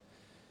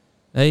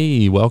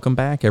Hey, welcome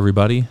back,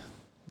 everybody.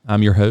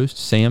 I'm your host,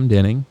 Sam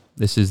Denning.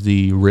 This is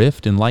the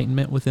Rift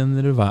Enlightenment Within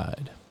the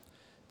Divide.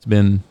 It's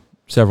been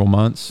several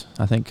months,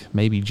 I think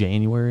maybe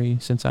January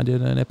since I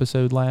did an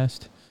episode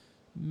last,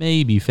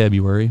 maybe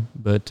February,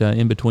 but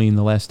in between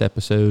the last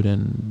episode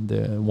and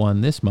the one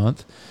this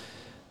month,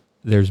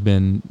 there's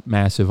been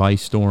massive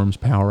ice storms,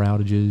 power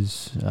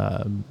outages,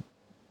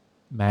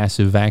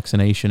 massive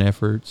vaccination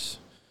efforts,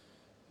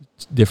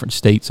 different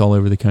states all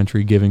over the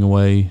country giving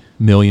away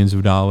millions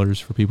of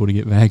dollars for people to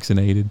get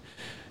vaccinated.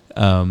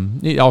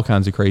 All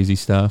kinds of crazy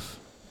stuff.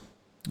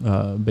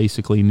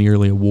 Basically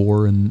nearly a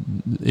war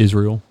in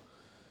Israel.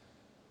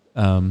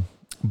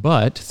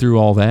 But through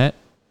all that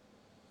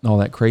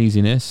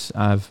craziness,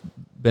 I've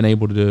been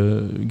able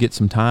to get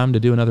some time to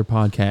do another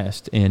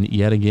podcast. And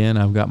yet again,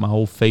 I've got my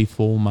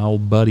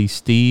old buddy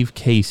Steve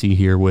Casey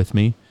here with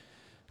me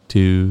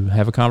to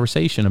have a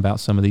conversation about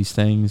some of these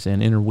things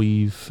and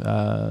interweave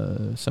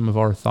some of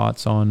our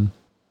thoughts on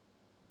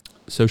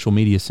social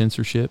media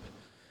censorship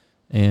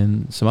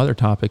and some other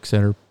topics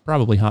that are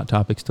probably hot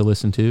topics to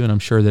listen to. And I'm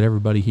sure that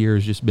everybody here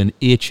has just been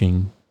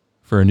itching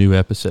for a new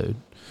episode.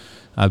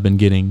 I've been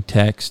getting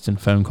texts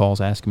and phone calls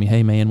asking me,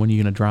 hey man, when are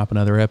you going to drop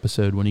another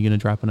episode? When are you going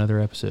to drop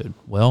another episode?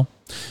 Well,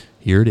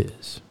 here it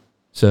is.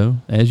 So,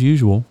 as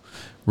usual,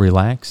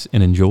 relax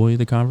and enjoy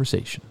the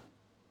conversation.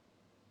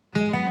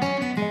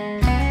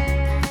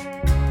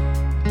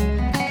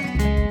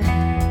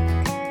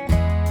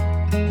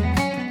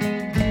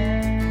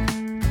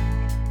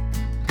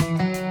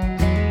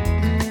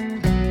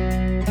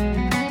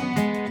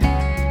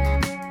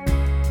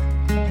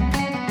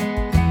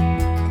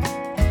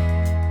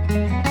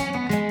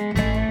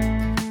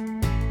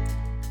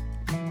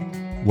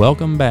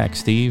 Welcome back,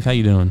 Steve. How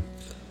you doing?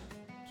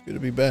 It's good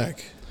to be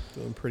back.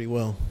 Doing pretty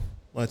well.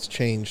 Lots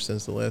changed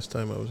since the last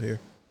time I was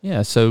here.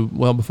 Yeah, so,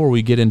 before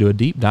we get into a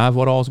deep dive,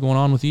 what all is going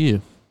on with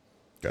you?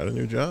 Got a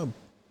new job.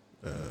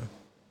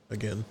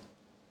 Again.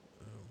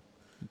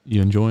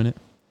 You enjoying it?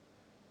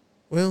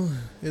 Well,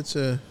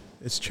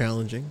 it's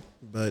challenging,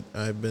 but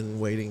I've been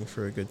waiting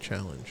for a good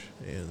challenge.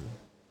 And,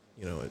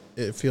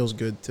 it feels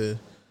good to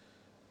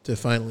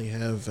finally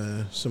have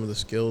some of the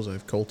skills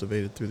I've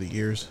cultivated through the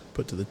years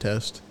put to the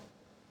test.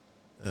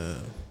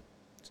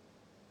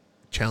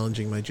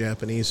 Challenging my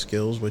Japanese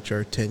skills, which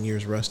are 10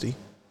 years rusty.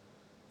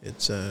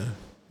 It's that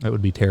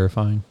would be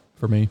terrifying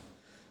for me.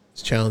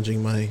 It's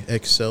challenging my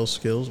Excel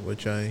skills,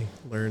 which I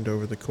learned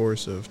over the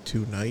course of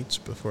 2 nights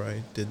before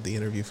I did the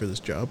interview for this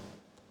job.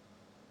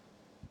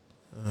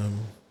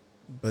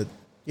 But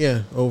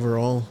yeah,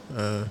 overall,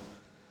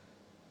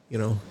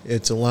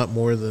 it's a lot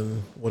more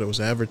than what it was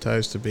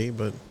advertised to be,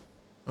 but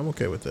I'm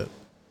okay with it.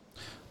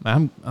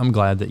 I'm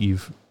glad that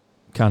you've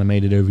kind of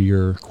made it over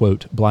your,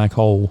 quote, black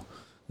hole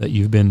that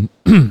you've been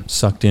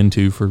sucked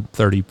into for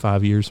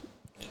 35 years.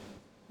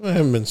 Well, I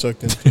haven't been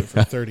sucked into it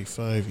for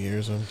 35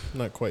 years. I'm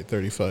not quite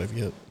 35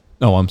 yet.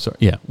 Oh, I'm sorry.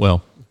 Yeah,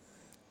 well,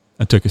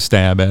 I took a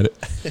stab at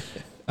it.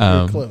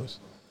 You're close.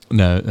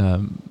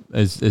 No,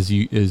 as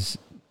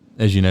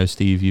you know,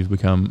 Steve, you've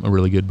become a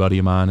really good buddy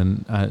of mine,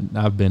 and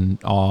I've been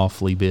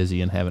awfully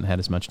busy and haven't had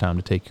as much time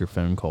to take your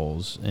phone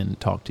calls and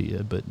talk to you.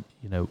 But,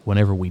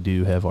 whenever we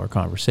do have our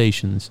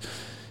conversations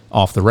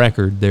off the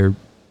record, they're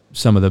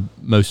some of the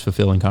most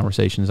fulfilling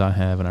conversations I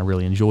have, and I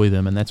really enjoy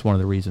them. And that's one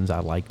of the reasons I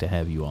like to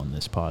have you on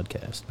this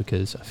podcast,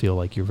 because I feel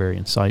like you're very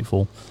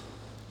insightful.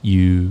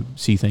 You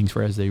see things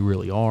for as they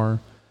really are,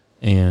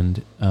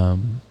 and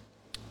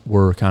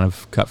we're kind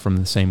of cut from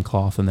the same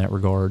cloth in that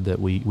regard,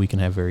 that we can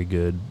have very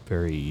good,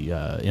 very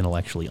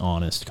intellectually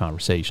honest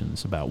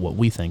conversations about what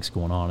we think's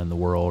going on in the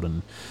world,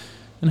 and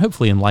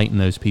hopefully enlighten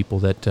those people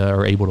that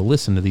are able to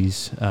listen to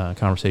these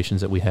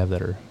conversations that we have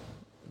that are,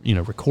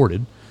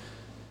 recorded.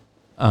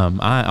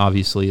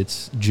 Obviously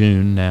it's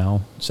June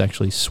now. It's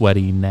actually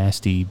sweaty,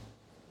 nasty,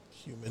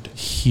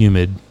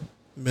 humid,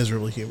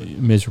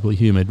 miserably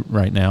humid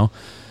right now.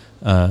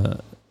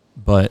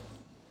 But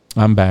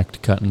I'm back to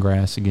cutting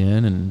grass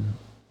again, and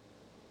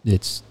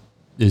it's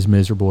as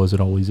miserable as it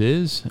always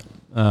is.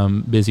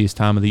 Busiest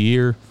time of the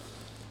year.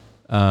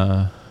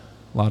 A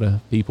lot of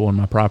people on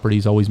my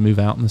properties always move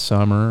out in the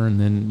summer, and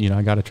then,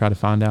 I got to try to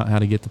find out how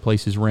to get the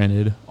places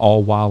rented,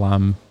 all while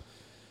I'm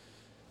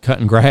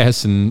cutting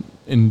grass and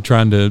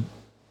trying to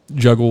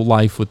juggle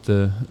life with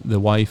the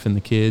wife and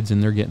the kids,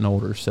 and they're getting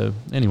older. So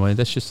anyway,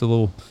 that's just a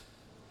little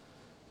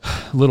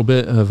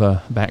bit of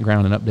a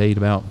background and update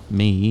about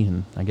me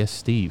and I guess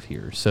Steve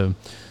here. So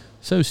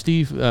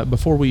Steve,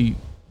 before we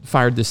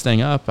fired this thing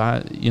up,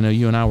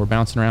 you and I were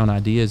bouncing around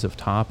ideas of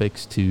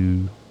topics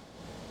to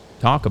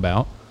talk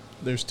about.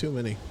 There's too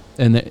many.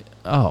 And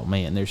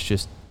there's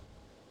just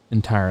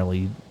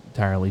entirely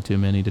too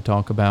many to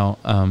talk about.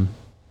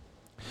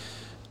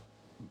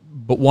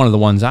 But one of the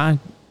ones I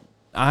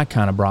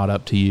kind of brought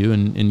up to you,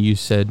 and you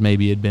said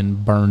maybe it had been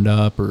burned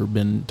up or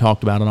been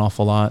talked about an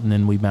awful lot, and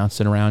then we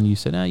bounced it around. And you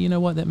said, you know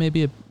what, that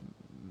maybe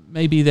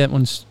that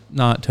one's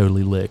not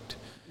totally licked.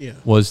 Yeah.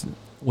 Was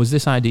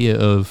this idea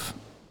of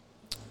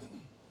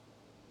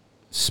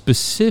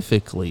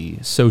specifically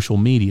social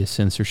media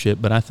censorship,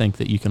 but I think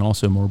that you can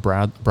also more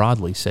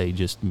broadly say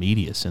just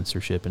media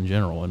censorship in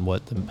general, and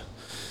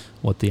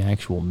what the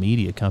actual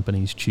media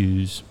companies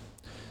choose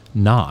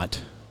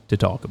not to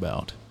talk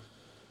about.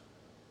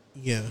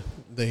 Yeah,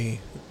 the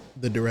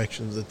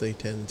directions that they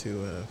tend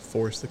to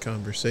force the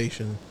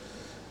conversation,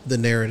 the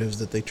narratives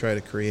that they try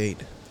to create.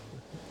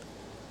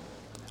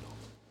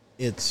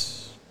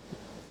 It's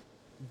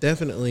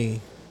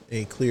definitely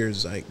a clear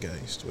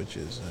zeitgeist, which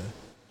is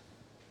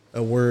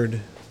a word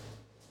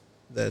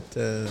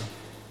that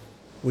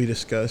we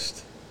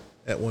discussed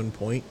at one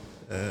point.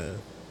 The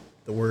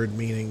word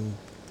meaning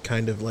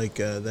kind of like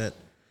that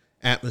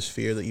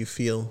atmosphere that you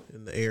feel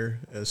in the air,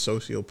 as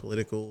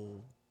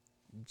socio-political,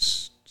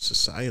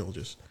 societal,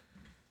 just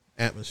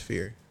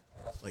atmosphere,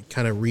 like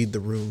kind of read the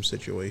room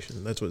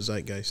situation. That's what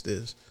zeitgeist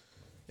is,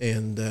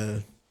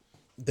 and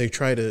they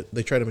try to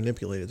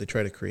manipulate it. They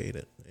try to create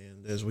it.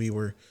 And as we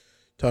were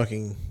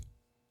talking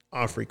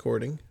off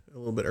recording a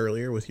little bit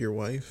earlier with your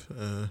wife,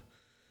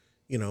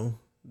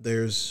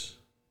 there's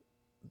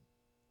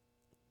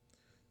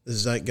the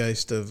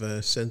zeitgeist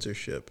of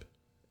censorship.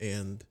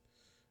 And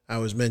I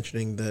was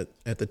mentioning that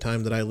at the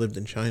time that I lived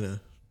in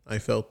China, I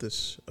felt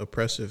this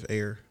oppressive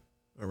air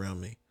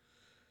around me.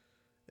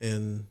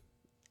 And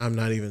I'm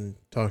not even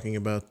talking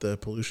about the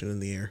pollution in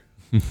the air,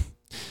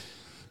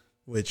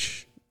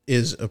 which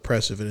is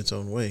oppressive in its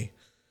own way.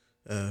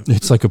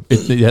 It's like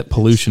that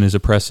pollution is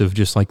oppressive,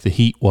 just like the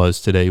heat was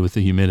today with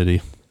the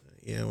humidity.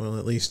 Yeah, well,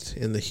 at least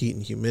in the heat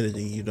and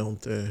humidity, you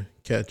don't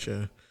catch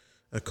a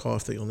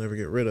cough that you'll never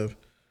get rid of.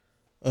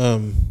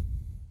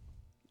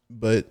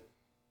 But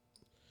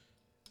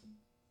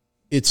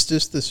it's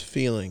just this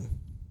feeling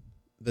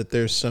that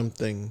there's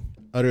something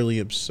utterly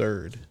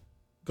absurd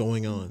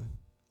going on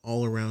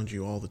all around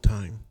you all the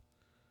time,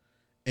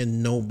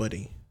 and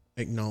nobody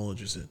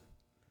acknowledges it.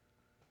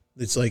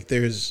 It's like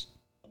there's,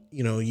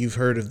 you've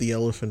heard of the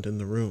elephant in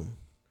the room.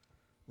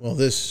 Well,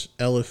 this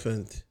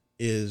elephant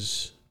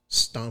is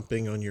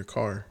stomping on your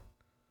car,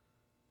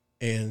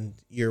 and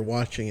you're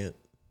watching it,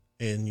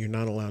 and you're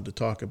not allowed to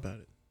talk about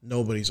it.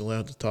 Nobody's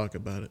allowed to talk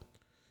about it.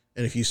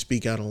 And if you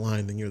speak out of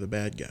line, then you're the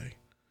bad guy.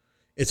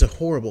 It's a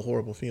horrible,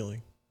 horrible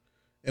feeling.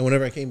 And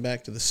whenever I came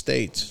back to the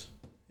States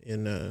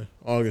in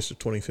August of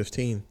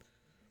 2015,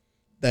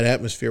 that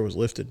atmosphere was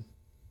lifted.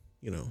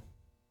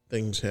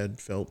 Things had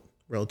felt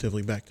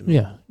relatively back to normal.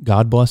 Yeah.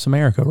 God bless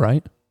America,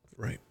 right?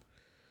 Right.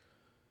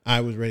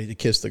 I was ready to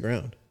kiss the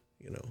ground,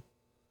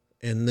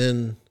 And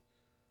then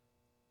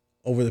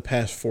over the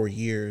past 4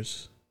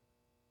 years,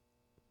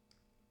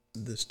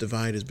 this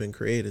divide has been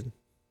created,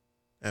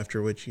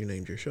 after which you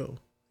named your show,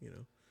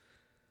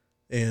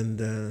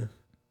 And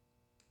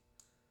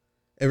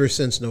ever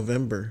since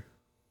November,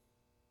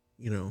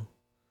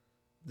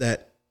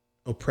 that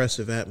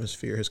oppressive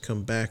atmosphere has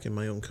come back in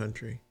my own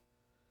country.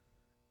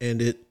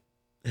 And it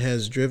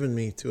has driven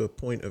me to a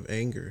point of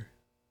anger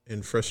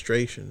and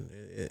frustration,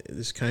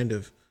 this kind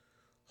of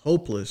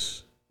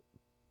hopeless,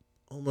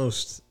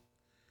 almost,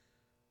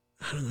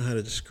 I don't know how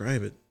to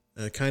describe it,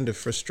 a kind of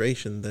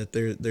frustration that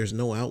there's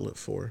no outlet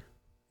for,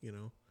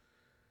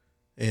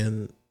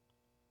 And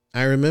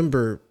I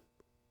remember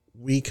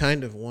we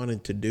kind of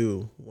wanted to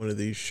do one of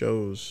these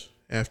shows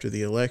after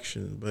the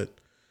election, but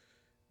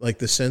like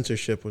the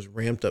censorship was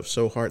ramped up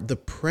so hard. The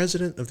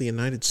president of the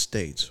United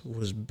States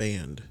was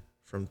banned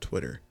from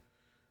Twitter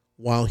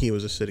while he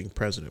was a sitting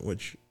president,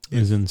 which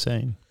is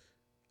insane.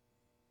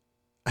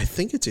 I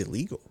think it's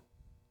illegal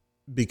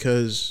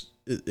because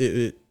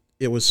it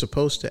was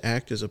supposed to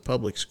act as a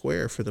public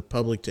square for the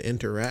public to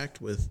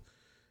interact with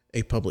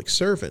a public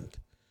servant.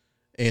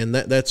 And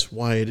that's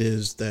why it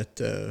is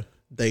that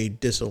they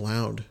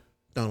disallowed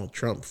Donald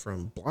Trump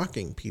from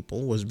blocking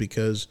people, was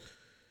because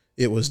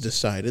it was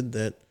decided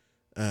that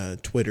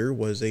Twitter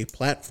was a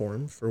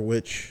platform for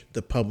which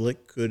the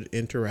public could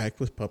interact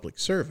with public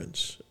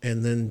servants.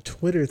 And then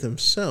Twitter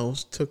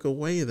themselves took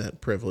away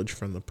that privilege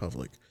from the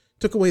public,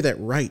 took away that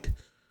right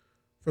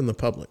from the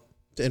public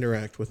to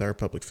interact with our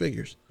public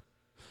figures.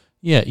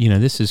 Yeah,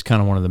 this is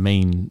kind of one of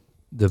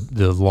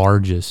the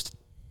largest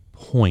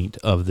point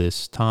of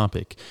this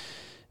topic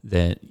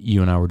that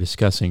you and I were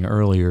discussing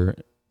earlier.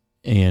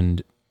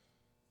 And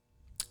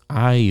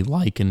I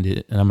likened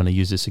it, and I'm going to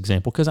use this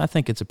example because I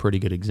think it's a pretty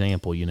good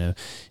example.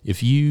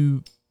 If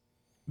you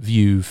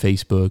view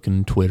Facebook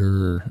and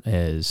Twitter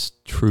as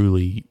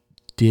truly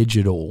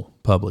digital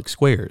public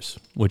squares,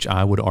 which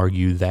I would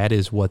argue that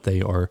is what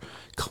they are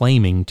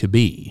claiming to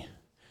be,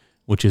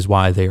 which is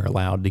why they are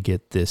allowed to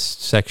get this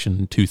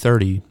Section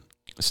 230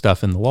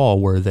 stuff in the law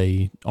where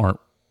they aren't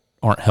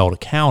held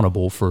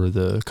accountable for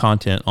the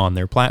content on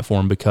their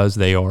platform because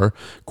they are,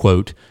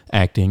 quote,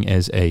 acting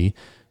as a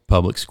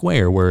public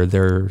square, where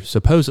they're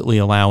supposedly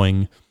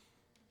allowing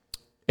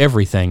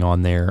everything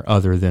on there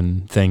other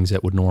than things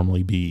that would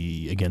normally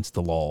be against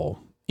the law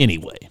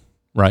anyway,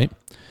 right?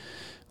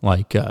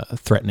 Like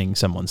threatening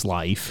someone's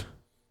life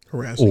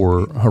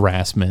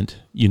harassment.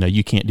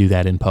 You can't do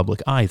that in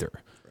public either.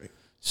 Right.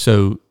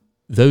 So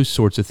those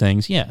sorts of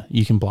things, yeah,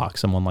 you can block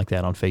someone like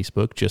that on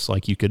Facebook, just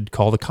like you could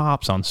call the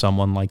cops on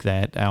someone like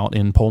that out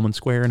in Pullman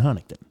Square in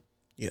Huntington.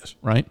 Yes.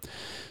 Right?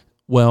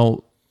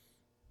 Well,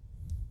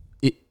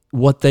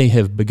 what they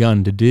have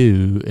begun to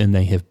do, and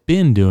they have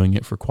been doing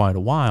it for quite a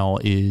while,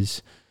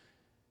 is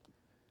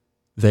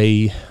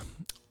it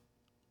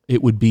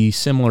would be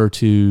similar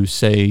to,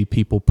 say,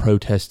 people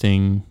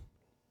protesting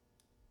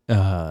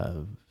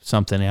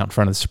something out in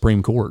front of the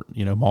Supreme Court,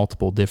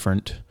 multiple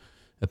different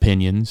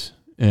opinions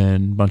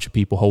and a bunch of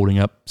people holding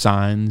up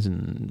signs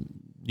and,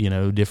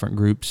 different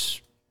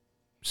groups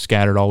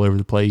scattered all over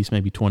the place,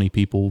 maybe 20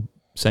 people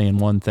saying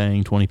one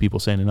thing, 20 people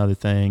saying another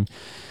thing,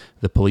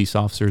 the police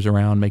officers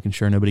around making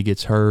sure nobody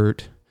gets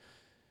hurt.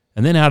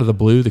 And then out of the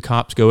blue, the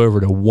cops go over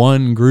to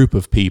one group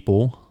of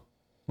people.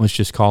 Let's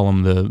just call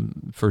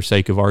them for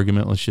sake of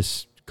argument, let's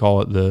just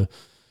call it the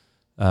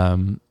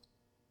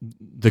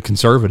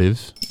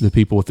conservatives, the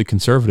people with the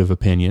conservative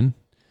opinion.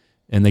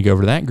 And they go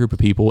over to that group of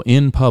people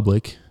in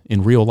public,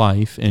 in real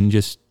life, and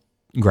just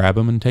grab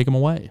them and take them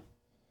away.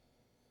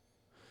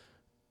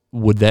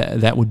 Would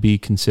that would be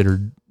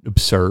considered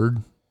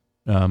absurd,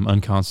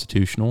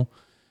 unconstitutional,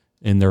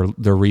 and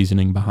their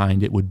reasoning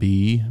behind it would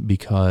be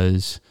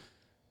because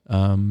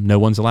no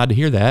one's allowed to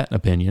hear that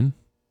opinion,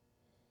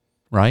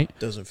 right?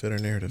 Doesn't fit our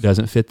narrative.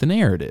 Doesn't fit the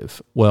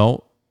narrative.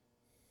 Well,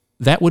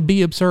 that would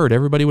be absurd.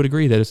 Everybody would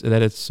agree that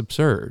it's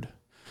absurd.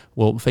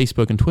 Well,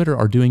 Facebook and Twitter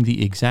are doing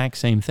the exact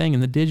same thing in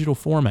the digital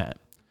format.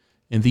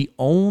 And the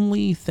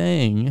only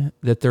thing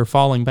that they're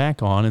falling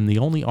back on, and the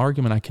only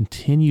argument I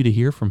continue to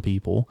hear from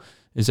people,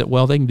 is that,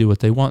 well, they can do what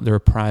they want. They're a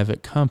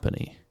private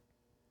company.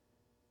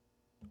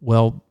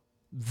 Well,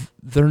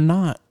 they're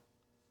not.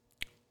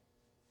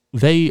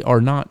 They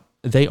are not.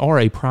 They are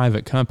a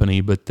private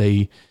company, but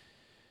they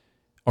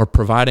are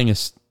providing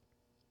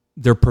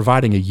they're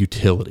providing a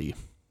utility.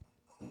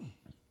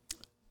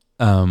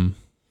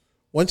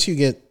 Once you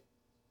get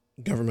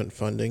government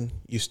funding,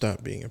 you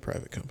stop being a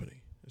private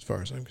company, as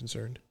far as I'm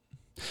concerned.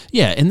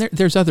 Yeah, and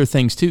there's other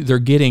things too. They're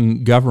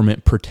getting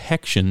government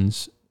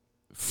protections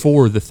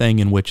for the thing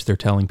in which they're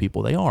telling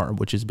people they are,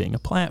 which is being a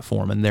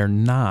platform, and they're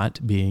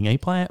not being a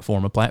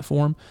platform. A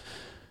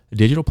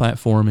digital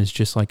platform is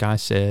just like I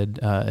said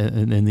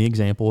in the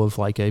example of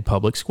like a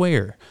public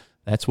square.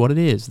 That's what it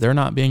is. They're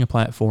not being a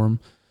platform.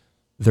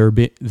 They're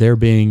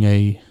being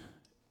a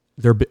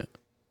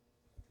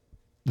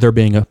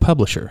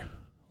publisher.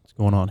 What's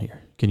going on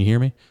here? Can you hear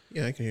me?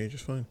 Yeah, I can hear you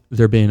just fine.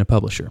 They're being a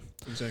publisher.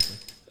 Exactly.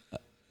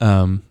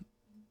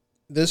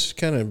 This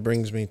kind of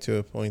brings me to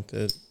a point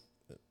that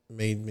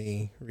made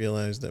me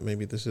realize that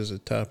maybe this is a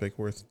topic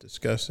worth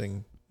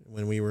discussing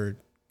when we were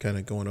kind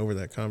of going over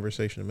that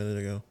conversation a minute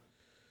ago.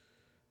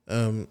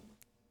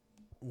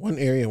 One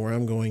area where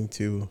I'm going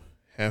to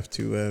have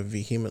to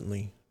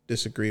vehemently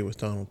disagree with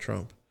Donald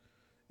Trump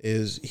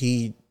is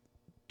he,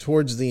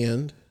 towards the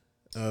end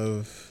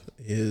of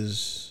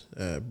his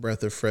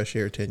breath of fresh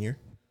air tenure,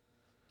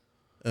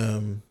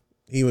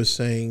 he was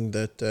saying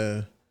that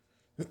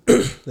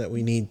that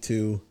we need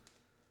to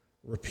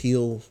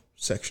repeal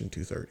Section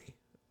 230,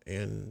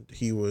 and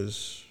he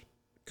was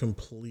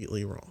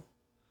completely wrong.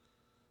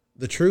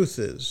 The truth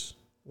is,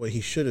 what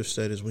he should have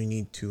said is we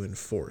need to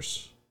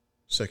enforce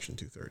Section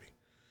 230.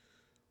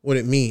 What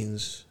it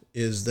means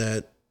is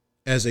that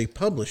as a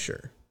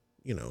publisher,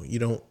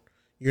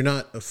 you're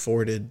not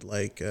afforded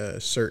like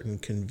certain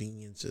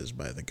conveniences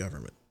by the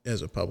government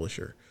as a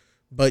publisher,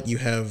 but you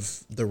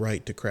have the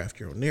right to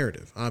craft your own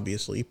narrative.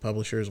 Obviously,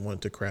 publishers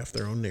want to craft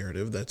their own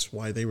narrative. That's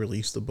why they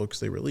release the books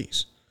they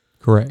release.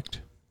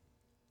 Correct.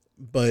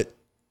 But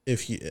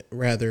if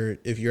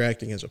you're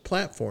acting as a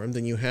platform,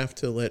 then you have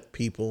to let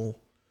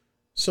people,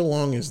 so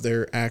long as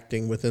they're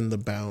acting within the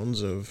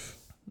bounds of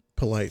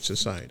polite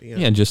society.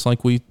 Yeah, just like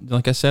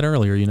I said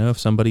earlier, if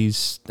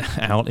somebody's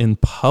out in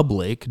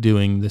public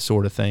doing the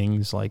sort of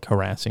things like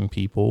harassing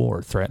people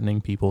or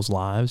threatening people's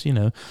lives,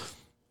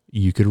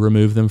 you could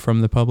remove them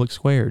from the public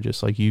square,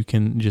 just like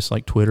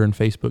Twitter and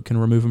Facebook can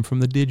remove them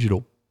from the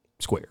digital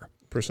square.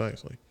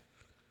 Precisely.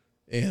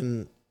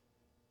 And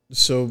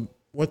so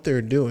what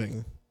they're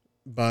doing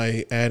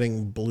by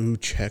adding blue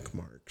check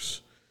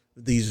marks,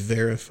 these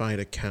verified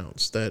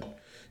accounts that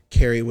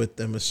carry with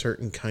them a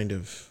certain kind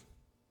of,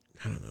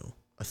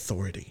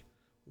 authority,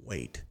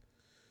 weight.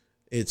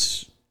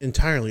 It's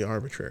entirely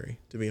arbitrary,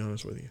 to be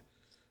honest with you.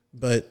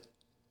 But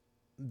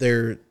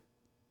they're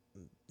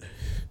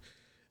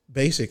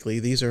basically,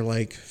 these are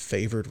like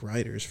favored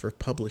writers for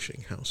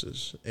publishing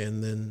houses.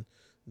 And then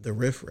the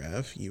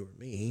riffraff, you or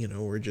me,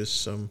 we're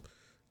just some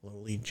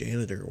lowly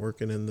janitor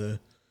working in the,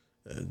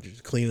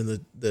 just cleaning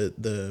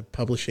the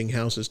publishing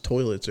house's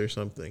toilets or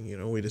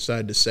something. We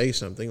decide to say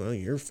something. Well,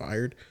 you're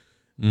fired.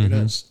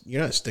 Mm-hmm.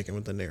 You're not sticking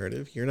with the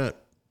narrative. You're not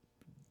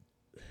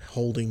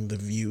holding the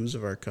views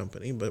of our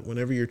company. But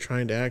whenever you're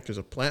trying to act as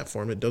a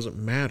platform, it doesn't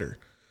matter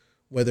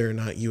whether or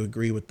not you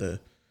agree with the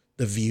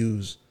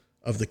views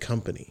of the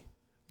company.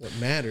 What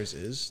matters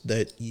is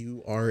that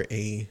you are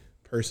a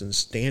person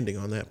standing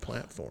on that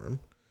platform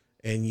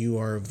and you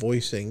are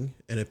voicing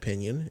an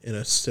opinion in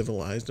a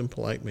civilized and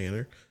polite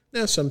manner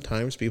Now,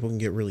 sometimes people can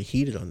get really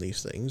heated on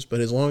these things, but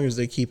as long as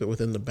they keep it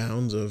within the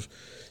bounds of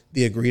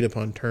the agreed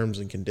upon terms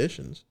and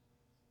conditions,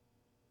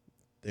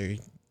 there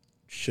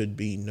should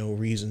be no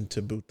reason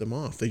to boot them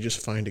off. They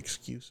just find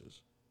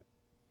excuses.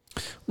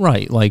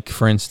 Right. Like,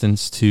 for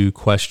instance, to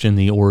question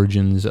the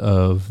origins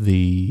of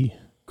the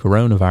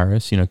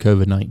coronavirus,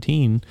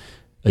 COVID-19,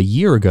 a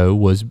year ago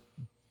was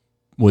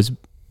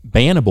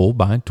bannable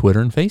by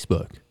Twitter and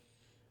Facebook.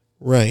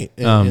 Right.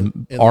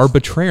 And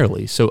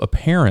arbitrarily. So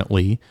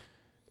apparently,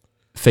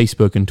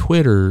 Facebook and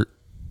Twitter,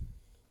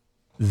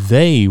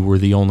 they were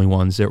the only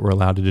ones that were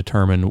allowed to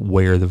determine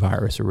where the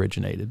virus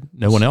originated.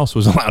 No one else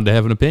was allowed to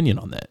have an opinion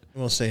on that.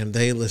 Well, Sam,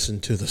 they listen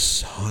to the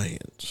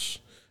science,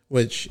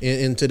 which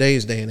in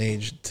today's day and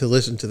age, to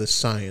listen to the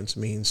science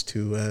means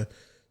to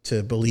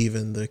believe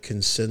in the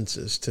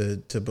consensus,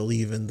 to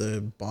believe in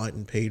the bought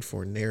and paid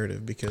for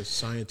narrative, because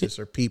scientists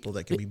are people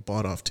that can be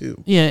bought off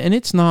too. Yeah, and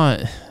it's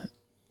not,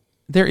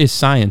 there is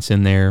science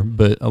in there,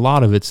 but a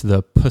lot of it's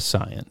the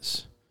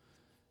science.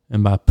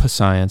 And by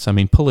science, I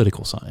mean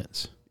political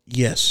science.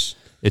 Yes.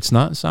 It's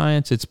not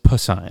science, it's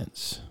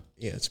science.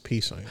 Yeah, it's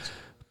science.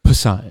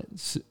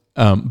 Science.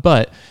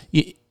 But,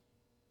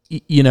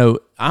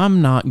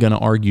 I'm not going to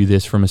argue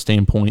this from a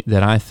standpoint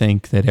that I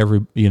think that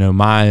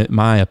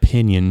my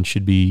opinion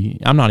should be,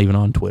 I'm not even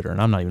on Twitter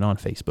and I'm not even on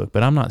Facebook,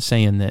 but I'm not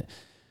saying that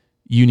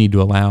you need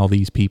to allow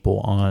these people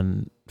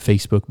on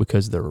Facebook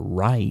because they're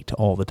right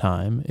all the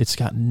time. It's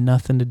got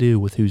nothing to do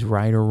with who's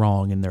right or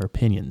wrong in their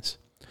opinions.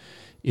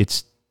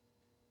 It's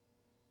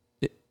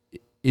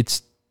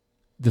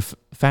the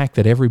fact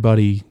that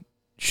everybody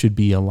should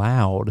be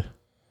allowed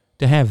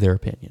to have their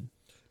opinion.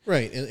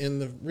 Right,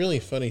 and the really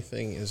funny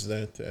thing is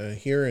that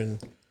here in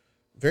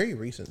very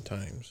recent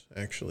times,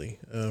 actually,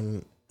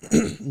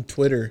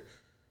 Twitter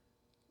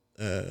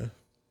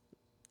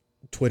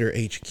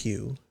HQ,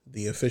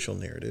 the official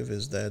narrative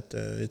is that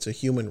it's a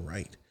human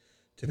right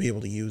to be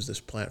able to use this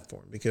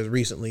platform, because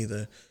recently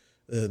the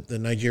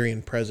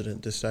Nigerian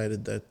president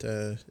decided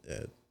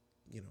that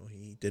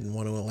he didn't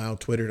want to allow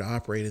Twitter to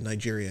operate in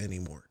Nigeria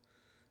anymore,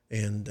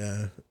 and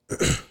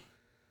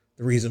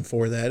the reason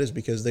for that is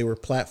because they were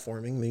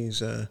platforming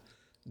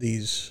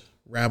these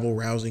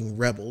rabble-rousing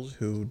rebels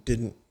who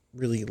didn't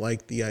really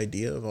like the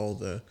idea of all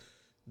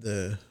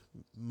the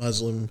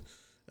Muslim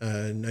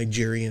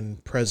Nigerian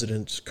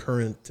president's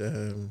current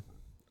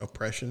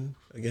oppression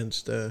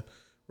against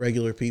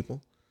regular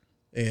people,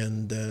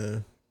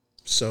 and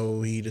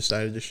so he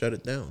decided to shut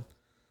it down.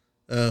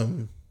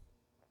 And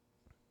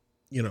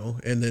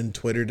then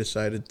Twitter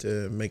decided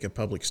to make a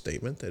public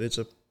statement that it's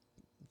a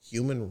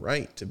human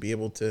right to be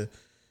able to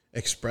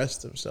express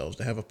themselves,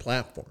 to have a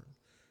platform.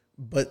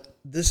 But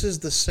this is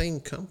the same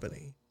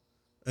company,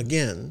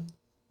 again,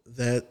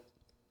 that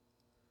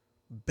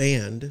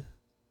banned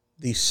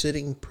the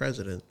sitting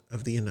president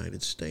of the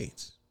United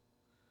States.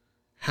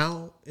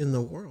 How in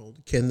the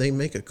world can they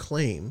make a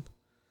claim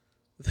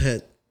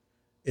that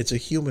it's a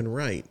human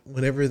right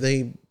whenever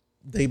they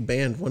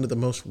banned one of the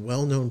most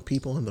well-known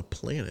people on the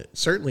planet,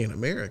 certainly in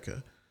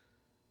America,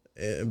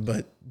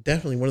 but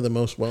definitely one of the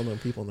most well-known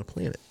people on the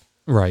planet?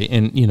 Right.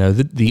 And,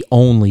 the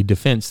only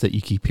defense that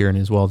you keep hearing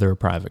is, well, they're a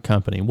private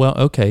company. Well,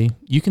 okay,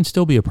 you can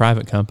still be a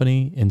private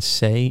company and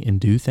say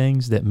and do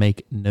things that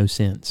make no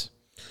sense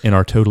and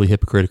are totally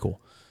hypocritical.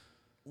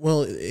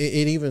 Well,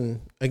 it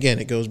even, again,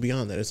 it goes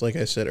beyond that. It's like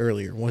I said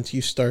earlier, once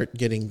you start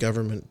getting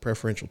government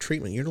preferential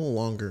treatment, you're no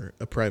longer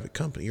a private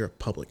company. You're a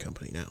public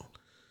company now.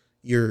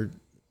 You're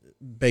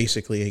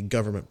basically a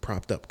government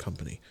propped up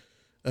company.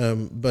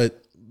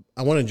 But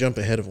I want to jump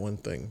ahead of one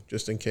thing,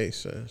 just in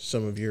case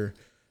some of your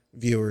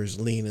viewers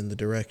lean in the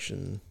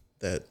direction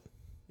that,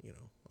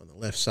 on the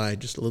left side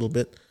just a little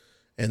bit,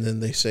 and then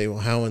they say, well,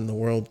 how in the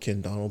world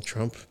can Donald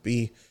Trump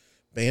be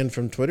banned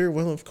from Twitter?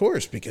 Well, of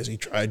course, because he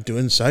tried to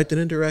incite an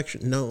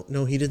insurrection.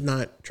 No, he did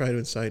not try to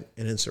incite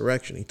an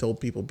insurrection. He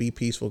told people, be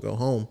peaceful, go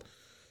home.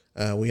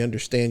 We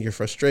understand your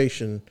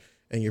frustration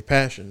and your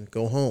passion.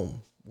 Go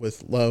home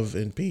with love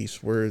and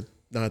peace. We're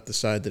not the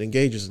side that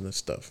engages in this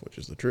stuff, which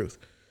is the truth.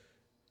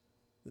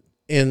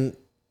 And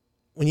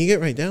when you get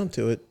right down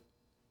to it,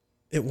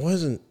 it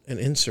wasn't an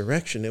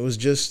insurrection. It was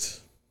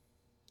just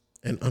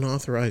an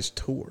unauthorized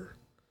tour.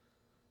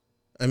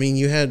 I mean,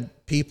 you had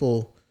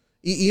people,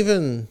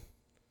 even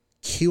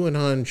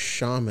QAnon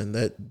shaman,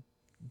 that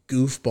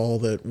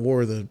goofball that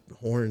wore the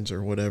horns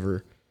or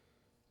whatever,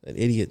 that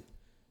idiot.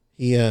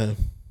 He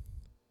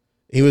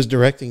was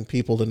directing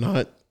people to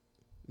not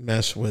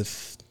mess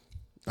with,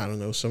 I don't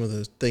know, some of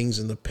the things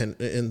in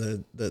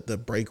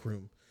the break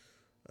room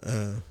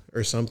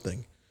or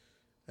something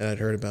that I'd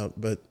heard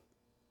about, but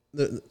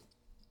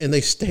and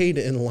they stayed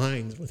in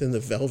lines within the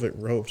velvet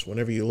ropes.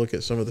 Whenever you look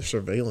at some of the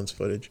surveillance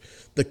footage,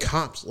 the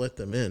cops let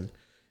them in.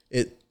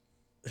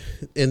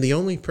 And the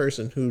only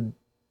person who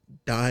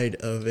died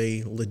of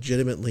a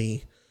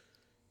legitimately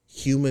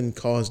human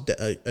caused,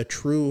 a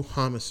true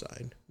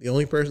homicide, the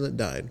only person that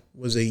died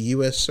was a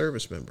U.S.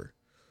 service member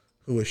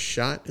who was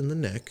shot in the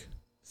neck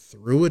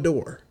through a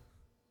door.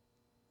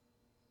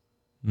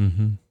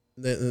 Mm-hmm.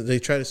 they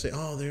try to say,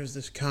 oh, there's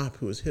this cop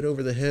who was hit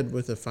over the head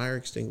with a fire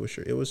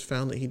extinguisher. It was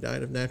found that he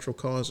died of natural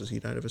causes. He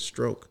died of a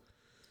stroke.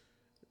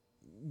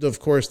 Of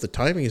course, the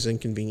timing is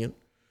inconvenient,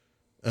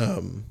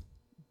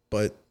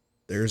 but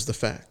there's the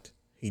fact.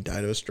 He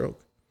died of a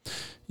stroke.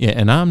 Yeah,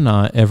 and I'm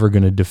not ever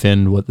going to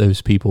defend what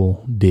those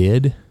people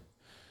did.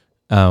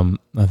 I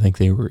think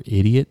they were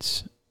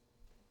idiots.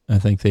 I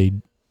think they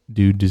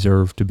do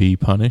deserve to be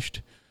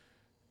punished.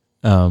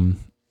 But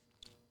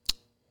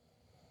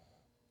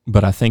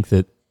I think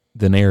that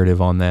the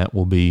narrative on that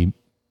will be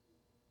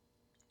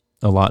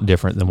a lot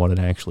different than what it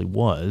actually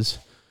was.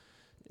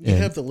 You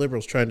have the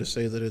liberals trying to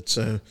say that it's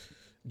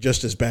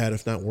just as bad,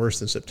 if not worse,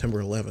 than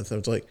September 11th. And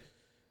it's like,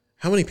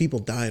 how many people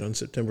died on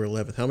September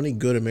 11th? How many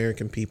good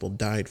American people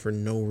died for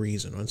no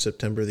reason on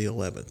September the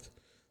 11th?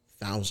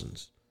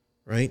 Thousands,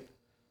 right?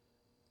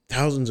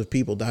 Thousands of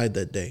people died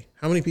that day.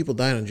 How many people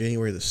died on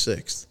January the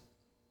 6th?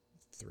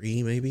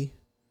 3, maybe?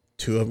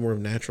 2 of them were of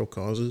natural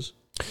causes.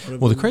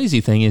 Well, the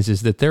crazy thing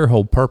is that their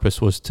whole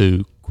purpose was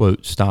to,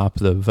 quote, stop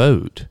the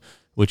vote,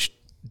 which...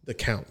 The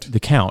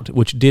count,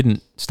 which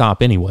didn't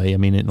stop anyway. I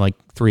mean,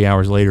 3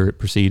 hours later it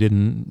proceeded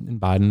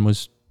and Biden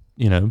was,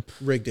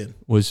 rigged in.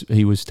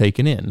 He was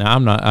taken in. Now,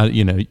 I'm not,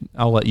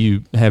 I'll let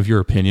you have your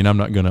opinion. I'm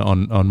not going to,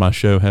 on my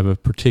show, have a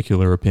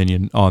particular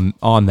opinion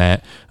on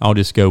that. I'll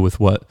just go with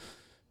what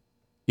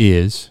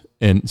is.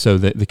 And so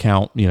the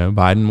count,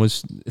 Biden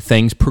was,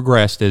 things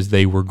progressed as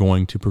they were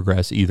going to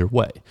progress either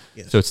way.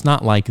 Yes. So it's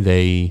not like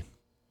they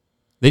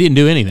didn't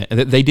do anything.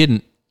 They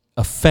didn't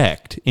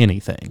affect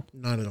anything.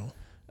 Not at all.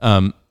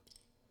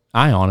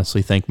 I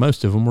honestly think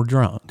most of them were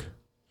drunk.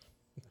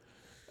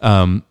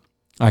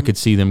 I could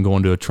see them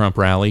going to a Trump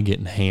rally,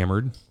 getting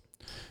hammered,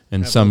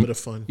 and have a little bit of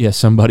fun. Yeah,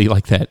 somebody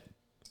like that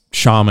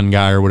shaman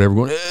guy or whatever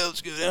going, hey,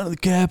 let's go down to the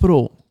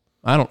Capitol.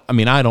 I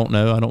don't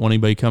know. I don't want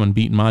anybody coming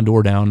beating my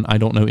door down. I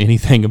don't know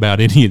anything about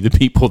any of the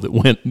people that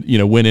went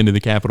into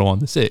the Capitol on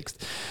the 6th.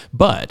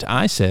 But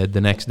I said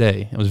the next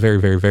day, I was very,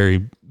 very,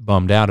 very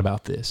bummed out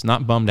about this.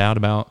 Not bummed out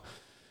about,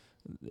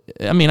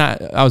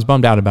 I was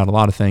bummed out about a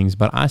lot of things,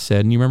 but I said,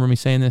 and you remember me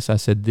saying this, I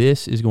said,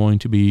 this is going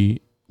to be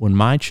when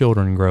my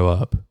children grow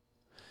up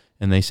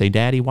and they say,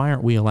 Daddy, why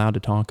aren't we allowed to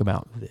talk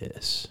about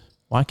this?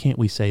 Why can't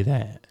we say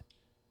that?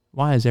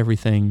 Why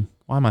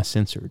am I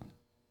censored?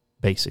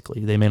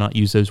 Basically, they may not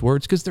use those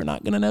words because they're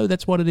not going to know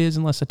that's what it is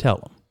unless I tell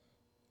them.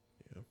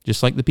 Yeah.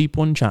 Just like the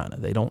people in China,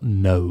 they don't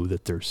know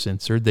that they're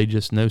censored. They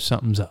just know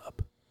something's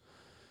up.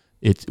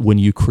 It's when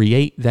you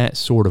create that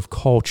sort of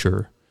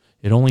culture,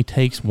 it only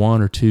takes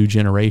 1 or 2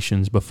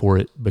 generations before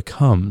it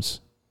becomes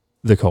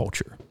the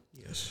culture.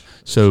 Yes.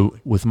 So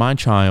with my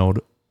child,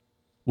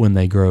 when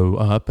they grow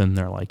up and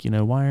they're like,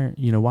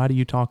 why do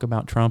you talk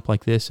about Trump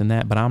like this and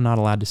that, but I'm not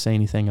allowed to say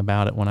anything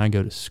about it when I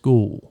go to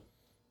school.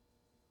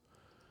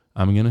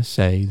 I'm going to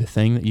say the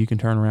thing that you can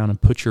turn around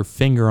and put your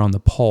finger on the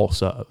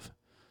pulse of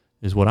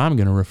is what I'm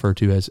going to refer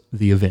to as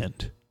the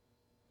event.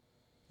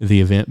 The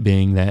event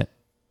being that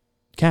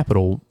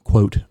Capitol,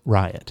 quote,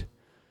 riot.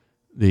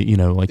 The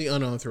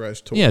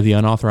unauthorized tour. Yeah, the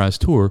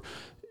unauthorized tour.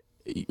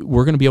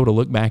 We're going to be able to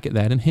look back at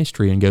that in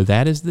history and go,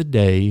 that is the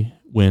day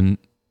when,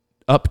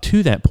 up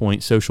to that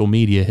point, social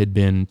media had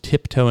been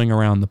tiptoeing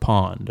around the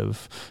pond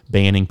of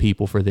banning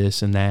people for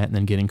this and that and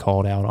then getting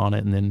called out on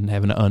it and then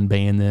having to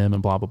unban them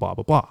and blah, blah, blah,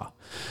 blah, blah.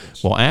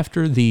 Yes. Well,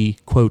 after the,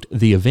 quote,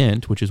 the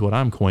event, which is what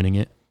I'm coining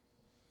it,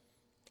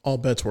 all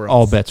bets were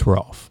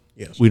off.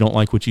 Yes. We don't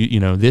like what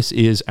this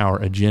is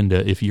our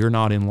agenda. If you're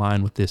not in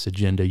line with this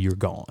agenda, you're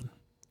gone.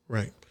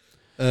 Right.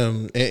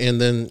 And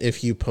then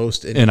if you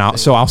post anything, and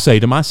I'll say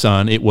to my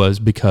son, it was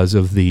because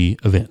of the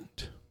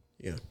event.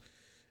 Yeah,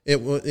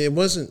 it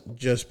wasn't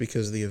just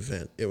because of the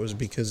event. It was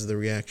because of the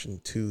reaction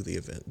to the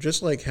event.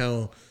 Just like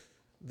how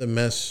the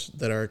mess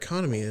that our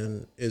economy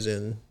is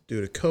in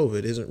due to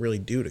COVID isn't really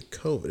due to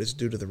COVID. It's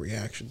due to the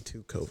reaction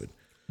to COVID.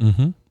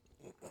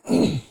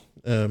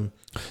 Mm-hmm.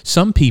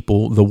 Some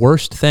people, the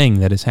worst thing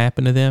that has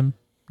happened to them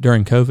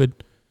during COVID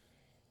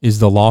is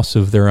the loss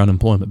of their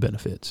unemployment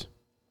benefits.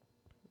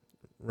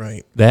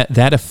 Right.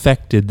 That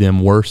affected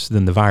them worse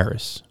than the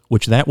virus,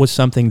 which that was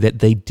something that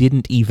they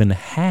didn't even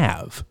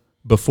have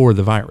before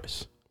the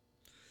virus.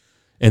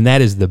 And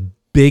that is the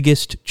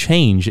biggest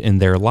change in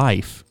their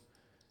life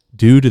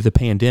due to the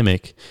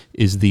pandemic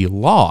is the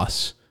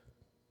loss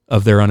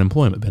of their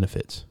unemployment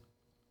benefits.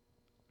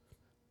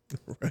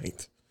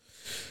 Right.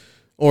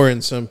 Or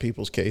in some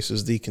people's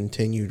cases, the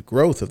continued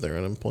growth of their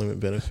unemployment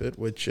benefit,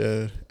 which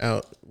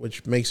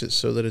makes it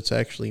so that it's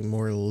actually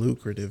more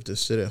lucrative to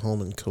sit at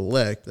home and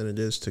collect than it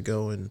is to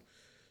go and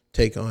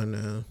take on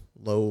a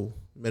low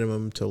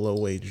minimum to low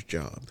wage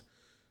job.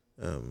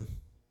 And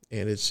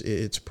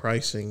it's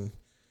pricing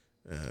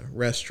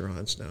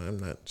restaurants. Now, I'm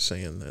not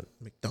saying that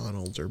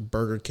McDonald's or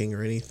Burger King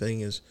or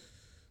anything is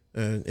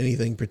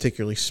anything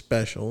particularly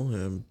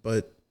special,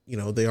 but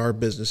they are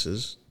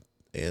businesses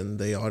and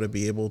they ought to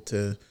be able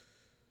to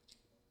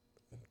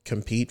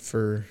compete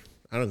for,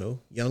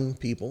 young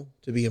people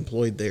to be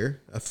employed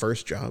there, a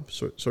first job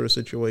sort of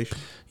situation.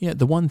 Yeah,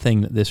 the one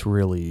thing that this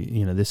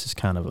really, this is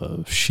kind of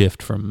a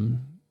shift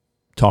from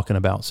talking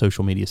about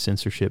social media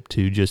censorship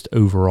to just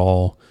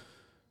overall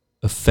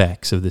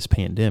effects of this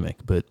pandemic.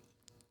 But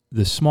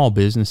the small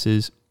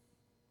businesses,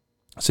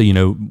 so,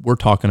 we're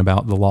talking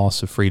about the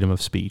loss of freedom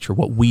of speech, or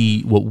what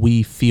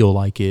we feel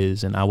like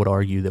is, and I would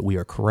argue that we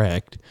are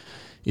correct,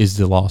 is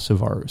the loss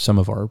of some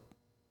of our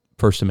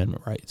First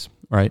Amendment rights,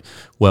 right?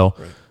 Well,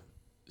 right.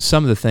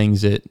 Some of the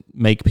things that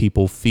make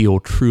people feel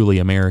truly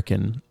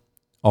American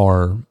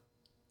are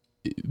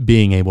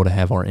being able to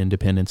have our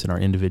independence and our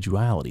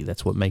individuality.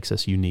 That's what makes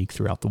us unique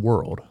throughout the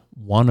world.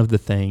 One of the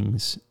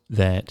things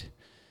that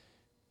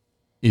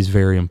is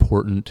very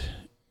important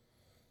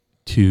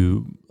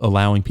to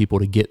allowing people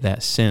to get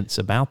that sense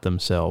about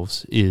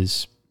themselves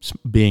is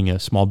being a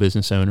small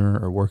business owner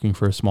or working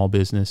for a small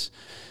business.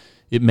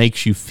 It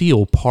makes you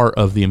feel part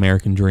of the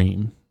American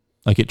dream.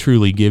 Like, it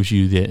truly gives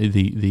you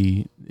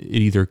it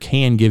either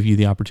can give you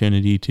the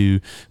opportunity to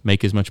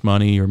make as much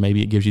money, or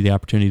maybe it gives you the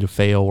opportunity to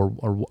fail,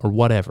 or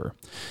whatever.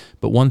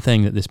 But one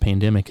thing that this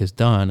pandemic has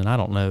done, and I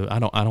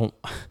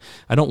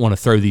don't want to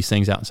throw these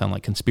things out and sound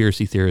like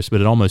conspiracy theorists,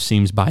 but it almost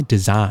seems by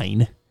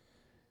design,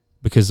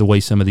 because the way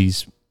some of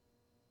these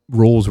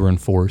rules were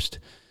enforced,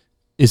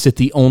 is that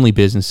the only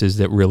businesses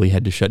that really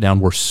had to shut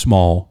down were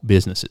small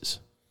businesses.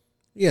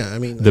 Yeah, I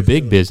mean, the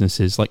big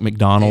businesses like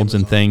McDonald's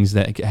and things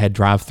that had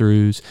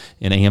drive-thrus,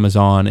 and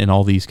Amazon and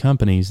all these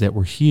companies that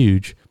were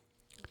huge.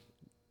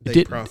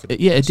 They profited.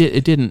 Yeah,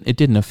 it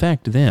didn't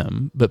affect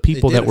them, but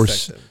people that were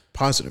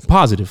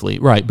positively,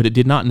 right? But it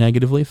did not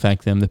negatively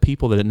affect them. The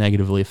people that it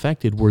negatively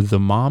affected were the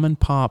mom and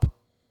pop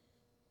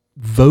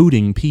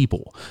voting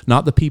people,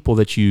 not the people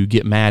that you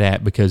get mad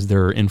at because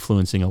they're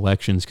influencing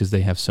elections because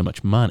they have so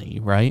much money,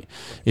 right?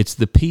 It's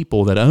the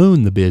people that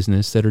own the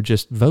business that are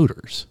just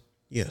voters.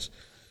 Yes.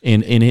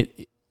 And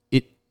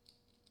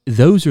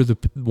those are the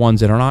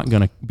ones that are not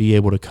going to be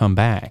able to come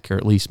back, or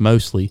at least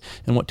mostly.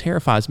 And what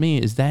terrifies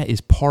me is that is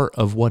part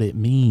of what it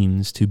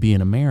means to be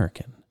an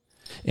American.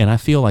 And I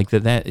feel like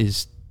that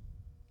is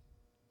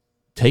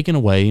taken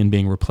away and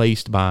being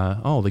replaced by,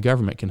 the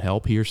government can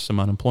help. Here's some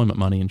unemployment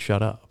money and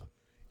shut up.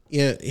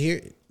 Yeah,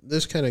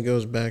 this kind of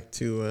goes back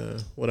to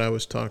what I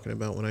was talking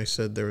about when I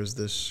said there was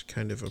this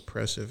kind of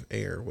oppressive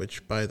air,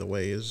 which, by the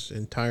way, is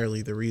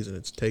entirely the reason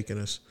it's taken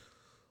us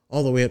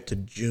all the way up to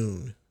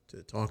June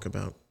to talk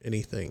about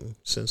anything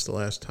since the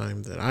last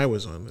time that I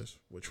was on this,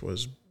 which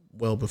was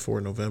well before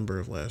November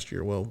of last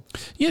year. Well,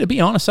 yeah, to be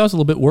honest, I was a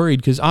little bit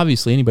worried because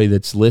obviously anybody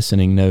that's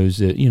listening knows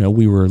that,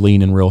 we were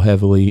leaning real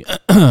heavily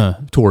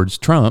towards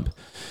Trump,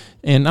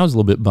 and I was a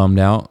little bit bummed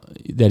out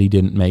that he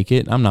didn't make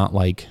it. I'm not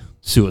like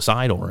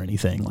suicidal or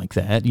anything like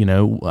that.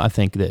 I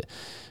think that,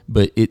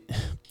 but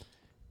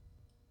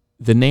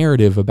the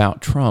narrative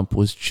about Trump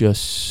was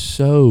just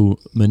so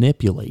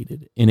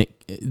manipulated, and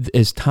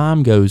as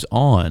time goes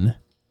on,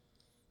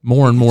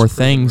 more and more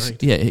things,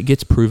 right. It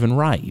gets proven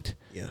right.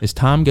 Yeah. As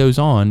time goes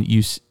on,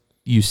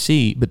 you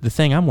see, but the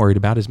thing I'm worried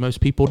about is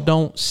most people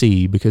don't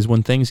see, because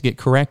when things get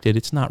corrected,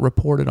 it's not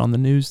reported on the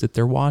news that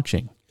they're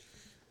watching.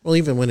 Well,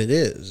 even when it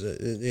is,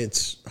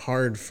 it's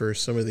hard for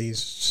some of these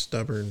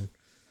stubborn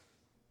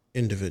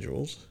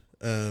individuals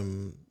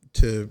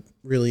to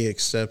really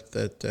accept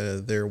that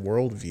their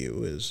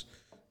worldview is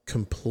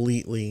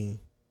completely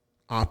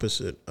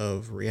opposite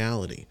of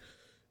reality,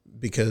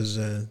 because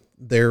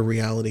their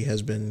reality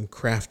has been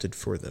crafted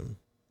for them.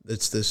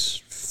 It's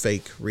this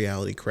fake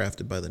reality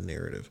crafted by the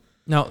narrative,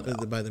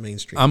 by the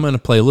mainstream. I'm going to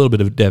play a little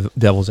bit of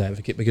devil's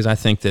advocate, because I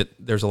think that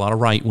there's a lot of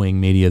right-wing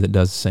media that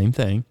does the same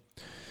thing.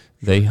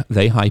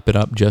 They hype it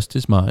up just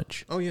as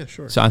much. Oh, yeah,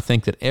 sure. So I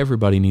think that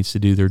everybody needs to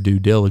do their due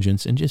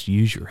diligence and just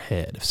use your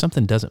head. If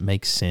something doesn't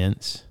make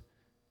sense,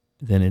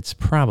 then it's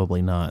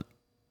probably not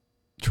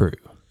true.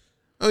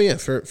 Oh, yeah,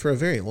 for a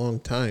very long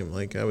time,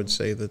 like, I would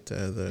say that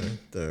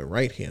the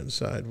right-hand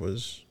side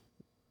was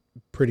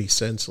pretty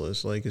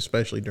senseless, like,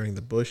 especially during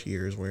the Bush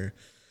years where,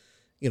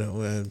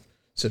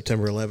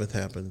 September 11th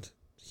happened,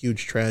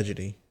 huge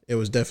tragedy. It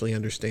was definitely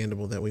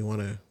understandable that we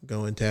want to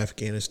go into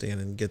Afghanistan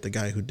and get the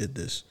guy who did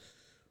this.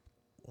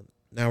 Well,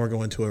 now we're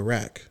going to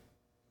Iraq.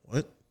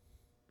 What?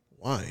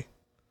 Why?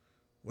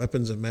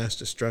 Weapons of mass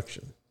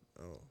destruction.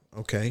 Oh,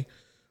 okay.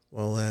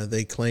 Well,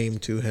 they claim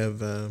to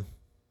have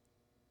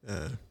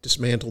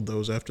dismantled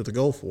those after the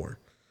Gulf War.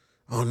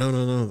 Oh, no,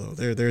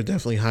 though. They're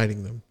definitely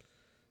hiding them.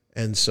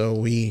 And so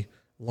we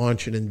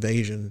launch an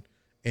invasion,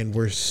 and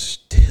we're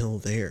still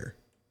there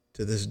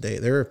to this day.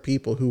 There are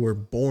people who were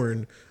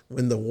born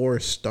when the war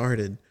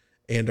started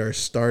and are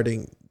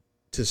starting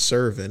to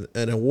serve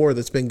in a war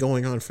that's been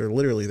going on for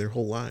literally their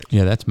whole lives.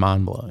 Yeah, that's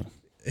mind-blowing.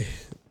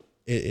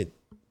 It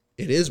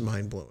is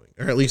mind-blowing,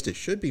 or at least it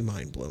should be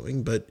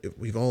mind-blowing, but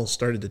we've all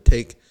started to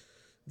take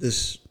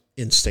this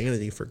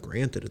insanity for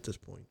granted at this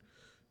point.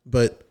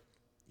 But,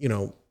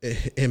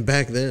 and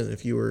back then,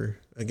 if you were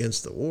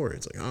against the war,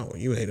 it's like, oh,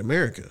 you hate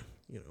America,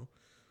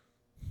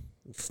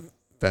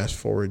 Fast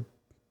forward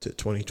to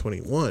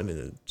 2021,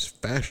 and it's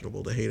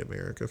fashionable to hate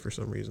America for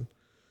some reason.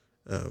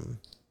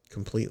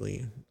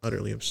 Completely,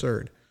 utterly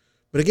absurd.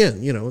 But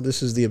again,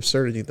 this is the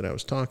absurdity that I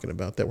was talking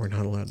about that we're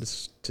not allowed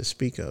to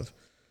speak of.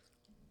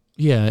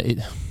 Yeah,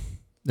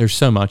 There's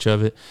so much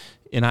of it,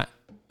 and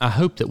I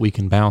hope that we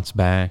can bounce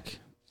back.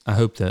 I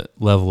hope that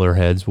leveler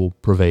heads will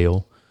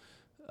prevail.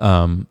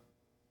 I'm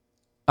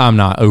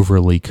not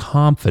overly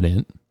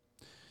confident,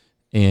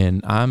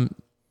 and I'm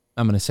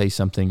going to say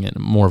something in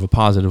more of a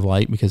positive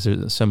light because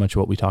there's so much of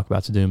what we talk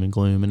about is doom and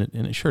gloom, and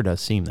it sure does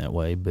seem that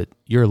way. But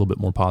you're a little bit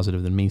more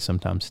positive than me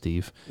sometimes,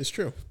 Steve. It's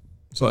true.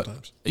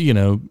 Sometimes. But,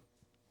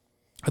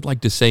 I'd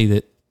like to say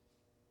that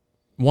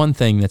one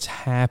thing that's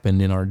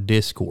happened in our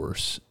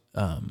discourse,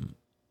 and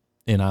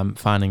I'm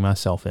finding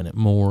myself in it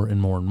more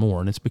and more and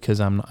more, and it's because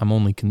I'm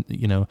only,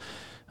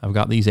 I've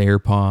got these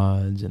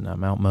AirPods and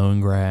I'm out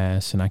mowing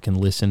grass and I can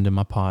listen to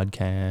my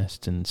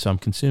podcast, and so I'm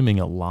consuming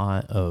a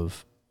lot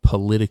of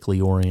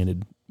politically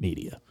oriented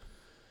media.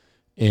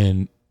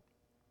 And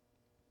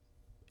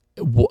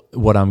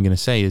what I'm going to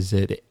say is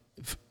that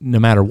no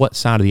matter what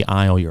side of the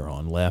aisle you're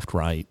on, left,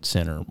 right,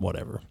 center,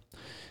 whatever,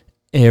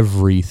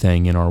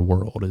 everything in our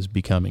world is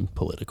becoming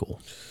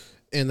political.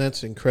 And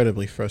that's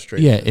incredibly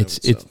frustrating. Yeah, it's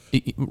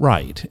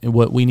right. And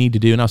what we need to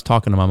do, and I was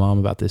talking to my mom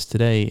about this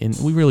today, and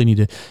we really need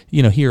to,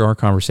 here our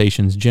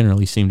conversations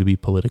generally seem to be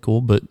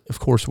political, but of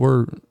course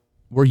we're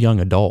young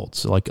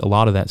adults. Like a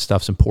lot of that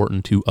stuff's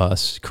important to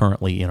us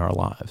currently in our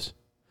lives.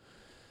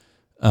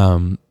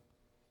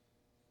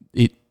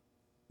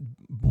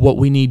 What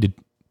we need to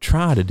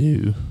try to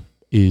do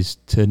is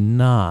to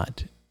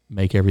not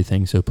make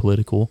everything so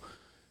political.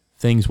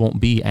 Things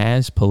won't be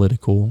as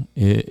political.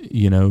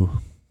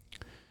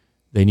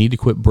 They need to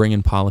quit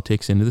bringing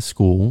politics into the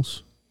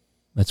schools.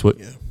 That's what,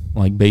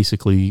 like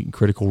basically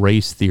critical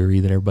race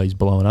theory that everybody's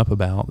blowing up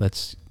about.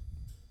 That's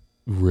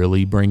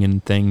really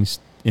bringing things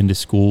into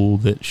school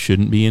that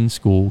shouldn't be in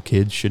school.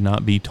 Kids should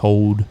not be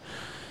told,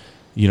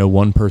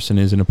 one person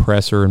is an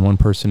oppressor and one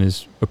person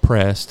is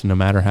oppressed, no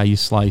matter how you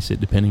slice it,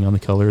 depending on the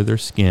color of their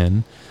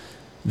skin.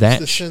 It's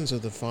the sins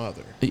of the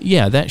father.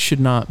 Yeah, that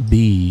should not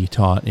be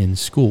taught in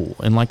school.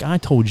 And like I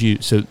told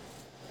you, so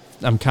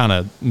I'm kind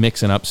of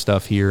mixing up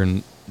stuff here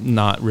and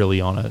not really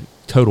on a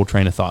total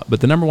train of thought.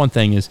 But the number one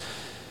thing is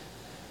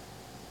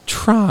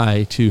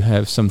try to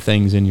have some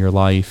things in your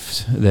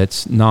life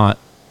that's not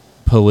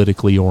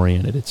politically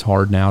oriented. It's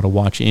hard now to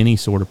watch any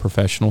sort of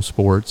professional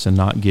sports and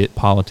not get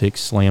politics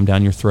slammed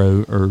down your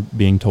throat or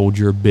being told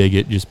you're a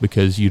bigot just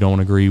because you don't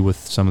agree with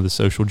some of the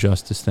social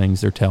justice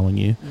things they're telling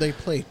you. They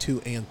play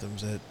two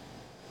anthems at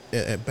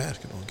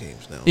basketball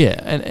games now. Yeah,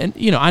 and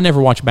I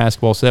never watched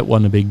basketball, so that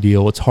wasn't a big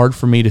deal. It's hard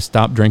for me to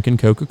stop drinking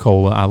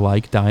Coca-Cola. I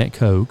like Diet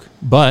Coke,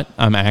 but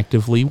I'm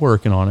actively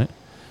working on it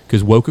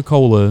because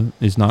Woca-Cola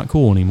is not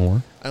cool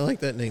anymore. I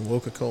like that name,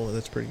 Woca-Cola.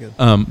 That's pretty good.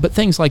 But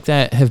things like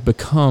that have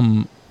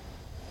become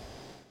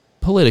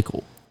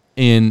political,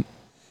 and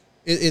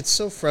it's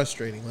so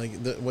frustrating, like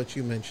what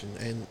you mentioned,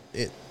 and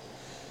it,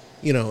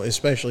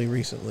 especially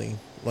recently,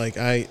 like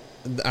I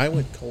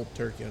went cold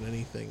turkey on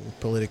anything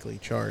politically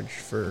charged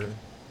for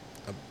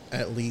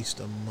at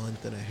least a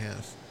month and a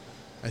half.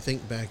 I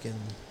think back in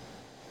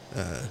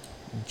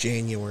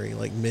January,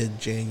 like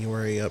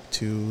mid-January up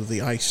to the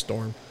ice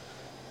storm,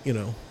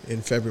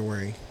 in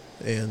February,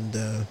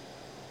 and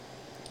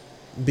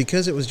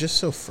because it was just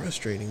so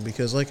frustrating,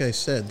 because like I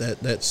said,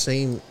 that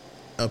same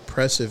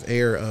oppressive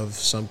air of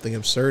something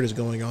absurd is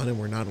going on and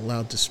we're not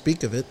allowed to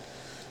speak of it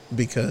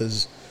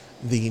because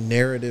the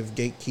narrative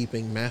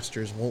gatekeeping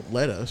masters won't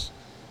let us.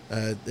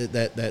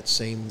 That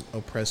same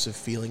oppressive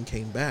feeling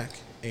came back,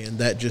 and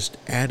that just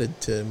added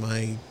to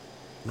my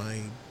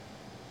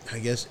I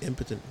guess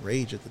impotent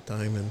rage at the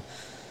time. And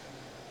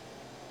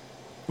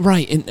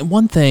right, and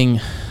one thing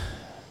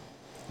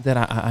that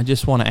I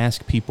just want to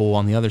ask people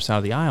on the other side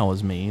of the aisle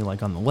as me,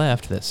 like on the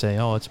left, that say,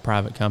 oh, it's a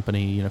private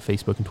company,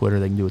 Facebook and Twitter,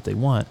 they can do what they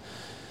want.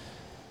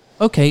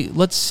 Okay,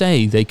 let's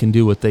say they can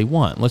do what they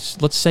want.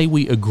 Let's say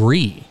we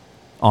agree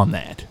on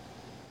that,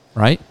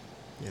 right?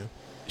 Yeah.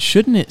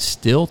 Shouldn't it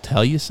still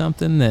tell you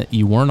something that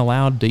you weren't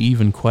allowed to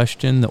even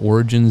question the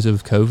origins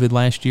of COVID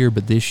last year,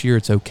 but this year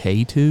it's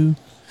okay to?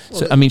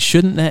 Well, so,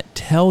 shouldn't that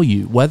tell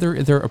you,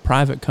 whether they're a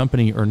private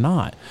company or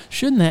not,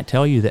 shouldn't that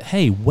tell you that,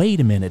 hey, wait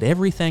a minute,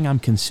 everything I'm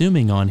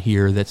consuming on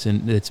here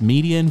that's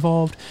media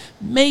involved,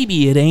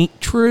 maybe it ain't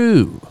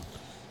true.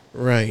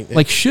 Right.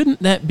 Like,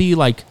 shouldn't that be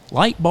like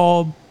light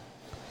bulb?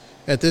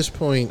 At this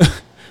point,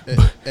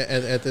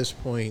 at this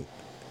point,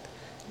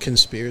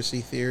 conspiracy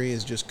theory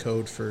is just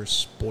code for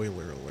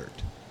spoiler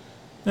alert.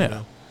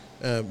 Yeah.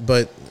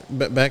 But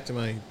back to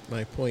my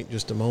point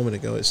just a moment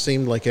ago, it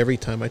seemed like every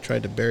time I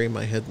tried to bury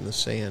my head in the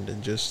sand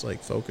and just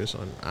like focus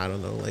on, I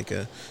don't know, like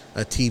a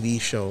TV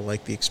show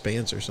like The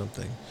Expanse or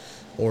something,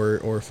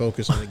 or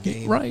focus on a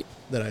game right.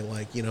 that I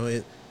like,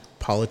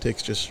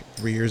 politics just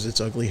rears its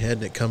ugly head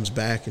and it comes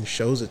back and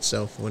shows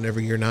itself whenever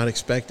you're not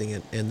expecting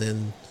it. And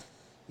then,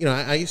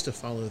 I used to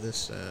follow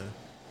this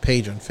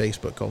page on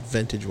Facebook called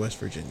Vintage West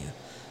Virginia,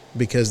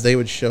 because they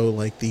would show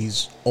like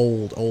these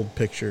old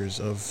pictures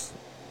of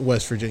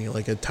West Virginia,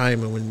 like a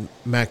time when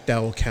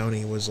McDowell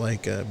County was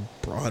like a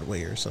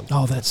Broadway or something.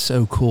 Oh, that's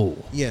so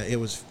cool. Yeah,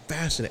 it was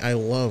fascinating. I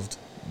loved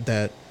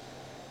that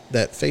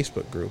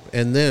Facebook group.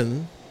 And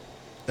then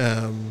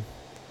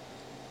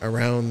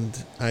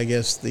around, I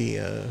guess,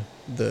 the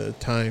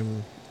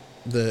the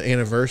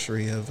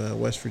anniversary of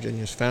West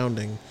Virginia's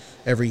founding,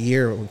 every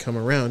year it would come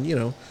around,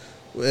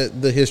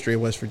 the history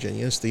of West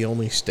Virginia is the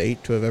only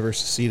state to have ever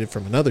seceded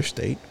from another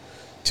state,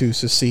 to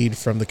secede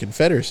from the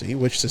Confederacy,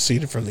 which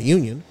seceded from the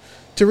Union,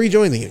 to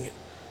rejoin the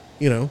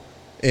Union,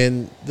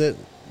 and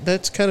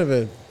that's kind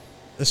of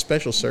a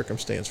special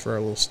circumstance for our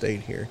little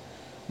state here.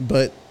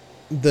 But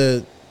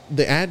the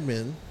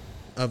admin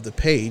of the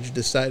page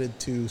decided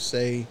to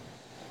say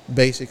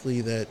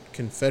basically that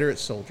Confederate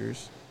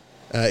soldiers,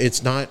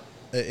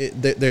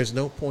 there's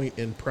no point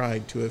in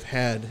pride to have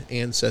had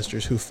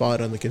ancestors who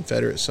fought on the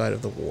Confederate side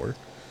of the war.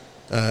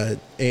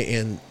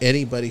 And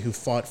anybody who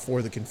fought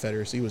for the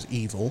Confederacy was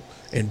evil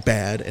and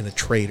bad and a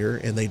traitor,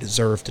 and they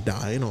deserve to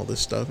die and all this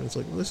stuff. And it's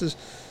like, well,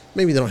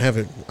 maybe they don't have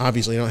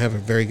a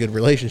very good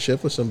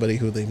relationship with somebody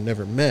who they've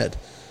never met,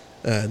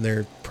 and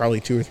they're probably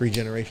 2 or 3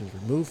 generations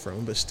removed from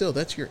them, but still,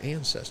 that's your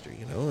ancestor,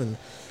 and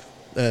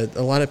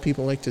a lot of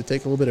people like to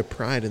take a little bit of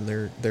pride in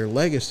their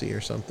legacy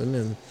or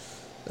something,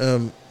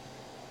 and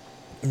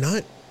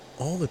not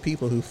all the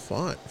people who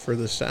fought for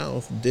the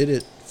South did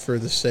it for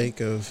the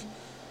sake of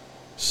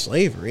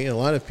slavery. A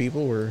lot of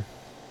people were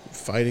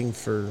fighting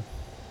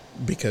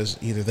because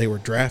either they were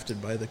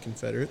drafted by the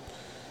Confederate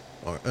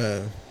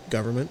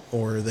government,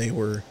 or they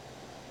were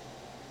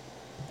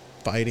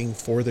fighting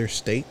for their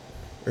state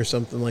or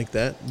something like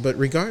that. But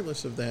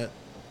regardless of that,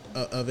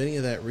 of any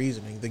of that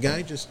reasoning, the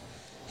guy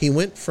he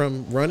went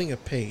from running a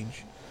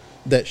page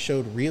that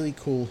showed really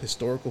cool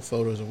historical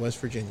photos of West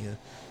Virginia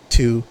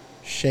to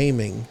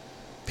shaming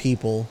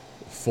people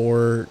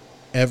for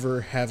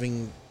ever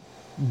having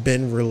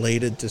been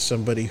related to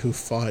somebody who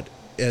fought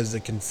as a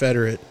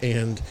Confederate,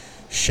 and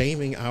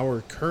shaming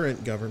our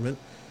current government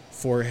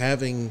for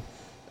having,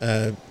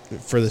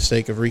 for the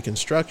sake of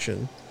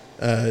Reconstruction,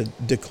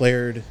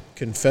 declared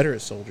Confederate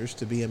soldiers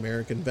to be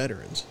American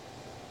veterans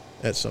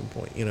at some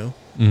point,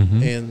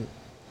 Mm-hmm. And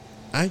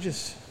I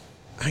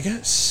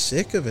got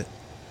sick of it,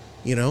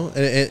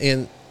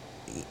 and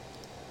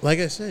like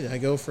I said, I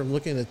go from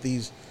looking at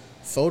these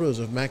photos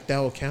of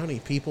McDowell County,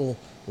 people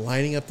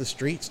lining up the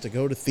streets to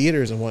go to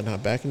theaters and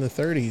whatnot back in the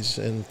 30s,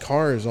 and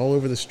cars all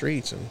over the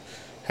streets, and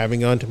having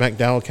gone to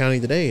McDowell County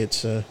today,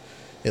 it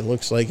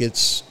looks like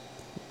it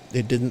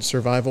didn't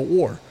survive a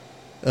war.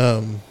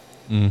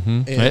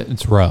 Mm-hmm.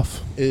 It's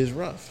rough. It is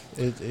rough.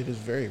 It is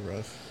very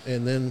rough.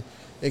 And then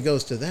it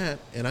goes to that,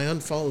 and I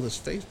unfollow this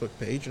Facebook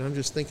page, and I'm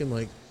just thinking,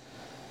 like,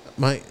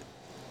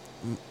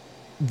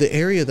 the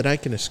area that I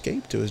can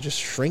escape to is just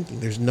shrinking.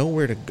 There's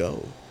nowhere to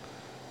go,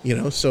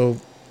 so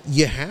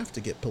you have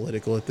to get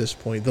political at this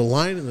point. The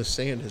line in the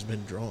sand has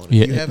been drawn.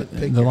 If you haven't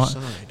picked your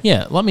side.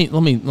 Yeah, let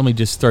me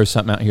just throw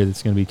something out here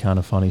that's going to be kind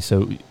of funny.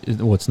 So,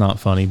 it's not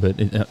funny, but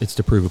it's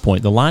to prove a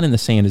point. The line in the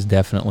sand has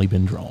definitely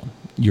been drawn.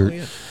 You're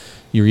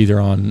either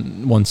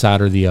on one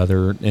side or the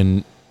other,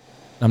 and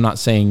I'm not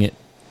saying it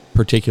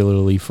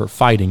particularly for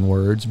fighting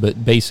words,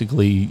 but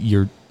basically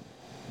you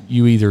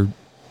either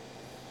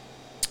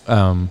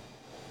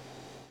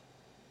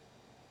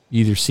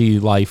see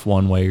life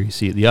one way or you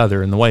see it the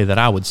other. And the way that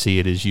I would see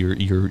it is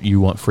you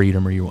want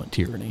freedom or you want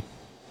tyranny.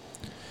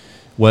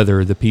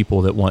 Whether the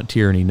people that want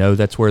tyranny know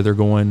that's where they're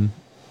going,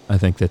 I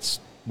think that's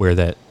where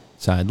that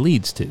side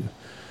leads to.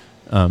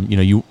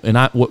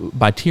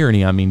 By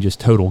tyranny, I mean just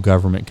total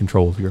government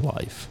control of your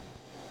life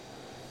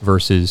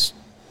versus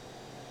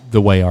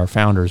the way our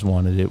founders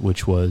wanted it,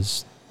 which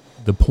was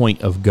the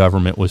point of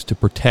government was to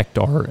protect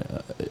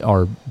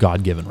our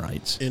God-given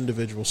rights.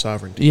 Individual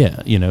sovereignty.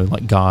 Yeah,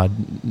 like God,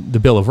 the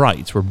Bill of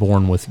Rights. We're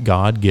born with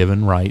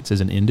God-given rights as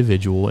an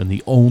individual, and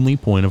the only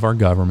point of our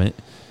government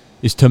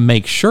is to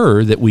make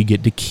sure that we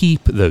get to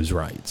keep those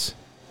rights.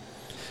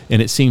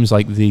 And it seems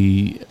like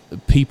the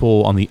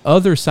people on the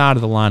other side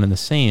of the line in the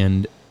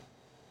sand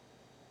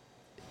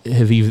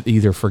have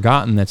either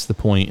forgotten that's the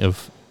point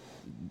of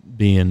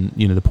being,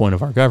 the point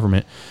of our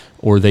government,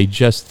 or they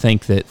just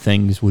think that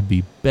things would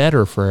be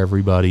better for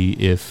everybody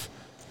if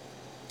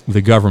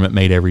the government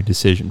made every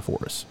decision for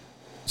us.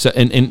 So,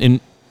 and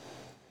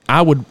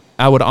I would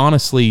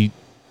honestly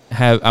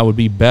I would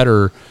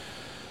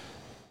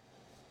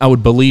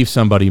believe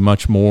somebody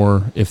much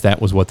more if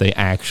that was what they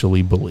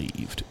actually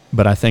believed.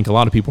 But I think a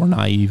lot of people are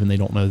naive and they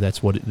don't know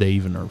that's what they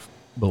even are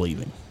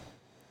believing.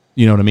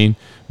 You know what I mean?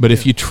 But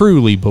if you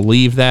truly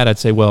believe that, I'd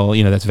say, well,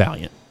 that's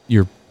valiant.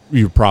 You're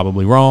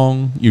probably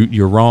wrong.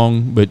 You're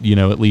wrong, but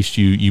at least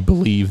you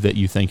believe that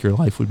you think your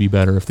life would be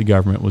better if the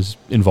government was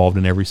involved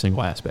in every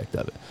single aspect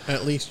of it.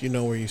 At least you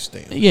know where you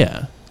stand.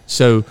 Yeah.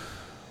 So,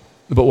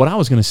 but what I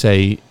was going to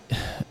say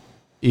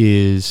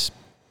is,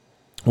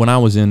 when I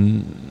was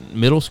in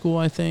middle school,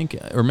 I think,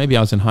 or maybe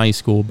I was in high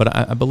school, but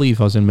I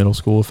believe I was in middle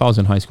school. If I was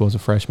in high school as a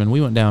freshman,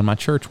 we went down. My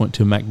church went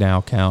to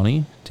McDowell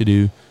County to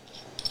do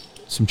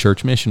some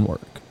church mission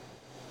work,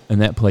 and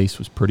that place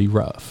was pretty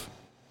rough.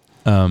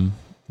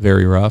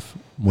 Very rough.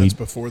 That's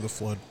before the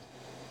flood.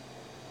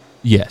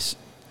 Yes,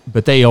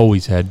 but they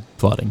always had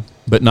flooding,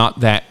 but not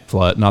that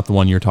flood, not the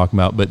one you're talking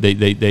about. But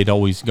they'd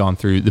always gone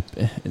through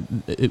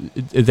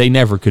they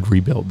never could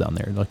rebuild down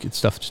there. Like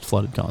stuff just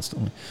flooded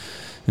constantly.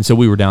 And so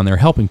we were down there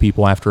helping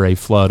people after a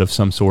flood of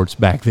some sorts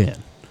back then.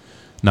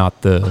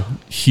 Not the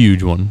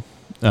huge one,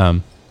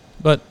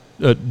 but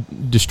a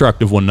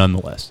destructive one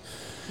nonetheless.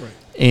 Right.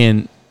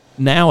 And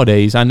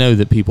nowadays, I know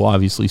that people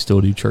obviously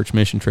still do church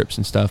mission trips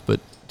and stuff, but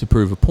to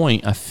prove a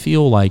point, I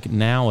feel like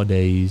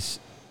nowadays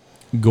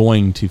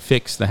going to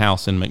fix the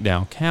house in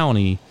McDowell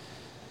County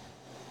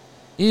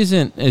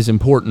isn't as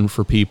important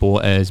for people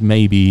as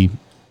maybe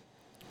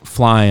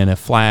flying a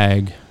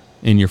flag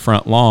in your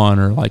front lawn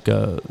or like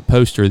a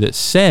poster that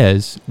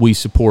says we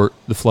support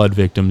the flood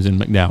victims in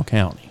McDowell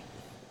County.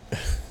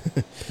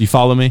 You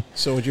follow me?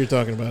 So what you're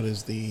talking about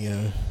is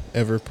the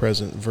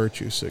ever-present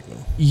virtue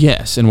signal.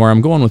 Yes, and where I'm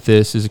going with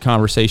this is a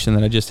conversation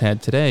that I just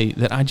had today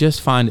that I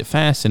just find it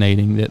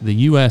fascinating that the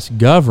U.S.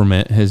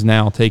 government has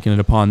now taken it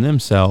upon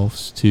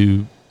themselves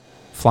to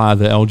fly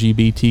the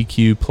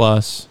LGBTQ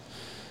plus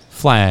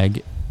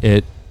flag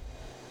and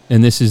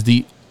this is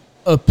the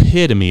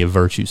epitome of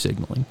virtue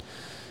signaling.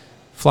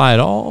 Fly it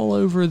all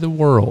over the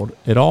world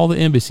at all the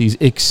embassies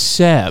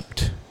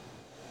except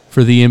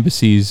for the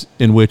embassies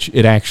in which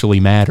it actually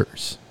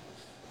matters,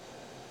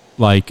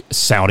 like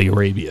Saudi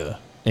Arabia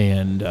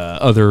and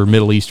other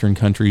Middle Eastern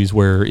countries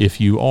where if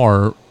you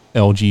are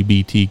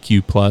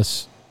LGBTQ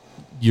plus,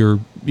 you're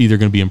either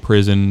going to be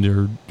imprisoned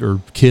or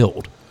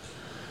killed.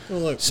 Well,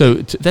 look, so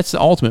that's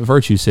the ultimate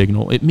virtue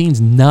signal. It means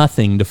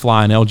nothing to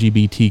fly an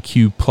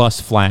LGBTQ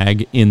plus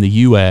flag in the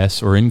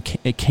U.S. or in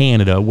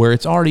Canada where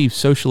it's already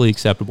socially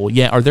acceptable.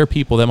 Yeah, are there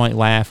people that might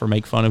laugh or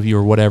make fun of you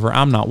or whatever?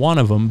 I'm not one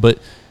of them, but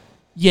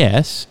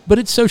yes, but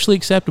it's socially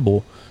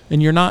acceptable.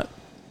 And you're not,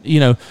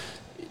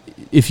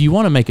 if you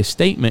want to make a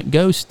statement,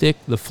 go stick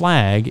the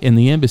flag in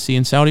the embassy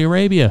in Saudi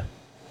Arabia.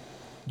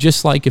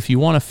 Just like if you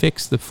want to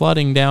fix the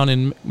flooding down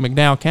in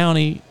McDowell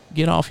County,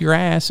 get off your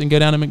ass and go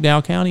down to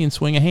McDowell County and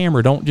swing a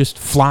hammer. Don't just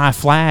fly a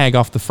flag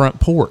off the front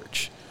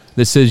porch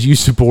that says you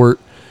support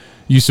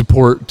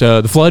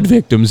the flood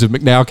victims of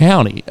McDowell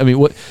County. I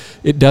mean,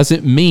 it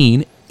doesn't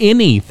mean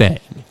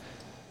anything.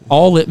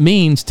 All it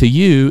means to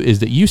you is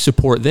that you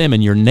support them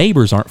and your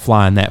neighbors aren't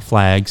flying that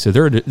flag, so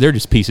they're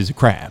just pieces of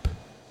crap.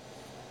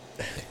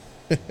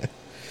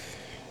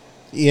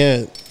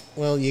 Yeah,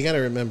 well, you got to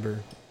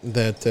remember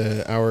that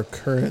our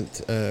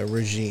current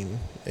regime,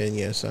 and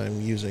yes,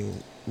 I'm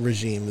using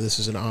regime, this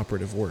is an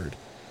operative word,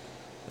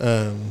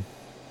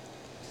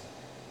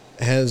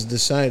 has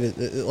decided,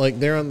 like,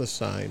 they're on the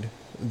side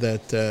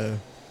that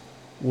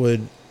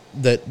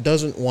that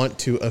doesn't want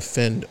to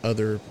offend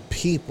other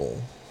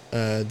people.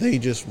 They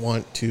just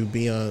want to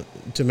be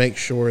to make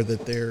sure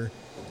that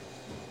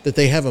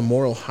they have a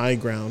moral high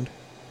ground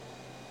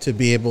to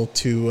be able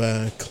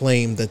to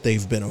claim that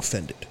they've been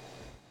offended.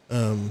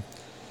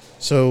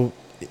 So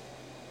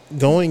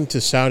going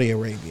to Saudi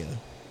Arabia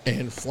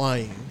and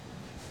flying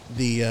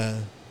the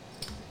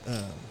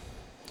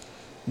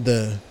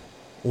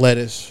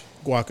lettuce,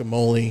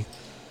 guacamole,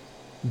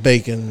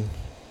 bacon,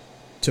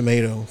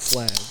 tomato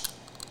flag.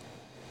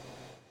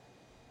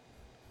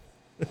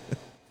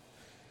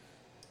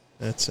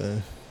 That's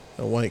a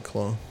White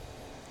Claw.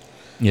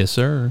 Yes,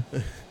 sir.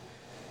 But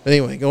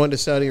anyway, going to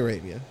Saudi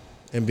Arabia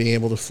and being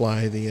able to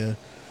fly the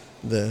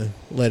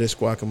lettuce,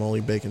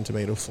 guacamole, bacon,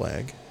 tomato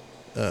flag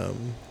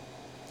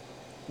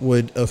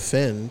would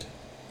offend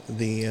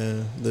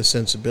the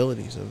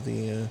sensibilities of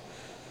the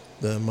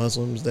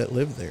Muslims that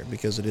live there,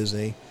 because it is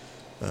a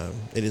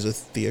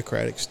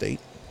theocratic state.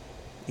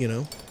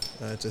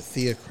 It's a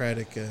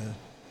theocratic,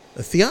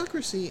 a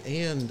theocracy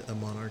and a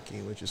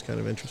monarchy, which is kind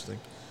of interesting.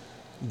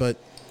 But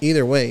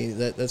either way,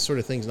 that sort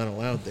of thing's not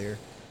allowed there,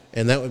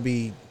 and that would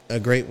be a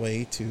great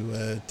way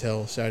to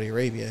tell Saudi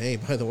Arabia, hey,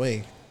 by the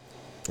way,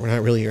 we're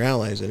not really your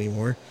allies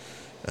anymore,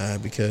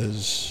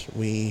 because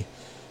we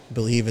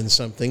believe in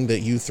something that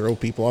you throw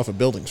people off of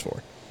buildings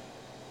for.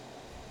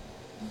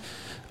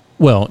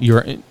 Well,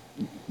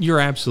 you're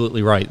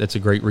absolutely right. That's a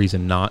great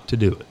reason not to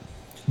do it.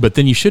 But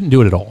then you shouldn't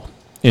do it at all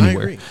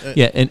anywhere. I agree.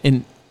 Yeah,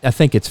 and I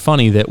think it's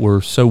funny that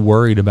we're so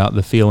worried about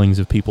the feelings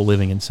of people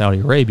living in Saudi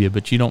Arabia,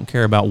 but you don't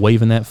care about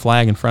waving that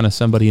flag in front of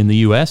somebody in the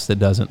U.S. that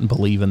doesn't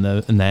believe in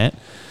that.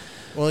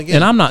 Well, again,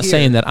 and I'm not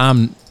saying that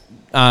I'm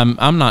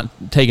not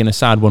taking a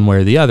side one way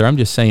or the other. I'm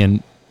just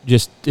saying,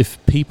 just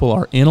if people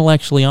are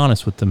intellectually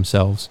honest with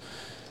themselves,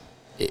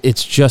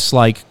 it's just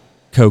like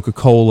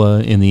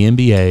Coca-Cola in the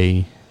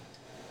NBA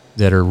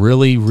that are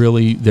really,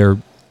 really, they're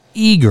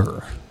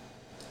eager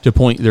to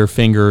point their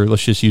finger.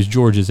 Let's just use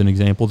George as an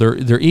example.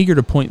 They're eager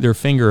to point their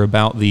finger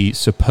about the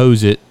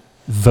supposed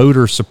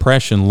voter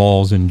suppression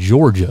laws in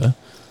Georgia,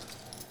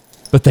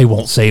 but they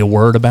won't say a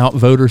word about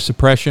voter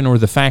suppression or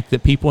the fact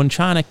that people in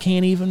China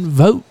can't even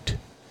vote.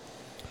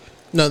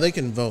 No, they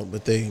can vote,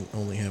 but they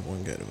only have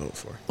one guy to vote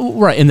for.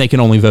 Right, and they can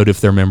only vote if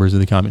they're members of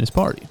the Communist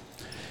Party.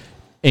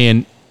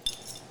 And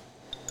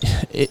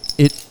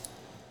it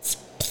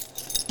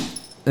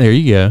there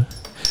you go.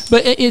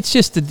 But it's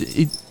just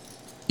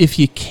if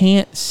you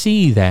can't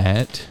see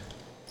that,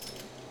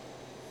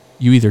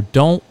 you either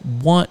don't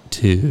want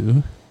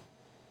to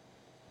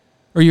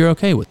or you're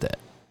okay with that.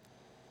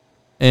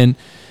 And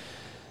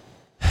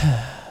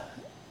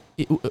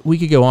we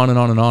could go on and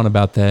on and on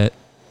about that.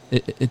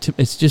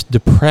 it's just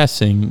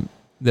depressing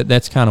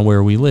that's kind of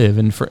where we live.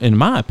 And in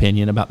my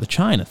opinion, about the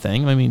China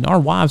thing, I mean, our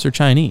wives are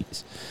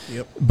Chinese.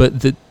 Yep.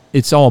 But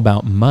it's all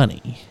about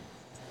money.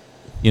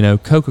 You know,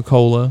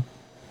 Coca-Cola,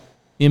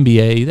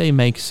 NBA, they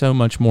make so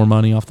much more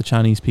money off the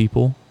Chinese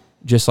people.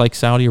 Just like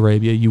Saudi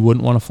Arabia, you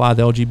wouldn't want to fly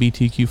the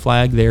LGBTQ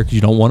flag there because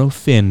you don't want to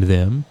offend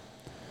them.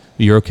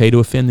 You're okay to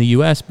offend the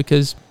U.S.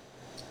 because,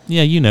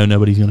 yeah, you know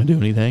nobody's going to do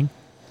anything.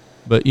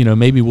 But, you know,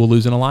 maybe we'll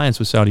lose an alliance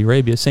with Saudi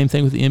Arabia. Same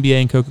thing with the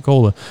NBA and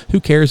Coca-Cola. Who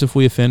cares if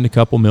we offend a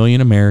couple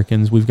million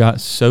Americans? We've got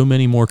so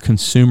many more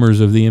consumers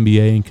of the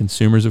NBA and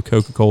consumers of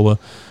Coca-Cola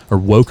or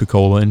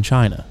Woca-Cola in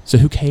China. So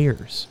who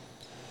cares?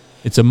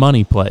 It's a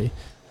money play.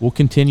 We'll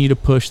continue to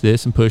push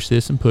this and push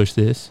this and push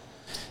this.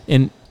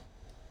 And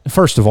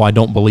first of all, I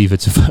don't believe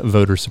it's a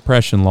voter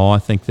suppression law. I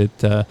think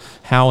that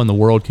how in the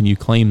world can you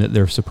claim that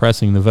they're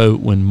suppressing the vote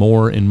when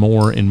more and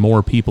more and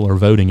more people are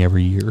voting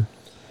every year?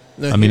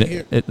 No, I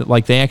mean,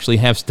 like they actually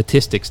have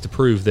statistics to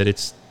prove that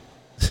it's,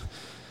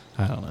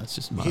 I don't know, it's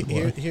just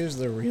mind-blowing. Here's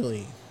the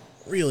really,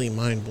 really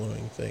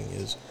mind-blowing thing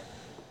is,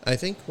 I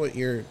think what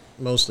you're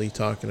mostly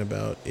talking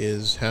about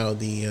is how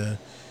the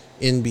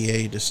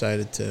NBA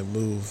decided to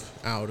move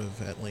out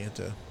of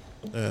Atlanta.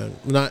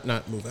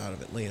 Not move out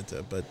of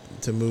Atlanta, but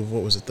to move,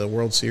 what was it, the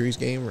World Series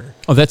game? Or?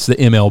 Oh, that's the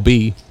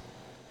MLB.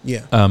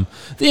 Yeah. The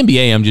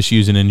NBA I'm just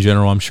using in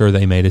general. I'm sure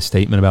they made a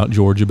statement about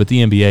Georgia, but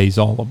the NBA is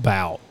all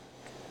about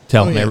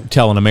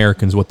telling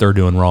Americans what they're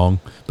doing wrong.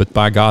 But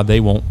by God,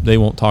 they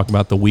won't talk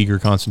about the Uyghur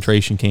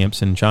concentration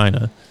camps in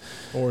China.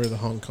 Or the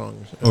Hong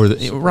Kong.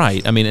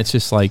 Right. I mean, it's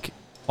just like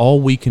all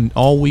we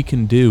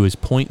can do is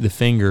point the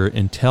finger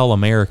and tell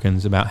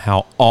Americans about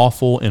how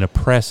awful and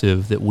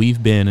oppressive that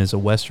we've been as a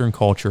Western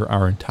culture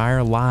our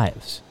entire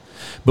lives.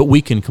 But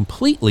we can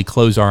completely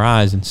close our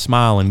eyes and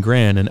smile and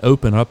grin and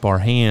open up our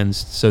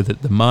hands so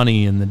that the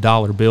money and the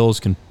dollar bills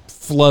can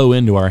flow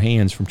into our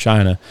hands from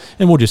China,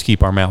 and we'll just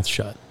keep our mouths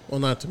shut. Well,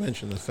 not to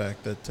mention the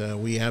fact that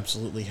we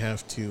absolutely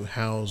have to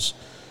house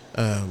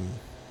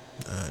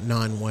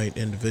non-white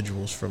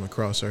individuals from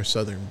across our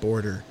southern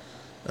border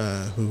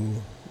who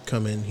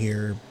come in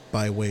here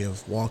by way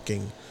of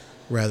walking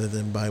rather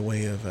than by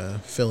way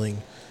of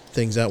filling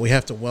things out. We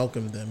have to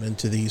welcome them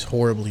into these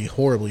horribly,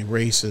 horribly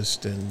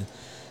racist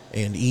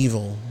and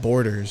evil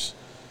borders.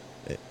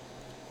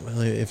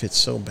 Well, if it's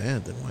so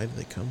bad, then why do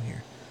they come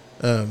here?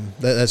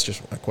 That's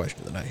just a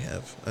question that I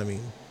have. I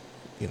mean,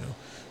 you know,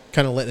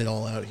 kind of letting it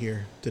all out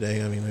here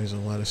today. I mean, there's a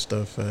lot of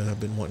stuff I've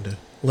been wanting to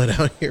let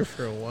out here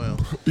for a while.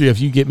 Yeah, if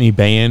you get me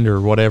banned or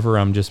whatever,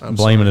 I'm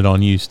blaming it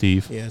on you,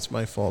 Steve. Yeah, it's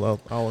my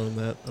fault. I'll own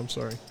that. I'm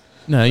sorry.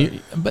 No,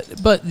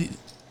 but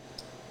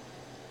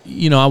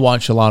you know, I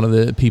watch a lot of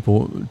the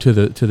people to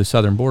the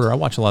southern border. I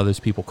watch a lot of those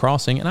people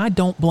crossing, and I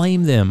don't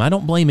blame them. I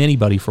don't blame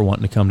anybody for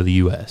wanting to come to the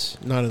U.S.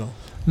 Not at all.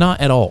 Not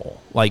at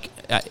all.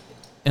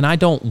 And I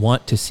don't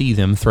want to see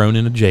them thrown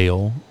in a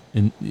jail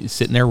and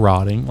sitting there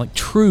rotting like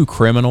true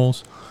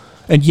criminals.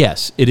 And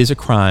yes, it is a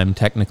crime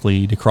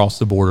technically to cross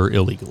the border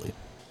illegally.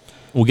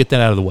 We'll get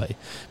that out of the way.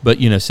 But,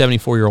 you know,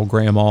 74-year-old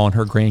grandma and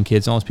her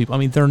grandkids and all those people, I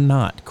mean, they're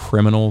not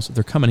criminals.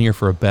 They're coming here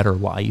for a better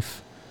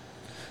life.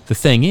 The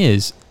thing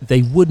is,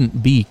 they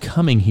wouldn't be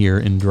coming here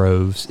in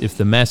droves if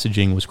the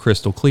messaging was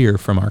crystal clear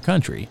from our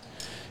country.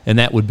 And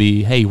that would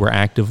be, hey, we're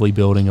actively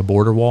building a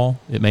border wall.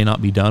 It may not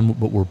be done,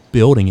 but we're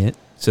building it.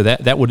 So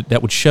that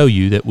would show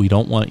you that we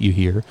don't want you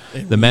here.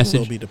 And the message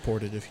will be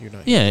deported if you're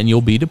not here. Yeah, and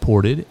you'll be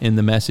deported. And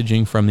the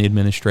messaging from the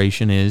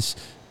administration is,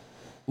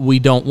 we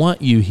don't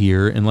want you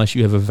here unless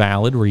you have a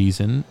valid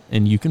reason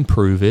and you can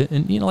prove it,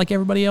 and, you know, like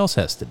everybody else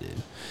has to do.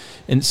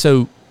 And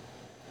so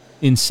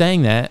in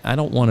saying that, I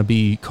don't want to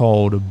be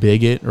called a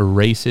bigot or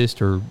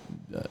racist or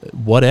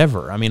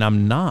whatever. I mean,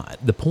 I'm not.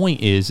 The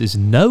point is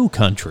no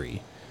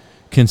country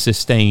can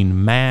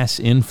sustain mass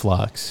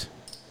influx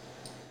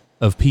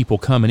of people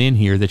coming in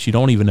here that you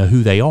don't even know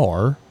who they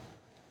are.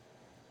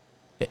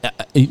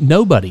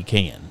 Nobody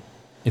can.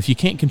 If you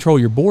can't control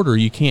your border,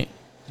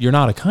 you're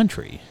not a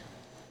country.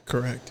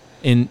 Correct.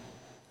 And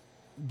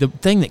the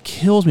thing that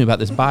kills me about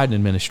this Biden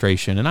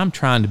administration, and I'm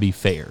trying to be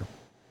fair.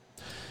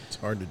 It's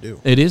hard to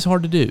do. It is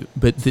hard to do,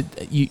 but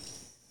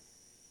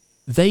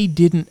they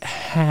didn't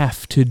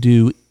have to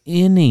do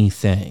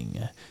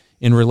anything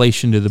in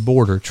relation to the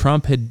border.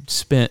 Trump had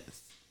spent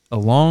a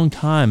long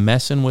time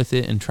messing with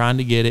it and trying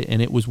to get it,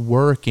 and it was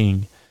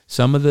working.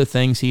 Some of the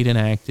things he'd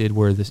enacted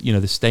were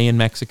the stay in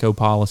Mexico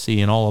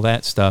policy and all of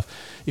that stuff.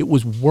 It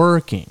was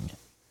working.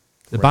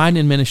 The Biden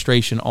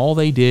administration, all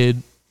they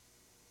did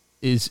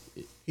is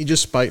he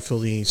just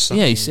spitefully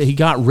signed. Yeah, he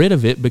got rid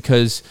of it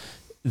because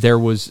there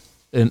was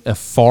a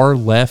far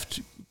left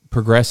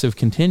progressive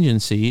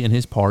contingency in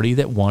his party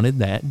that wanted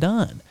that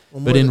done.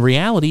 Well, but in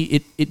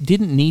reality, it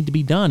didn't need to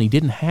be done. He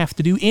didn't have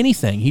to do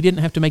anything. He didn't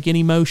have to make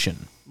any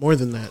motion. More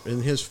than that,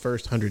 in his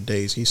first 100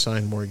 days, he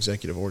signed more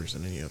executive orders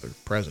than any other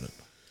president.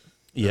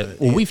 Yeah,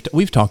 well,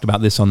 we've talked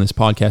about this on this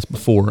podcast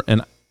before,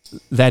 and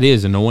that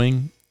is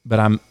annoying, but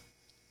I'm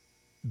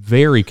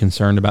very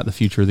concerned about the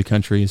future of the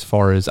country as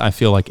far as I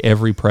feel like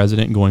every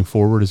president going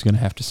forward is going to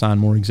have to sign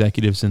more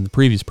executives than the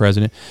previous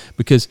president,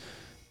 because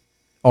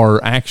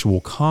our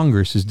actual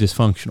Congress is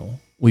dysfunctional.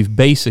 We've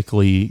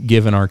basically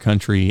given our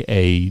country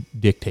a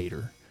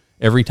dictator.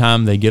 Every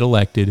time they get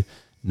elected,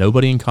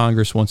 nobody in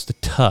Congress wants to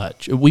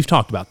touch. We've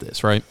talked about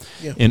this, right?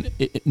 Yeah. And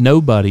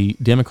nobody,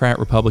 Democrat,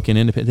 Republican,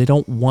 Independent, they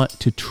don't want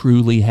to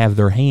truly have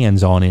their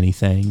hands on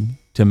anything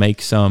to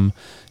make some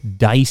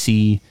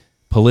dicey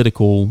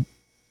political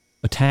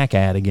attack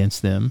ad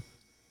against them.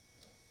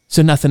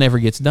 So nothing ever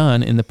gets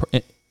done.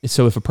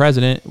 So if a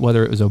president,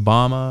 whether it was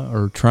Obama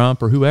or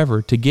Trump or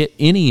whoever, to get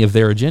any of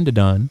their agenda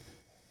done,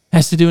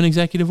 has to do an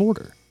executive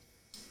order,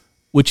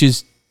 which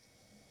is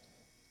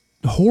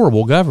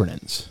horrible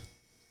governance.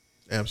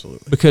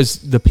 Absolutely. Because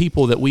the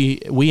people that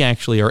we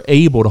actually are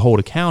able to hold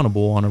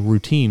accountable on a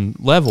routine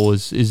level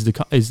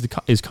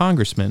is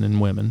congressmen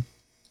and women,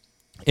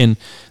 and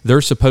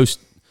they're supposed.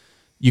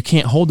 You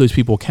can't hold those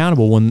people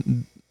accountable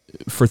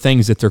for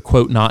things that they're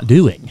quote not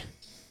doing.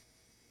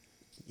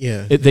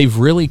 Yeah, they've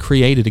really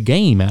created a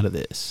game out of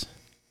this.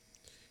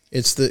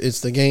 It's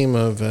the game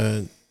of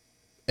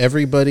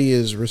everybody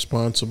is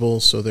responsible,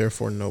 so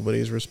therefore nobody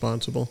is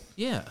responsible.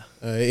 Yeah,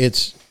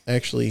 it's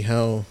actually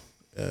how.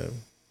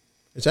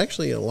 It's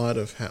actually a lot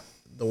of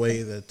the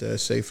way that,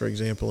 say, for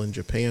example, in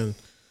Japan,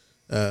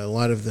 a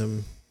lot of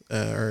them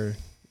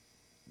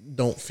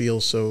don't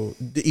feel so.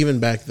 Even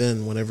back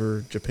then,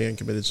 whenever Japan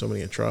committed so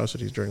many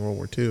atrocities during World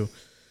War II,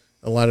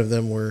 a lot of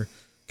them were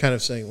kind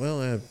of saying,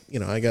 "Well,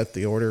 I got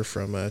the order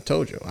from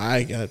Tojo.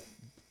 I got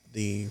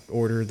the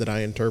order that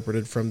I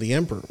interpreted from the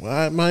emperor.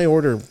 Well, my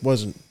order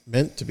wasn't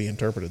meant to be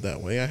interpreted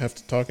that way. I have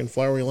to talk in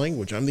flowery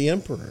language. I'm the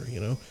emperor,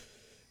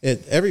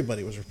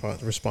 Everybody was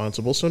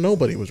responsible, so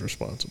nobody was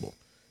responsible.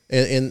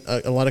 And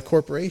a lot of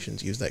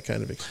corporations use that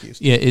kind of excuse.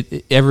 Yeah,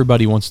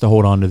 everybody wants to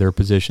hold on to their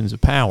positions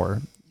of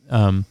power.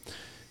 The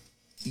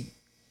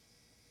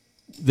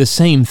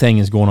same thing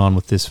is going on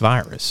with this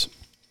virus,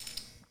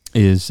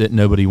 is that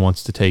nobody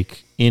wants to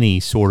take any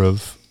sort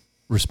of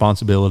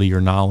responsibility or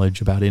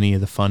knowledge about any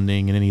of the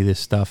funding and any of this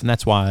stuff. And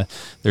that's why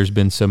there's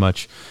been so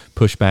much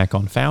pushback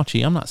on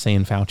Fauci. I'm not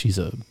saying Fauci's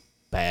a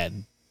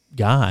bad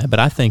guy, but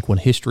I think when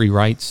history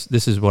writes,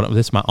 this is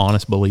my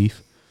honest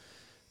belief,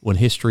 when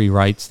history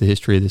writes the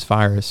history of this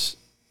virus,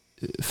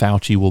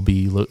 Fauci will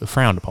be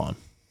frowned upon.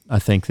 I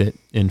think that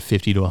in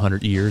 50 to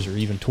 100 years or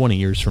even 20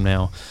 years from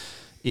now,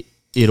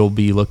 it'll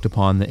be looked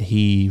upon that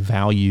he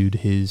valued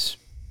his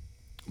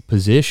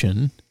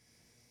position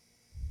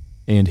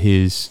and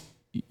his,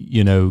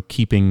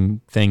 keeping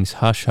things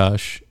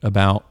hush-hush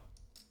about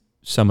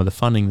some of the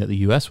funding that the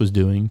U.S. was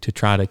doing to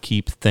try to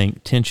keep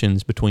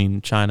tensions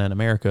between China and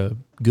America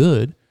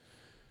good.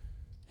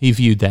 He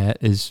viewed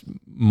that as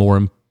more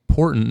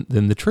important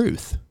than the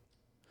truth.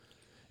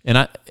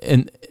 And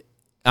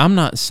I'm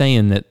not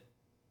saying that.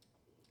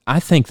 I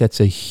think that's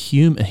a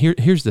human.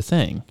 Here's the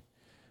thing.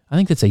 I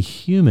think that's a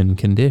human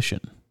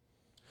condition.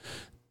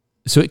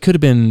 So it could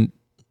have been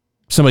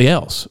somebody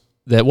else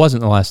that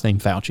wasn't the last name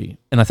Fauci,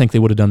 and I think they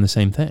would have done the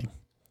same thing.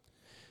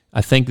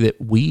 I think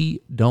that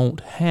we don't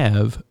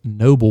have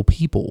noble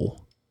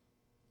people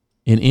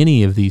in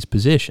any of these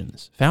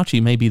positions.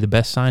 Fauci may be the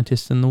best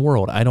scientist in the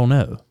world. I don't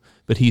know.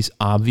 But he's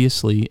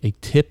obviously a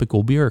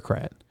typical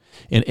bureaucrat.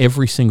 And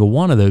every single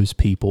one of those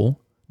people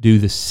do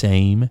the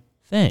same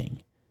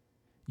thing.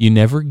 You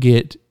never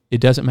get, it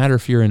doesn't matter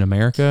if you're in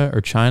America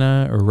or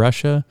China or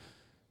Russia,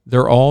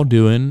 they're all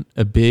doing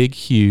a big,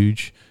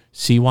 huge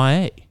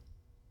CYA.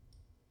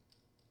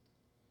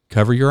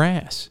 Cover your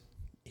ass.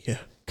 Yeah.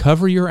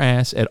 Cover your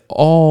ass at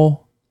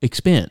all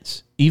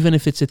expense, even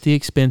if it's at the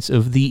expense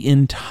of the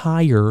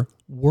entire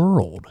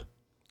world.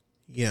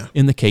 Yeah.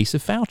 In the case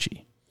of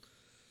Fauci.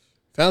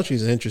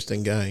 Fauci's an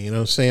interesting guy.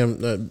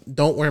 Sam,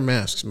 don't wear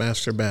masks.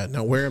 Masks are bad.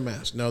 Now wear a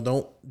mask. Now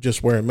don't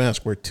just wear a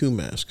mask. Wear 2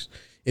 masks.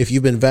 If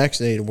you've been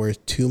vaccinated, wear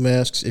 2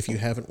 masks. If you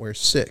haven't, wear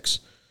 6.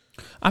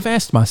 I've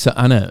asked myself,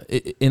 I know,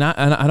 and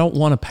I don't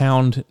want to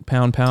pound.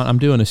 I'm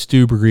doing a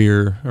Stu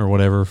Burguiere or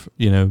whatever,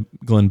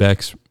 Glenn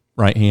Beck's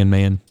right-hand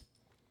man.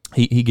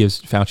 He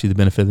gives Fauci the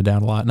benefit of the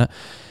doubt a lot. And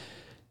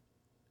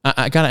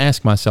I got to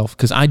ask myself,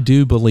 because I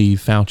do believe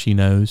Fauci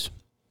knows.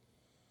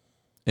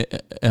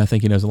 I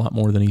think he knows a lot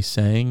more than he's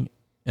saying.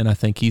 And I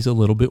think he's a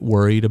little bit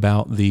worried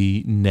about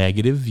the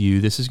negative view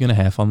this is going to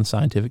have on the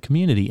scientific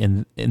community.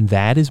 And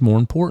that is more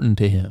important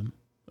to him,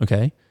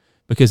 okay?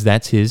 Because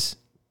that's his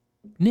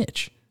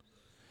niche.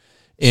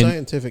 And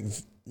scientific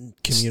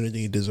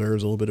community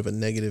deserves a little bit of a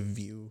negative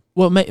view.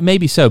 Well,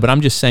 maybe so, but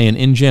I'm just saying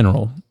in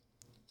general,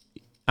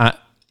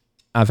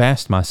 I've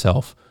asked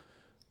myself,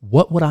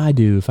 what would I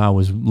do if I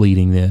was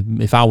leading them,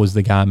 if I was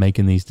the guy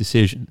making these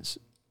decisions?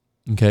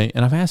 Okay,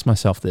 and I've asked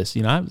myself this.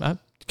 I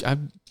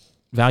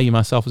value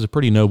myself as a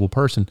pretty noble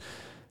person.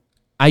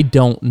 I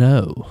don't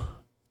know.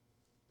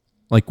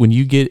 Like when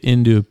you get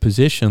into a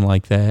position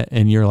like that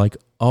and you're like,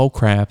 oh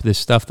crap, this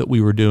stuff that we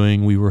were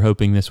doing, we were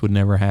hoping this would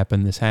never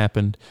happen, this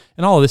happened.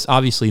 And all of this,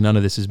 obviously none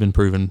of this has been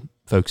proven,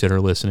 folks that are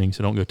listening,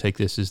 so don't go take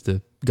this as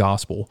the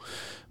gospel.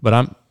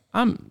 But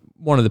I'm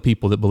one of the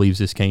people that believes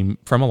this came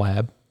from a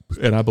lab,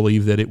 and I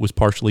believe that it was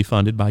partially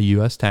funded by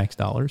U.S. tax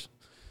dollars,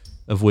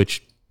 of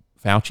which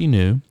Fauci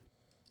knew.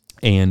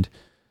 And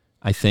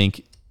I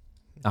think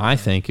I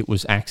think it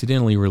was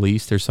accidentally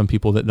released. There's some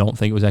people that don't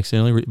think it was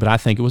accidentally, but I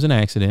think it was an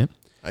accident.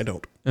 I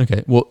don't.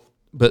 Okay, well,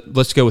 but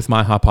let's go with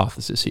my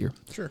hypothesis here.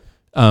 Sure.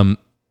 I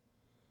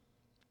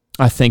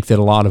think that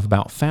a lot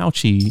about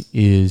Fauci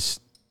is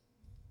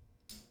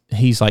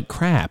he's like,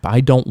 crap,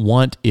 I don't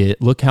want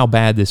it. Look how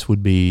bad this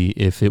would be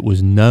if it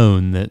was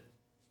known that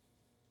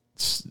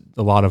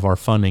a lot of our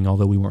funding,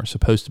 although we weren't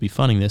supposed to be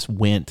funding this,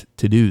 went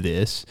to do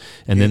this.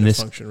 And then this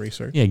function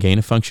research. Yeah, gain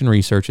of function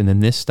research. And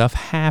then this stuff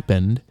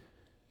happened.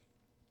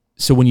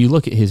 So when you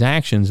look at his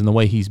actions and the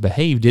way he's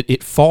behaved,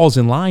 it falls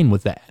in line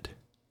with that.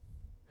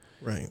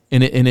 Right.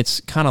 And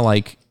it's kind of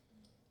like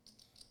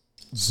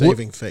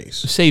saving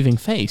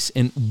face.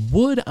 And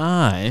would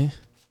I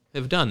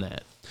have done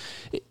that?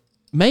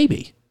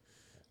 Maybe.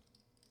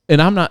 And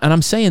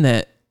I'm saying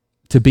that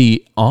to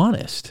be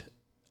honest.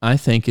 I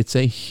think it's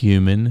a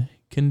human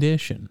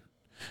condition,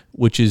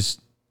 which is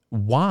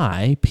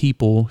why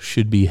people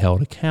should be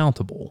held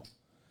accountable.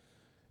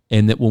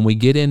 And that when we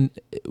get in,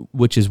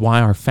 which is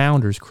why our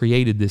founders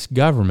created this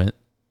government,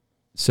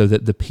 so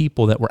that the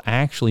people that were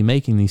actually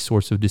making these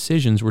sorts of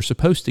decisions were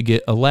supposed to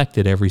get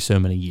elected every so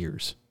many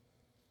years.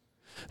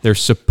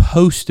 There's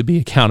supposed to be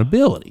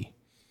accountability.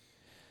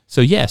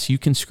 So yes, you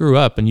can screw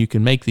up and you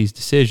can make these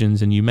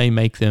decisions, and you may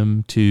make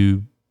them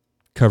to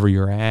cover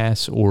your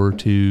ass or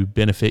to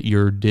benefit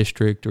your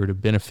district or to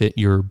benefit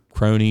your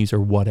cronies or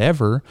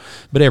whatever,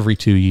 but every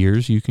 2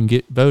 years you can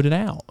get voted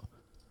out.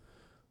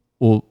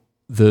 Well,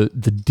 the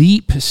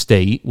deep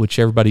state, which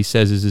everybody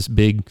says is this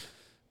big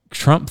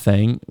Trump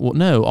thing, well,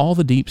 no, all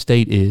the deep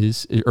state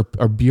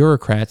are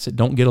bureaucrats that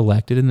don't get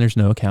elected, and there's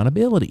no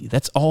accountability.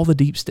 That's all the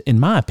deep state, in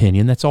my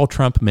opinion, that's all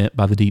Trump meant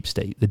by the deep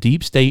state. The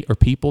deep state are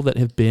people that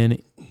have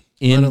been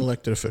in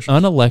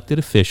unelected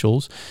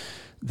officials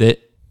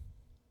that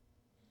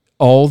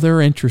all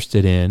they're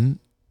interested in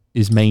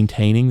is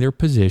maintaining their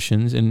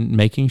positions and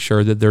making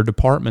sure that their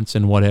departments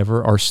and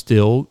whatever are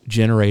still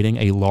generating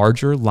a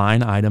larger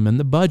line item in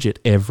the budget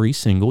every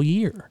single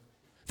year.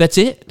 That's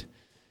it.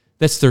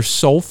 That's their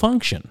sole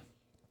function.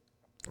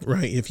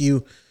 Right. If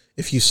you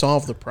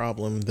solve the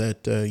problem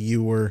that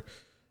you were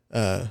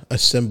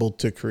assembled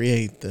to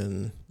create,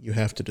 then you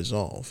have to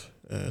dissolve.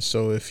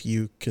 So if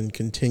you can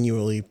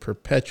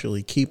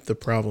perpetually keep the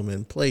problem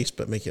in place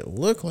but make it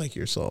look like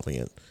you're solving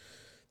it,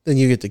 then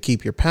you get to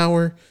keep your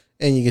power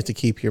and you get to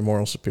keep your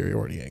moral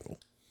superiority angle.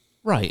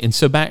 Right. And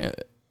so back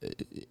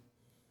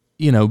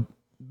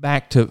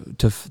to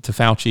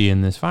Fauci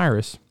and this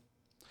virus,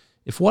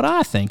 if what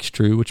I think is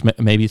true, which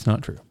maybe it's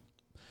not true,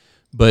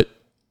 but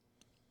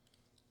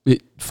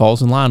it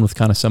falls in line with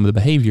kind of some of the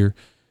behavior,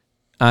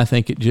 I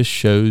think it just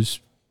shows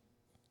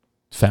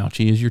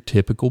Fauci is your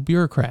typical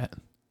bureaucrat.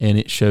 And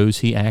it shows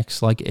he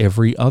acts like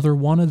every other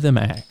one of them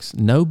acts.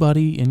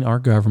 Nobody in our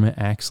government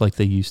acts like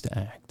they used to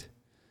act.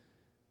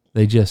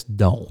 They just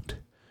don't.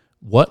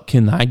 What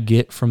can I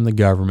get from the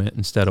government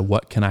instead of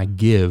what can I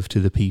give to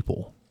the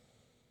people?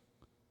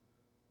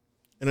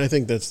 And I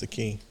think that's the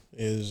key.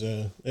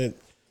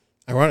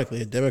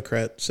 Ironically, a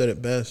Democrat said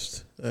it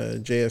best,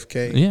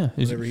 JFK. Yeah,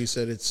 whenever he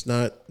said, "It's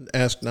not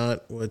ask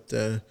not what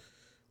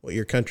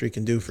your country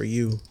can do for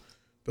you,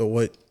 but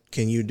what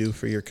can you do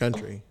for your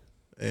country?"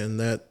 And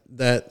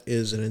that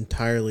is an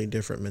entirely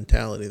different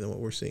mentality than what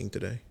we're seeing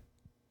today.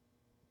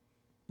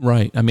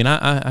 Right. I mean,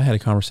 I had a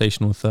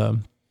conversation with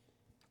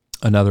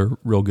another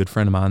real good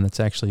friend of mine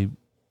that's actually,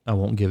 I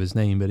won't give his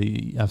name, but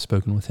I've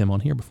spoken with him on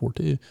here before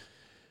too.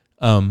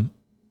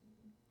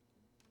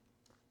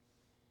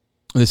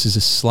 This is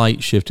a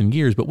slight shift in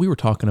gears, but we were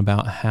talking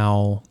about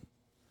how,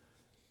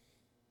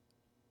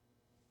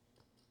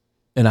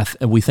 and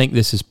we think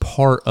this is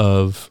part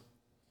of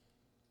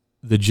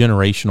the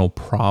generational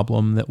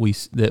problem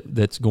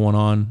that's going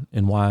on,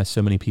 and why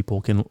so many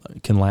people can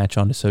latch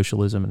onto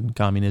socialism and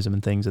communism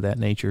and things of that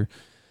nature,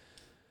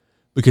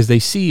 because they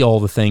see all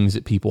the things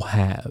that people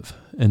have,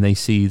 and they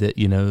see that,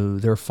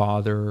 their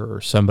father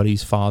or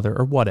somebody's father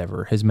or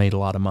whatever has made a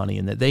lot of money,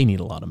 and that they need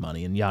a lot of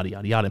money, and yada,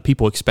 yada, yada.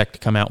 People expect to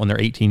come out when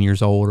they're 18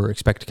 years old, or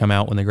expect to come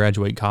out when they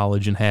graduate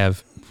college and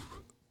have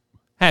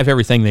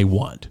everything they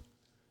want.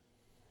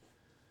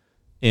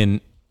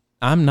 And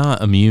I'm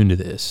not immune to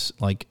this.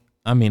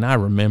 I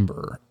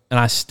remember, and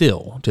I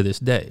still, to this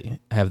day,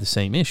 have the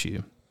same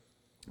issue.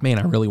 Man,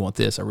 I really want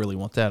this. I really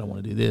want that. I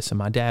want to do this. And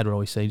my dad would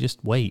always say,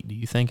 just wait. Do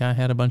you think I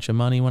had a bunch of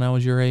money when I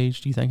was your age?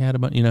 Do you think I had a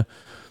bunch?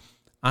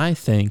 I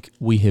think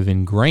we have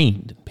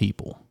ingrained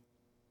people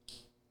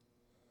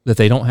that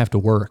they don't have to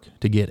work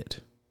to get it.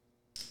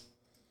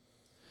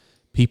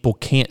 People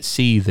can't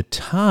see the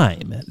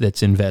time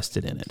that's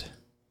invested in it.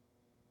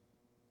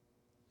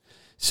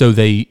 So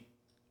they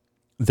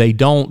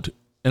don't,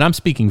 and I'm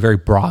speaking very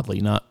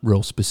broadly, not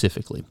real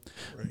specifically,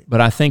 right.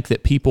 But I think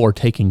that people are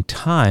taking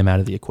time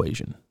out of the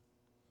equation.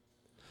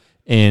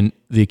 And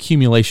the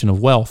accumulation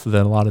of wealth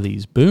that a lot of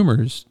these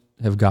boomers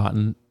have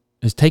gotten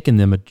has taken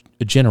them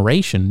a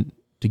generation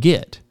to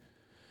get.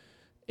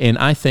 And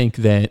I think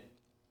that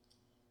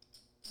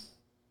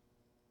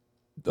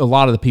a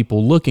lot of the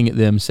people looking at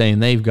them saying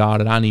they've got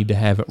it, I need to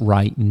have it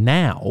right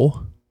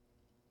now,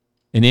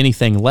 and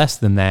anything less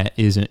than that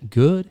isn't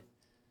good,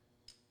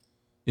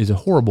 is a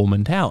horrible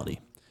mentality.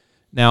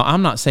 Now,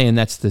 I'm not saying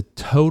that's the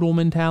total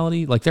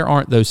mentality. Like, there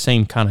aren't those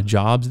same kind of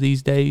jobs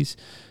these days,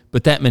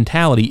 but that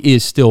mentality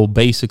is still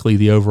basically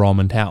the overall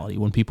mentality.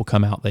 When people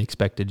come out, they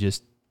expect to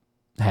just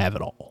have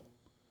it all.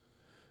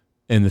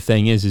 And the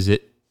thing is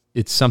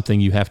it's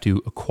something you have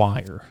to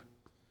acquire.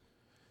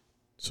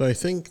 So I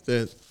think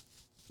that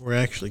we're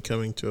actually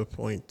coming to a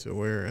point to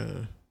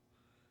where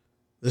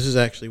this is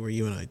actually where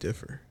you and I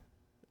differ.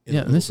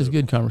 Yeah, and this is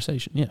good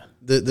conversation. Yeah.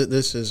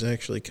 This is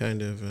actually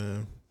kind of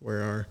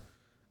where our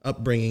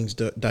upbringings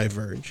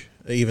diverge,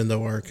 even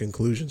though our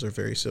conclusions are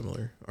very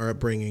similar. Our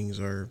upbringings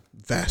are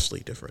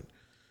vastly different.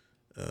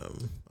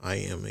 I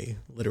am a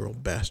literal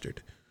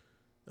bastard.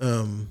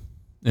 And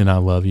I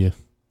love you.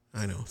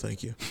 I know,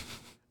 thank you.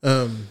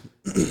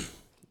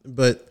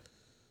 But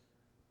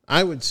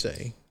I would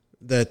say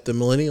that the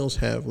millennials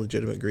have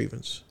legitimate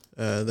grievance,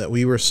 that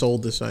we were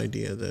sold this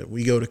idea that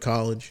we go to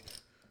college,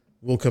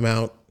 we'll come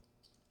out,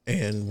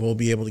 and we'll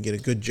be able to get a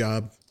good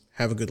job,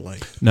 have a good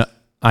life. No,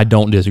 I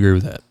don't disagree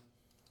with that.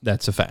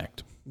 That's a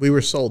fact. We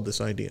were sold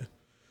this idea.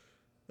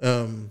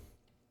 And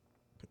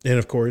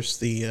of course,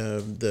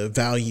 the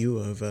value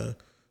of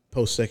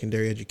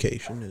post-secondary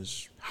education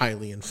is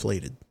highly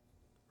inflated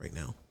right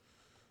now.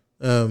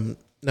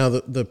 Now,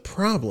 the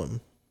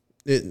problem,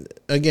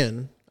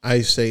 again,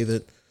 I say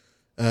that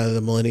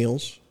the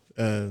millennials,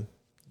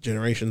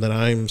 generation that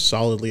I'm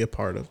solidly a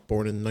part of,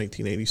 born in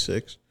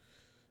 1986,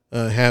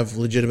 have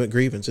legitimate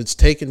grievance. It's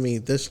taken me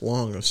this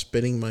long of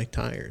spinning my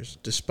tires,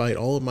 despite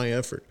all of my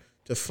effort,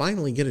 to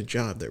finally get a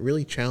job that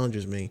really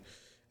challenges me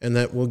and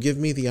that will give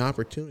me the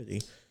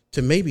opportunity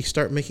to maybe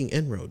start making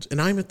inroads.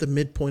 And I'm at the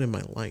midpoint of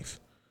my life.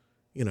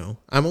 You know,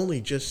 I'm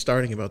only just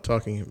starting about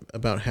talking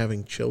about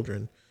having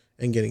children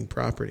and getting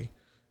property.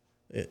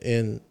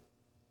 And,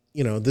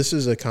 you know, this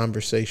is a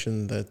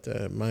conversation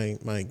that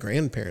my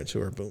grandparents,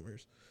 who are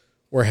boomers,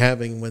 were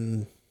having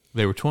when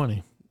they were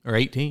 20 or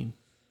 18.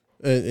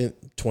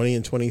 20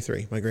 and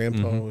 23. My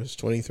grandpa was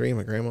 23 and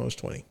my grandma was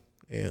 20.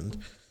 And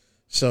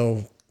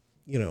so,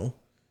 you know,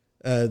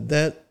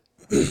 that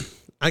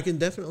I can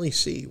definitely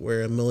see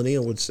where a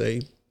millennial would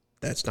say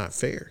that's not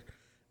fair,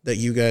 that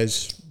you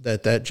guys,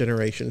 that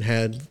generation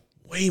had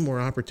way more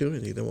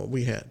opportunity than what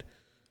we had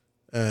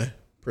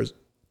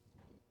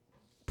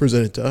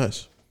presented to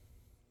us.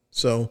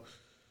 So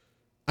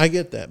I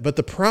get that. But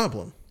the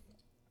problem,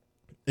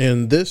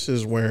 and this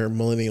is where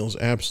millennials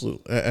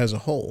as a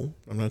whole,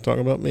 I'm not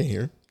talking about me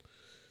here,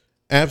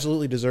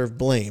 absolutely deserve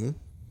blame,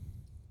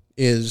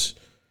 is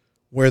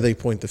where they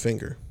point the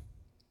finger.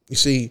 You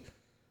see,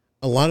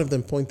 a lot of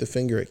them point the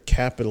finger at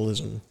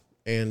capitalism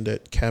and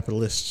at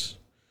capitalists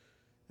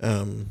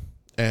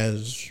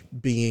as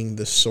being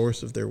the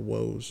source of their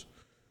woes.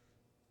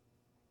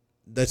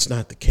 That's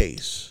not the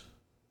case.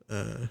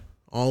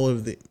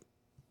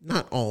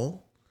 Not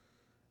all,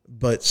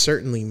 but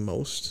certainly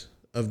most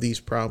of these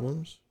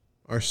problems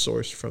are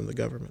sourced from the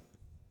government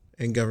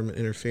and government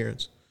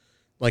interference,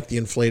 like the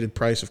inflated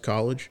price of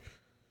college,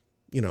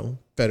 you know,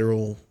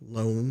 federal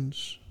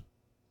loans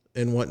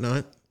and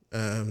whatnot,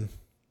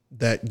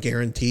 that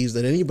guarantees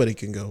that anybody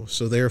can go.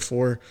 So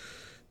therefore,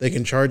 they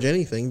can charge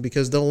anything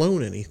because they'll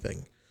loan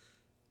anything.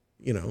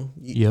 You know.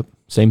 Yep.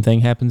 Same thing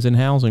happens in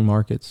housing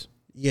markets.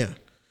 Yeah.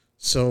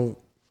 So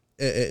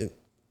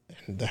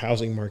the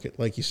housing market,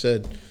 like you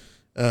said,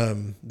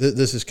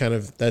 that's kind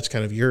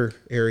of your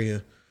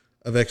area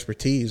of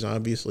expertise,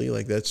 obviously.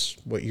 Like, that's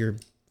what you're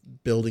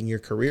building your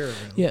career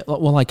around. Yeah,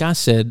 well, like I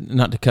said,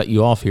 not to cut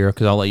you off here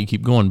because I'll let you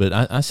keep going, but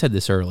I said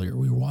this earlier.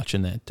 We were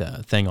watching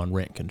that thing on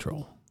rent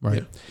control,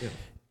 right? Yeah.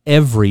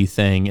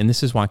 Everything, and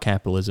this is why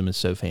capitalism is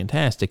so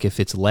fantastic. If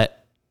it's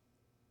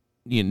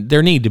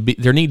there need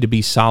to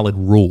be solid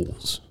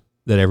rules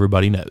that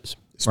everybody knows,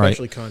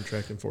 especially right?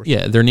 Contract enforcement.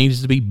 Yeah, there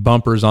needs to be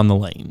bumpers on the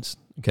lanes,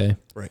 okay?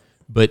 Right.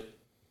 But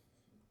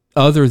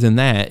other than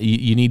that,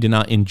 you need to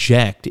not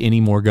inject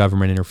any more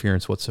government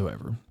interference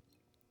whatsoever.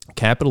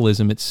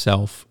 Capitalism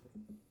itself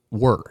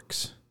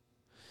works.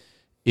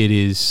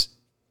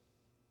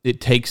 It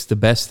takes the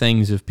best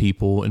things of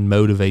people and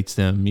motivates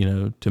them, you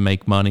know, to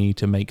make money,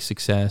 to make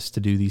success, to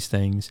do these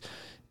things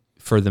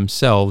for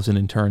themselves, and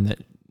in turn that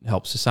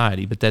helps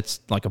society. But that's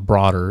like a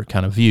broader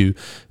kind of view.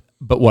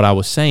 But what I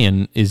was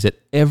saying is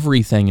that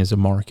everything is a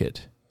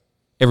market.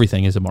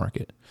 Everything is a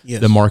market.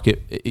 Yes. The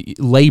market,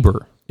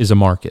 labor is a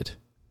market.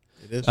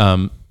 It is.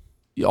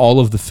 All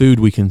of the food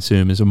we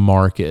consume is a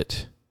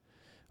market.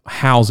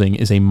 Housing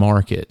is a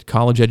market.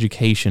 College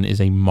education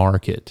is a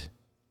market.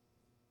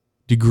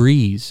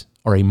 Degrees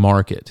are a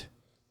market.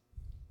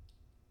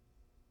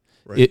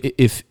 Right.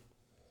 If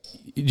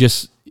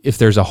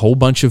there's a whole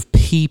bunch of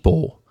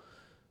people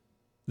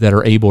that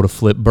are able to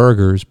flip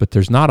burgers, but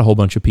there's not a whole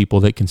bunch of people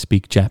that can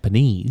speak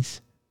Japanese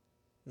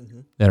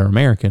that are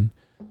American,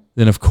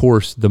 then of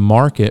course the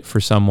market for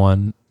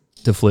someone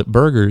to flip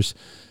burgers,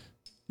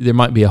 there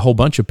might be a whole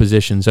bunch of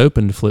positions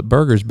open to flip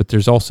burgers, but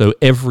there's also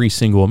every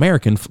single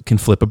American can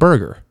flip a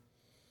burger.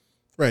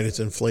 Right, it's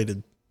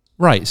inflated.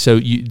 Right, so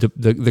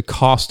the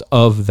cost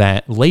of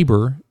that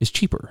labor is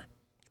cheaper.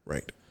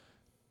 Right.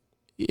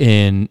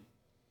 And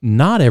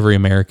not every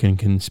American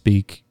can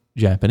speak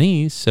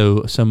Japanese.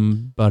 So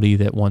somebody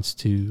that wants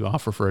to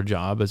offer for a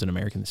job as an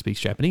American that speaks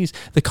Japanese,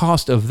 the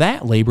cost of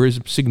that labor is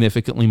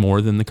significantly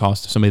more than the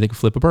cost of somebody that can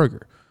flip a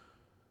burger.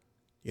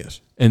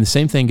 Yes. And the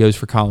same thing goes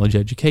for college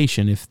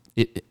education.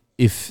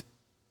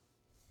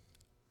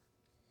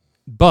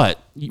 But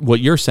what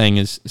you're saying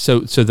is, so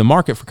the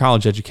market for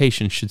college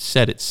education should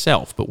set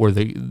itself, but where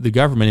the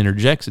government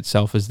interjects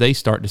itself is they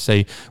start to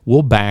say,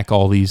 we'll back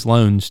all these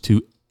loans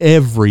to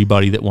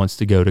everybody that wants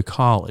to go to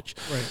college.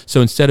 Right.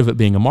 So instead of it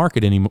being a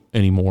market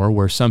anymore,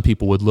 where some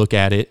people would look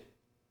at it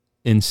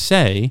and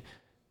say,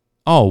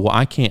 oh, well,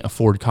 I can't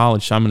afford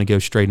college, so I'm going to go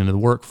straight into the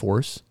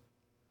workforce.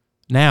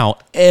 Now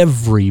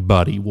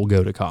everybody will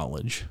go to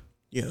college.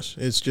 Yes,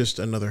 it's just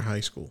another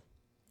high school.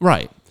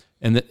 Right.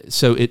 And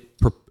so it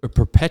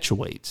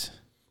perpetuates.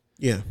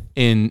 Yeah.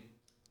 And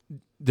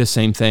the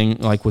same thing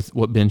like with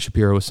what Ben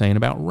Shapiro was saying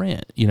about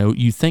rent. You know,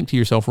 you think to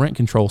yourself, rent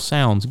control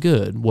sounds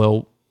good.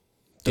 Well,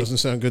 doesn't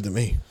sound good to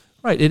me.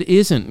 Right. It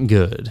isn't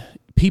good.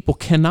 People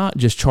cannot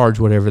just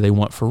charge whatever they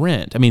want for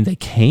rent. I mean, they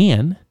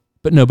can,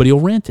 but nobody will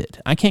rent it.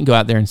 I can't go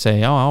out there and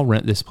say, oh, I'll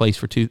rent this place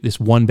for this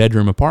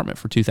 1-bedroom apartment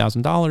for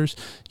 $2,000.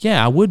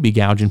 Yeah, I would be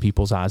gouging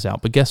people's eyes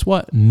out. But guess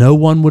what? No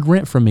one would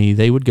rent from me.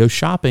 They would go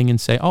shopping and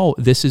say, oh,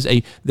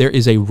 there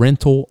is a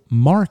rental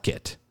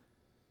market.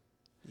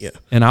 Yeah.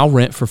 And I'll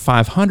rent for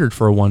 $500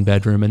 for a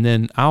 1-bedroom, and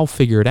then I'll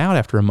figure it out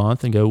after a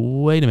month and go,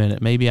 wait a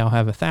minute, maybe I'll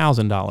have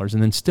 $1,000,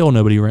 and then still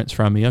nobody rents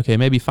from me. Okay,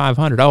 maybe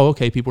 $500. Oh,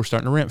 okay, people are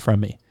starting to rent from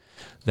me.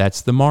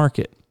 That's the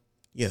market.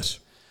 Yes.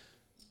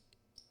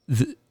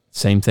 The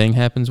same thing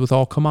happens with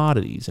all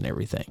commodities and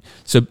everything.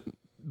 So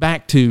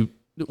back to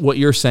what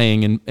you're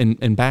saying,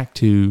 and back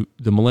to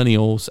the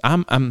millennials.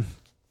 I'm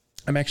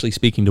actually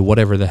speaking to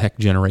whatever the heck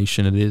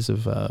generation it is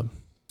of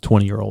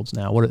 20-year-olds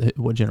now.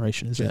 What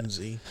generation is that? Gen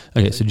Z.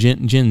 Okay, so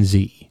Gen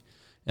Z,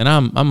 and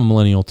I'm a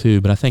millennial too,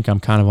 but I think I'm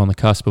kind of on the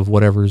cusp of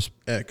whatever's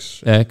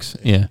X.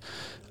 Yeah.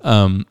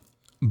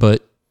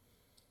 But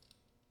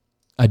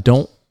I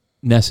do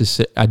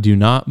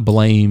not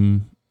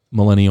blame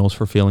millennials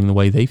for feeling the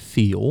way they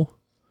feel.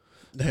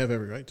 They have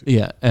every right to.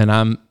 Yeah,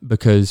 and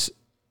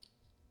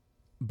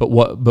but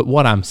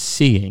what I'm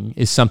seeing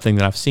is something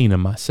that I've seen in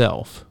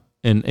myself,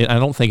 and I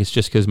don't think it's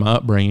just because of my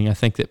upbringing. I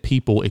think that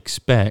people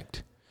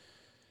expect,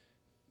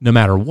 no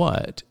matter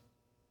what,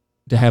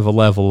 to have a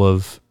level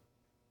of,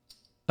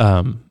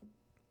 to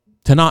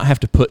not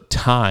have to put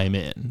time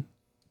in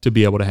to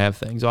be able to have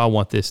things. Oh, I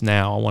want this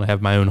now. I want to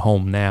have my own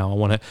home now.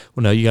 Well,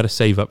 no, you got to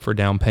save up for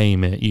down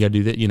payment. You got to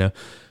do that, you know.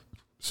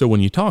 So when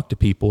you talk to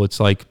people,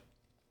 it's like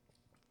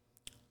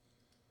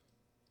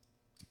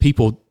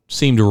people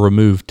seem to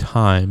remove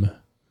time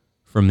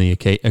from the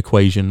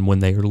equation when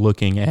they are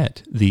looking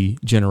at the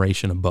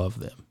generation above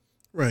them.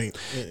 Right.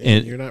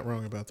 And you're not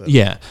wrong about that.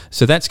 Yeah.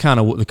 So that's kind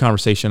of what the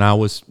conversation I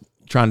was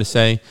trying to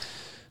say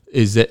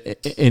is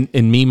that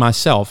in me,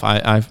 myself,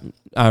 I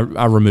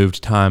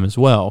removed time as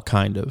well,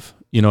 kind of,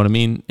 you know what I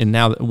mean? And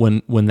now that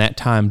when that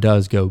time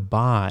does go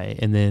by,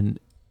 and then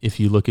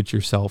if you look at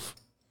yourself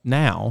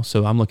now,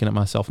 so I'm looking at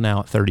myself now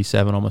at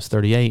 37, almost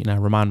 38, and I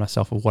remind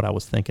myself of what I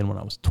was thinking when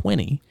I was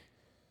 20.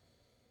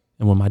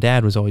 And when my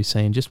dad was always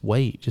saying, just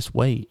wait,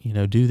 you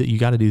know, do that. You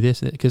got to do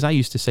this. Because I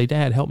used to say,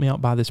 Dad, help me out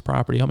buy this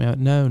property. Help me out.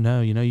 No,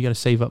 you know, you got to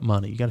save up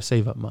money. You got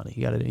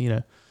to, you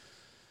know.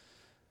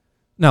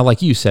 Now,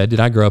 like you said,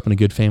 did I grow up in a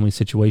good family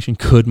situation?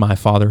 Could my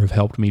father have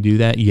helped me do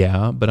that?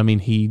 Yeah. But I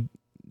mean,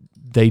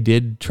 they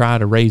did try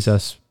to raise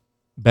us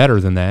better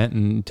than that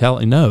and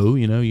no,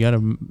 you know, you got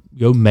to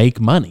go make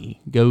money,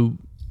 go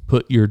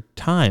put your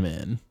time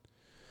in.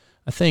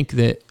 I think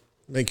that.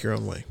 Make your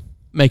own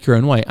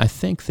way. I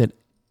think that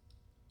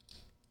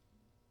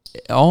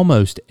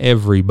almost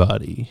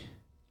everybody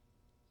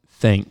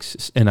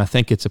thinks, and I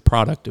think it's a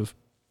product of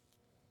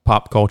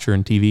pop culture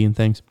and TV and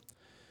things,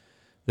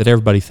 that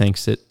everybody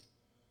thinks that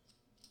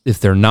if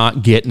they're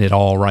not getting it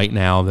all right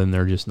now, then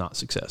they're just not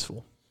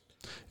successful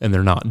and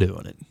they're not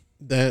doing it.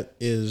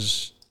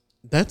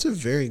 That's a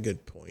very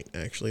good point,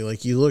 actually.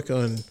 Like you look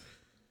on,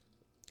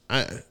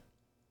 I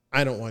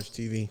don't watch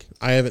TV.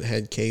 I haven't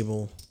had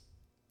cable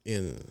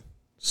in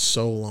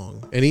so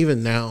long. And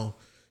even now,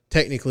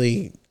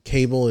 technically,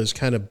 cable is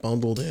kind of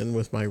bundled in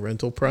with my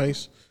rental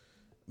price,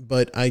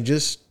 but I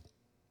just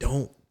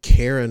don't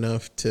care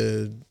enough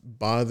to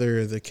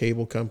bother the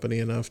cable company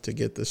enough to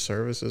get the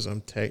services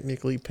I'm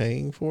technically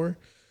paying for.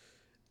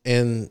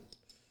 And,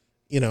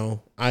 you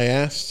know, I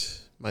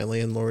asked my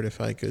landlord if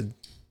I could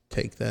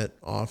take that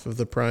off of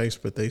the price,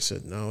 but they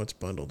said, no, it's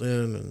bundled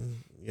in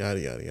and yada,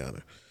 yada,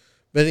 yada.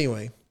 But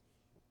anyway,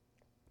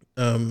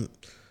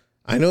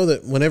 I know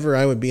that whenever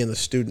I would be in the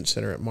student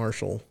center at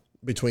Marshall,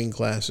 between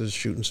classes,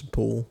 shooting some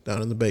pool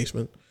down in the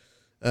basement,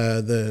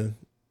 there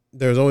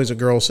was always a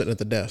girl sitting at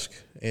the desk,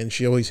 and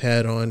she always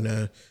had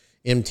on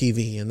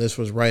MTV, and this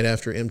was right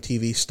after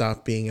MTV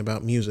stopped being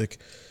about music,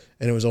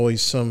 and it was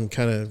always some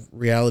kind of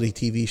reality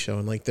TV show,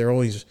 and like they're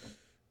always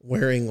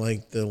wearing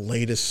like the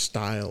latest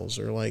styles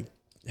or like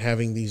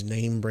having these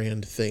name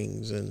brand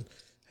things and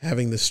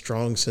having this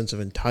strong sense of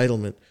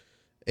entitlement.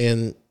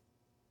 And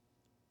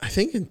I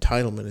think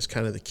entitlement is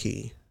kind of the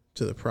key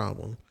to the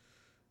problem,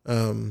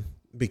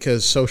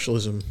 because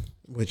socialism,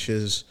 which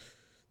is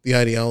the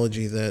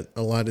ideology that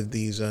a lot of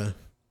these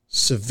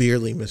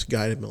severely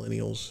misguided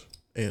millennials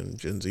and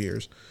Gen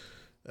Zers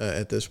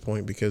at this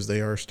point, because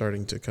they are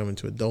starting to come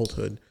into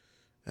adulthood,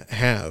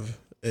 have,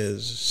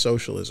 is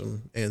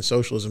socialism. And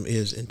socialism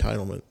is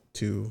entitlement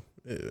to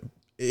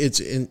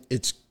it's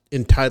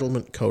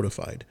entitlement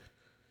codified.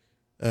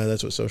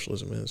 That's what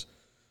socialism is.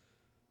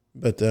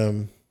 But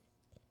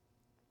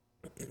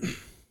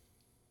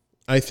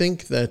I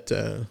think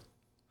that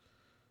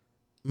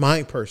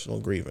my personal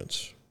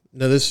grievance.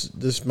 Now,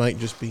 this might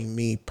just be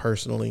me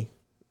personally.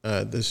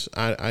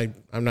 I'm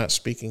not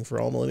speaking for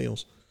all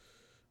millennials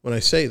when I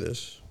say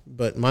this,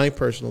 but my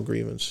personal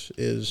grievance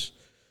is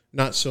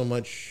not so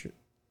much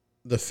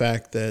the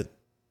fact that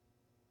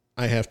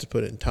I have to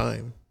put in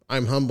time.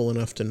 I'm humble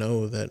enough to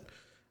know that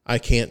I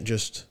can't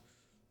just,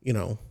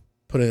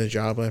 put in a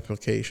job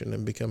application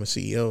and become a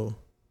CEO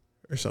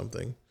or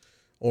something,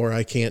 or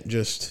I can't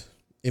just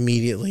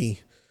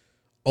immediately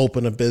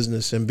open a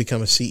business and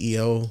become a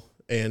CEO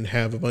and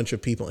have a bunch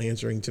of people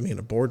answering to me in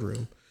a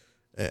boardroom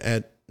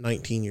at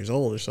 19 years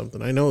old or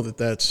something. I know that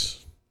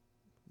that's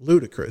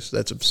ludicrous.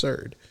 That's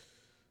absurd.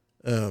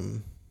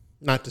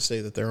 Not to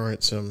say that there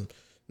aren't some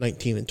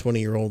 19 and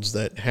 20-year-olds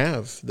that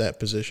have that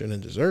position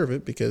and deserve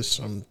it, because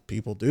some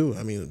people do.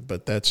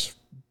 But that's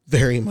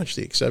very much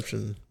the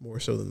exception more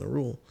so than the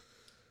rule.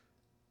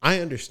 I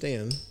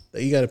understand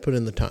that you got to put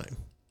in the time.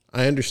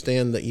 I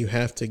understand that you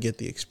have to get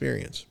the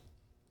experience.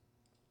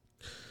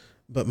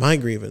 But my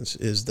grievance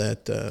is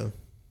that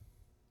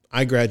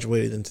I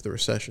graduated into the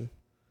recession,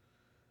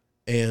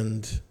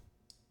 and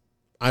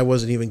I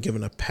wasn't even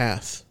given a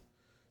path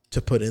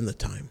to put in the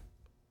time.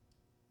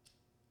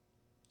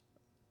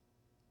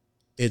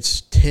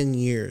 It's 10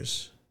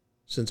 years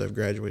since I've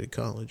graduated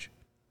college.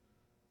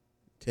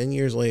 10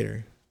 years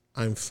later,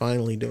 I'm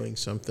finally doing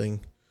something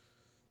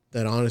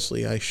that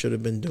honestly I should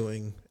have been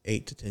doing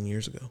 8 to 10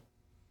 years ago.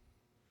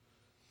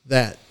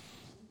 That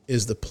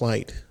is the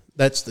plight.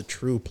 That's the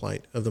true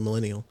plight of the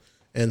millennial.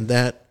 And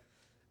that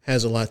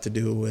has a lot to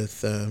do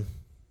with,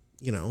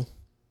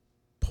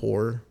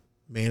 poor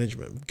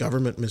management,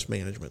 government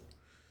mismanagement.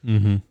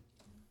 Mm-hmm.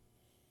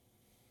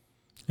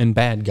 And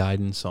bad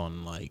guidance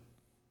on,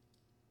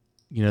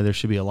 there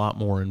should be a lot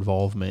more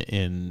involvement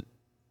in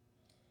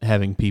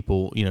having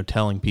people,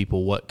 telling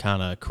people what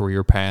kind of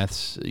career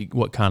paths,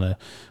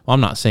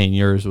 I'm not saying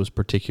yours was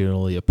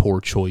particularly a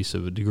poor choice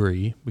of a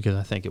degree, because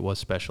I think it was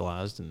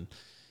specialized, and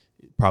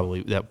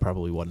that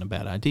probably wasn't a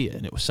bad idea,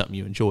 and it was something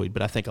you enjoyed.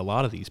 But I think a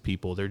lot of these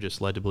people, they're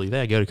just led to believe,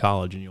 hey, go to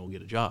college and you'll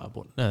get a job.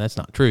 Well, no, that's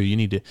not true. You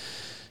need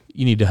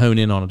to hone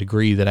in on a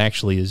degree that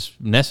actually is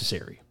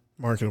necessary.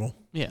 Marketable.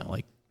 Yeah,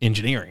 like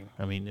engineering.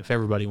 If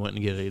everybody went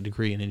and get a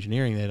degree in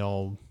engineering, they'd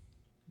all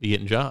be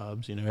getting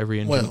jobs.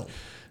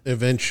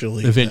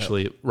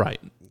 Eventually, right.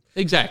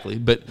 Exactly.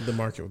 But the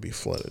market would be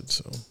flooded.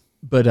 So,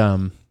 but,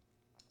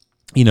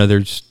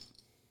 there's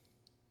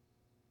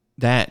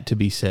that to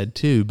be said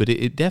too, but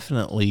it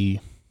definitely,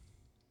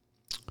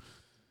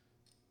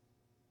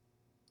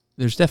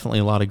 there's definitely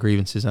a lot of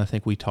grievances. And I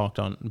think we talked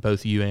on,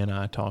 both you and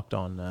I talked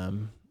on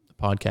the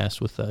podcast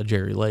with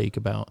Jerry Lake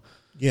about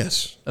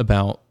the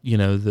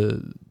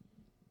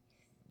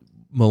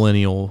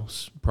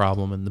millennials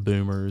problem and the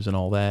boomers and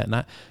all that.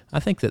 And I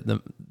think that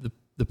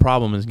the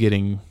problem is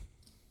getting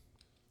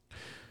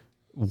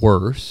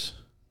worse.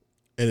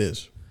 It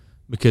is.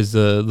 Because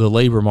the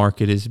labor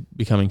market is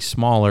becoming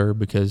smaller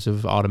because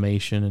of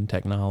automation and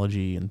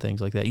technology and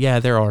things like that. Yeah,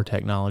 there are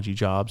technology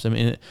jobs.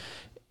 It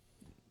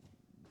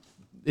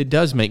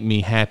does make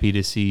me happy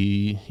to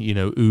see,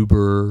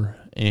 Uber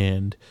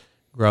and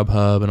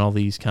Grubhub and all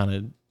these kind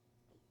of,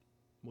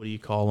 what do you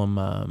call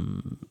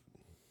them?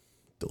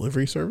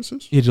 Delivery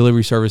services? Yeah,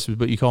 delivery services,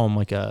 but you call them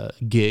like a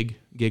gig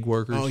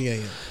workers. Oh,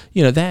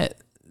 yeah.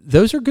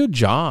 Those are good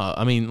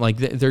jobs.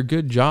 They're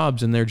good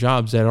jobs, and they're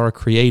jobs that are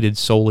created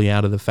solely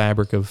out of the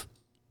fabric of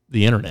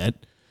the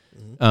internet.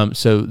 Mm-hmm.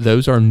 So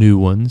those are new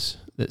ones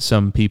that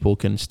some people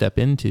can step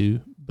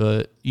into.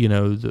 But,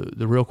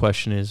 the real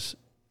question is,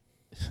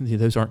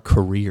 those aren't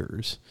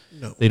careers.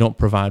 No. They don't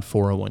provide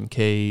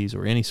 401ks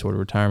or any sort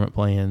of retirement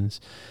plans.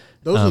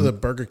 Those are the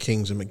Burger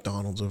Kings and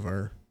McDonald's of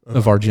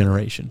our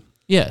generation.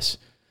 Yes.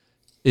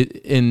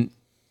 And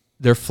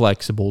they're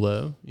flexible,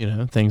 though,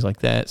 things like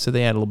that. So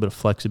they add a little bit of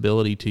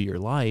flexibility to your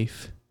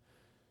life.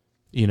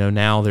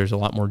 Now there's a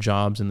lot more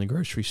jobs in the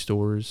grocery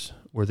stores,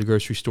 where the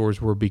grocery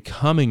stores were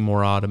becoming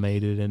more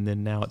automated, and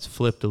then now it's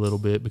flipped a little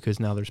bit because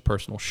now there's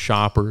personal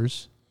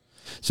shoppers.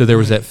 So there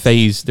was the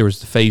phase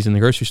in the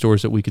grocery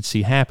stores that we could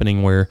see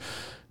happening where,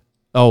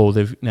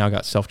 they've now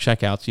got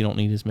self-checkouts. You don't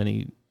need as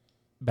many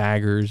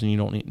baggers, and you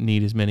don't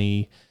need as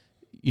many,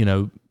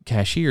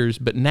 cashiers.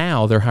 But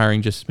now they're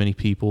hiring just as many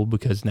people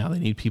because now they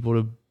need people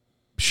to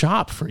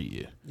shop for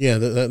you. Yeah,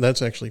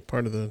 that's actually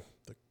part of the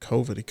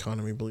COVID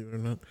economy, believe it or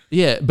not.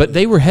 Yeah, but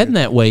they were heading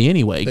that way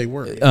anyway. They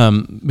were. Yeah.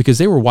 Because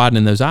they were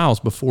widening those aisles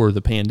before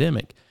the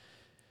pandemic.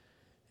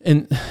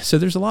 And so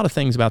there's a lot of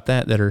things about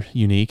that are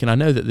unique. And I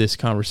know that this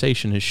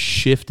conversation has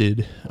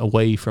shifted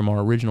away from our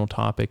original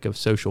topic of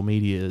social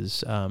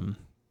media's.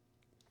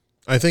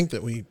 I think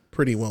that we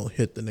pretty well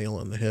hit the nail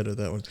on the head of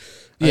that one.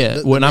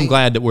 Yeah, I'm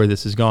glad that where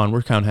this has gone,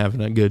 we're kind of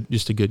having a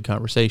good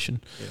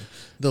conversation. Yeah.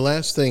 The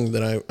last thing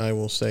that I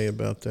will say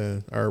about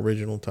our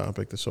original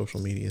topic, the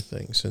social media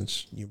thing,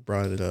 since you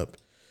brought it up,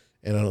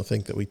 and I don't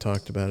think that we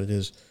talked about it,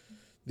 is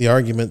the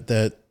argument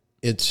that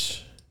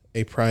it's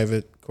a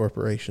private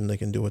corporation, they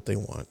can do what they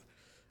want.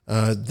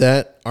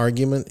 That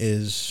argument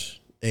is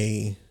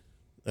a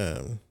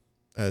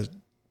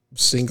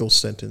single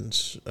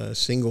sentence, a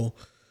single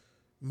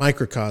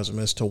microcosm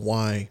as to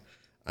why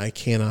I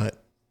cannot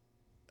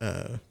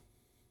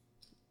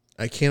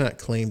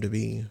claim to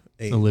be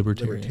a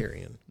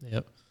libertarian.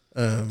 Yep.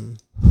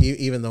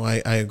 Even though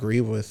I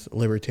agree with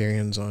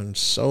libertarians on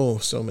so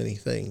many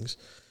things,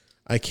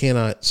 I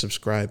cannot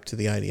subscribe to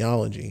the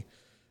ideology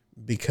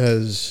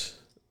because,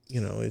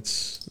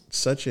 it's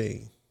such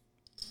a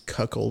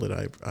cuckolded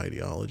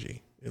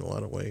ideology in a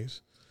lot of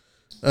ways.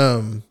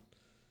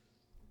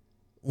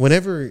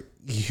 Whenever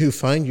you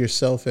find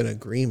yourself in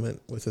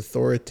agreement with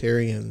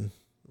authoritarian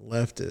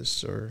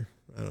leftists, or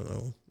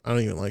I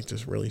don't even like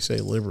to really say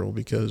liberal,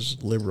 because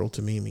liberal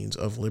to me means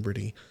of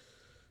liberty,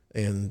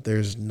 and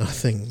there's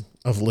nothing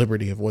of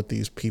liberty of what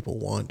these people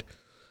want.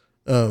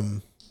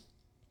 Whenever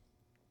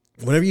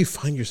you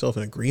find yourself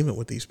in agreement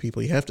with these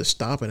people, you have to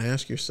stop and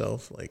ask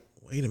yourself, like,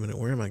 wait a minute,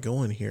 where am I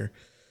going here?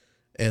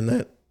 And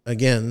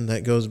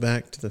that goes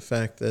back to the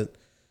fact that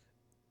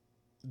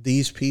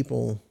these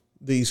people,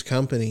 these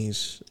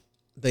companies,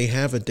 they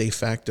have a de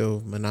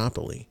facto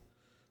monopoly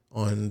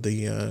on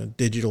the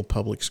digital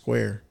public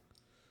square.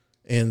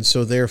 And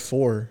so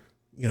therefore,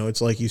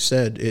 it's like you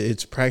said,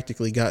 it's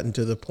practically gotten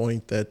to the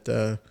point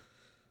that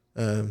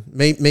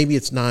maybe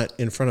it's not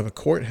in front of a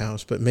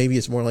courthouse, but maybe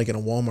it's more like in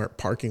a Walmart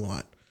parking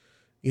lot.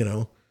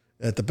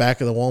 At the back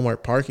of the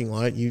Walmart parking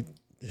lot,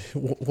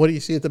 what do you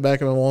see at the back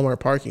of a Walmart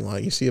parking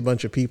lot? You see a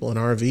bunch of people in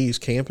RVs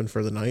camping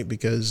for the night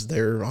because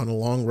they're on a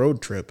long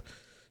road trip.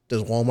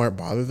 Does Walmart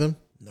bother them?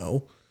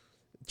 No.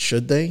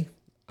 Should they?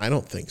 I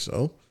don't think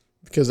so,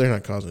 because they're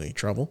not causing any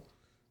trouble.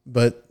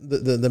 But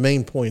the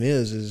main point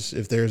is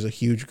if there's a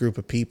huge group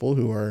of people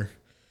who are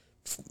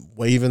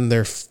waving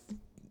their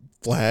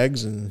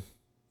flags and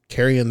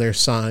carrying their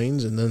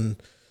signs, and then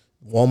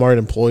Walmart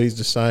employees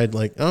decide,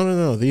 like, oh,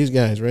 no, these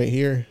guys right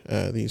here,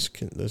 this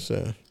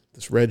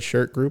red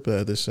shirt group,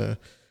 this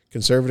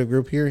conservative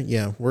group here,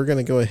 yeah, we're going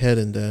to go ahead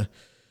and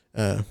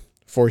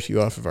force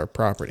you off of our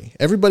property.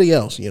 Everybody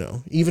else,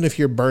 even if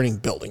you're burning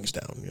buildings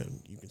down,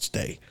 you can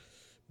stay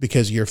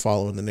because you're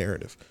following the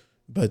narrative.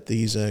 But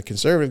these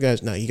conservative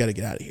guys, no, you got to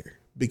get out of here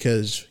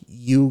because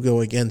you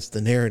go against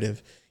the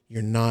narrative.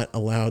 You're not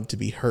allowed to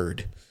be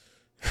heard.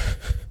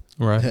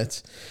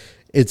 Right.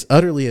 It's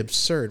utterly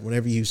absurd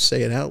whenever you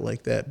say it out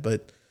like that,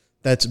 but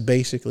that's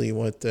basically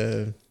what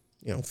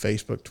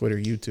Facebook, Twitter,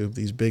 YouTube,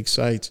 these big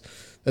sites,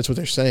 that's what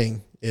they're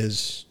saying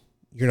is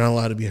you're not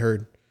allowed to be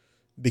heard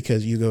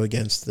because you go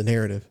against the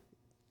narrative,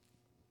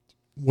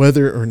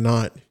 whether or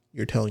not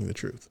you're telling the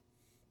truth.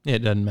 It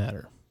doesn't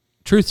matter.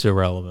 Truth's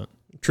irrelevant.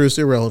 Truth's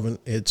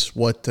irrelevant. It's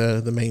what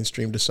the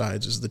mainstream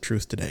decides is the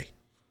truth today.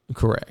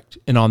 Correct.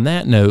 And on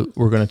that note,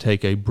 we're going to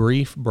take a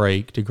brief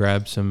break to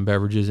grab some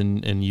beverages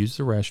and use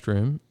the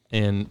restroom,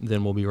 and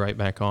then we'll be right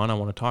back on. I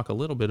want to talk a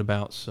little bit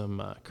about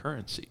some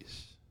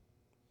currencies.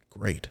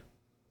 Great.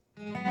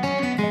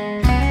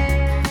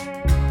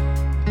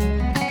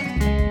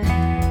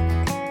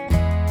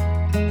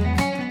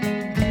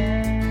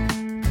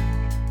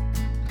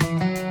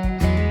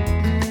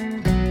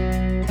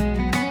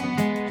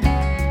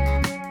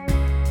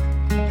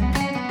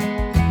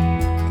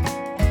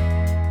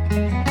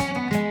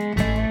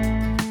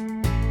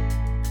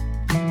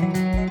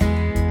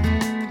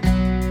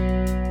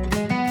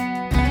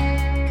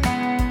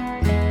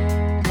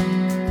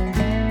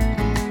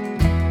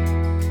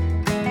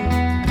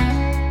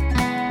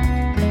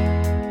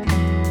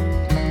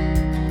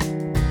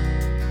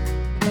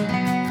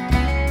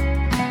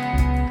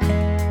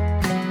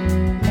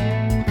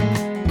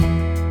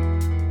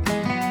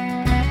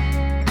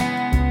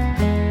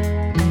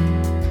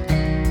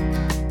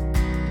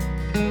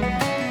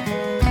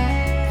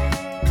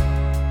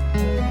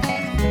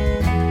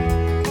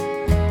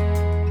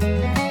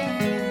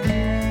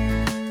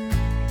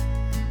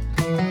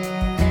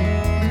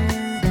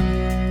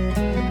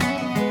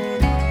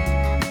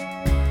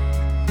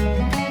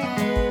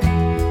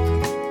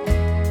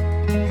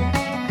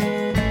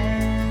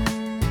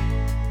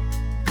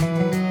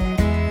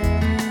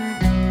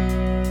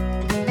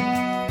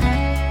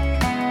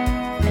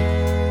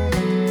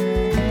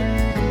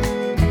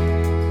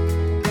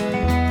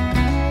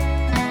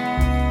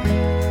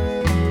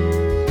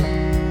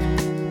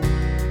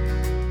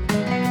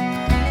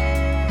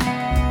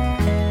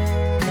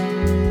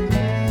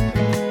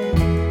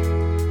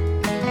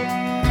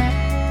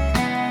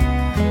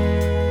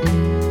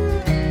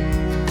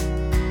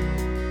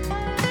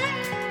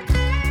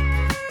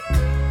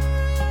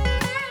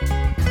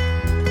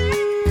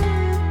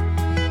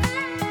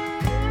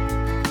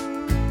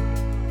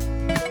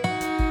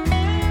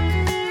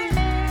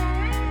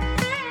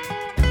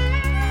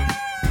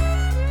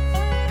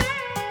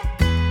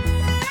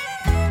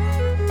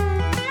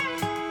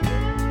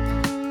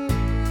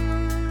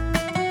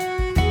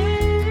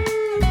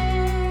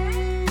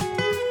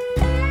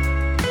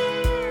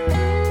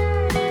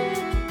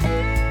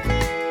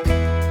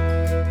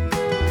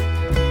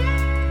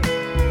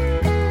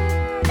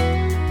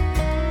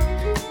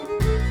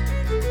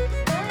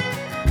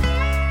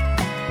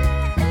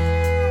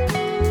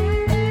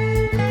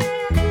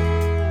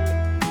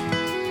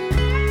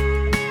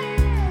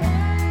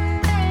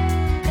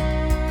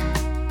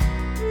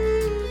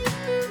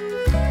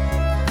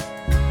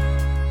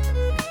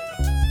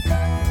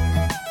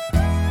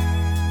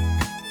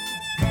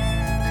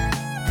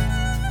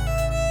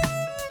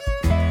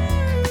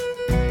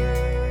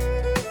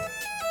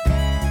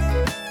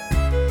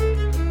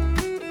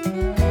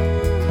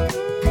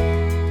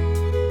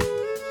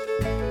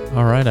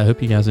 All right, I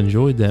hope you guys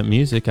enjoyed that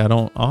music. I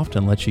don't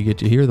often let you get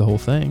to hear the whole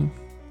thing.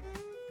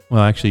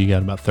 Well, actually, you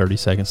got about 30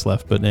 seconds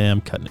left, but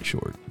I'm cutting it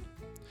short.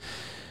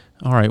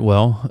 All right,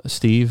 well,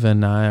 Steve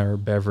and I are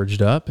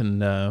beveraged up,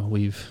 and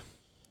we've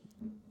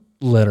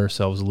let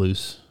ourselves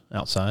loose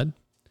outside.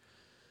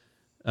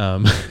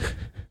 But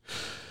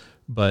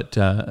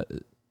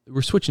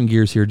we're switching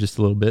gears here just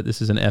a little bit.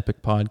 This is an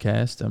epic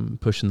podcast. I'm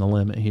pushing the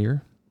limit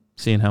here,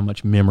 seeing how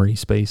much memory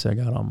space I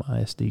got on my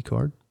SD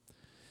card.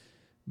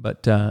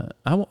 But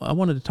I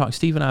wanted to talk.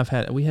 Steve and I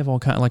have all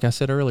kind. Like I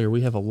said earlier,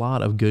 we have a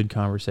lot of good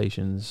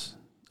conversations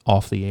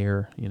off the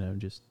air.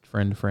 Just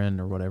friend to friend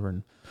or whatever.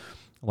 And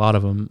a lot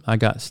of them, I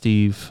got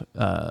Steve.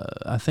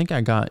 I think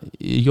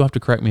you'll have to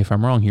correct me if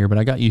I'm wrong here, but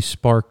I got you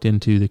sparked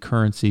into the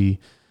currency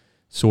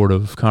sort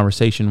of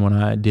conversation when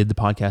I did the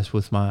podcast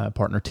with my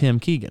partner Tim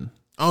Keegan.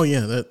 Oh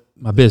yeah,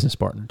 my business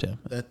partner Tim.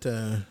 That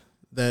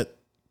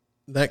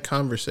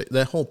conversation,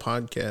 that whole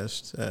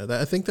podcast.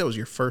 I think that was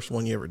your first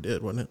one you ever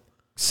did, wasn't it?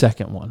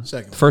 Second one.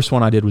 First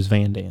one I did was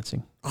Van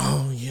Dancing.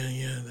 Oh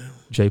yeah.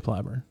 Jay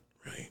Plyburn.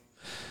 Right.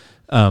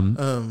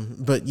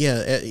 But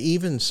yeah,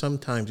 even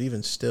sometimes,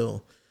 even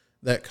still,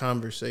 that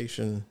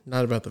conversation,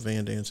 not about the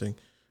Van Dancing,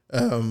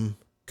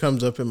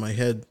 comes up in my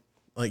head,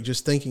 like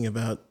just thinking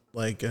about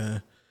like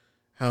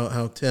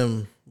how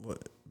Tim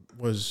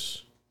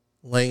was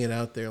laying it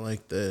out there,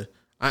 like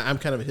I'm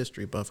kind of a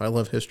history buff. I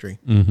love history.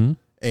 Mm-hmm.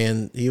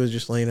 And he was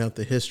just laying out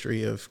the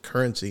history of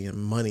currency and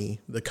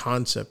money, the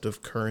concept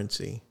of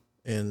currency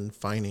and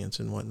finance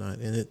and whatnot.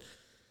 And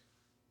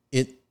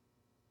it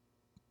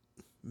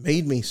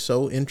made me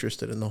so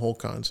interested in the whole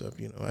concept.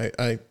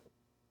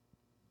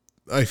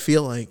 I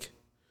feel like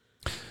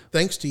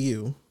thanks to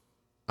you,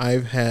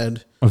 I've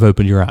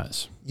opened your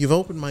eyes. You've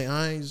opened my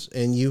eyes,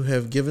 and you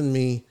have given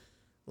me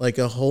like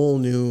a whole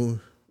new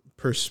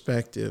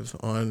perspective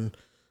on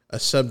a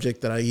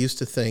subject that I used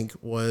to think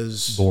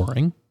was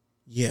boring.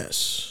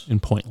 Yes. And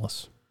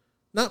pointless.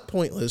 Not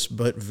pointless,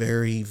 but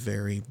very,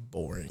 very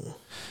boring.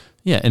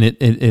 Yeah, and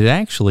it's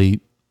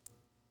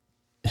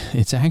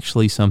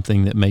actually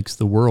something that makes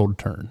the world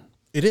turn.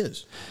 It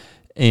is.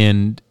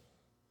 And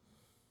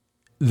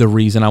the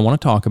reason I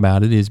want to talk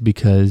about it is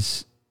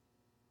because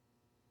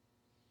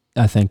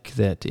I think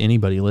that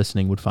anybody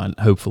listening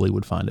hopefully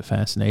would find it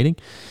fascinating.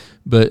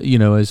 But,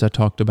 as I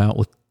talked about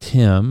with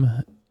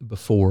Tim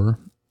before,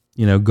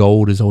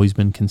 gold has always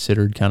been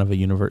considered kind of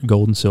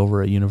gold and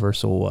silver, a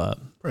universal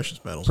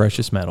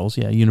precious metals,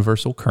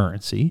 universal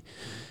currency.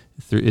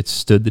 It's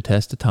stood the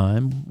test of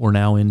time. We're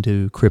now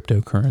into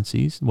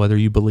cryptocurrencies, whether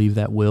you believe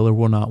that will or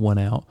will not win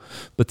out.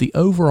 But the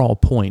overall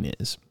point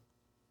is,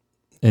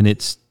 and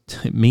it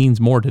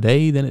means more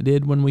today than it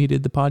did when we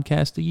did the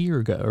podcast a year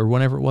ago or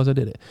whenever it was I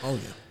did it. Oh yeah.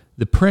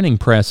 The printing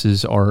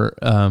presses are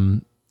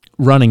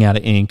running out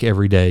of ink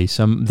every day.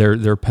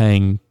 They're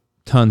paying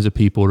tons of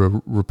people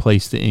to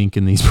replace the ink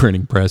in these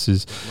printing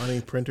presses.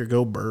 Money printer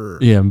go burr.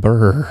 Yeah,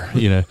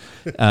 burr.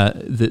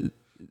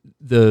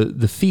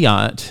 The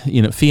fiat,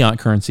 fiat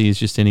currency is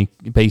just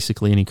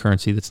basically any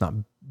currency that's not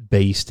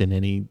based in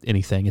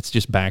anything. It's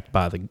just backed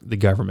by the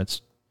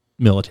government's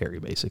military,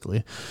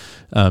 basically.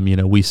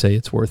 We say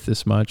it's worth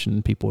this much,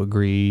 and people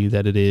agree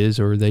that it is,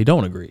 or they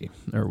don't agree,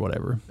 or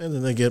whatever. And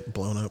then they get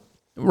blown up.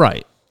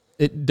 Right.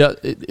 It does.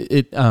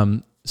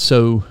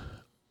 So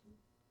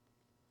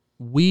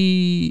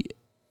we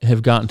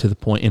have gotten to the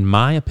point, in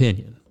my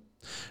opinion,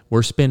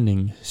 we're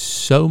spending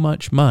so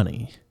much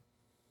money.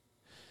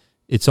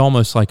 It's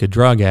almost like a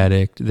drug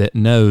addict that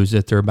knows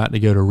that they're about to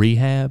go to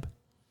rehab.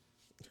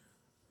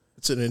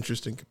 It's an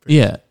interesting comparison.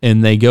 Yeah,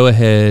 and they go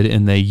ahead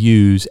and they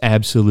use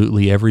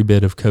absolutely every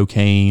bit of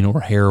cocaine or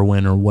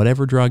heroin or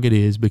whatever drug it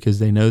is because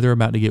they know they're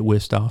about to get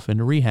whisked off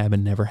into rehab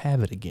and never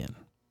have it again.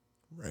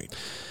 Right.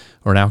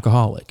 Or an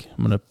alcoholic. I'm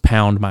going to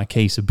pound my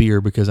case of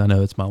beer because I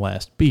know it's my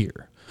last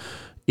beer.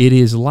 It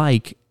is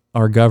like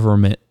our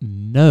government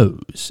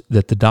knows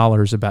that the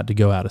dollar is about to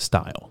go out of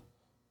style.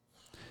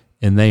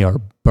 And they are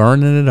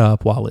burning it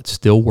up while it's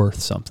still worth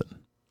something.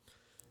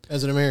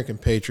 As an American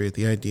patriot,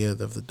 the idea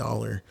of the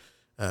dollar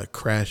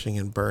crashing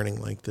and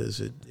burning like this,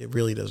 it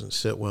really doesn't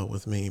sit well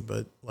with me.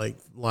 But like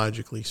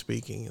logically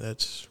speaking,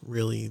 that's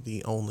really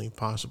the only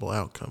possible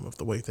outcome of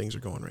the way things are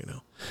going right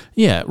now.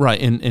 Yeah, right.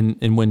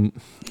 And when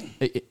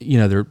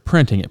they're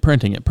printing it,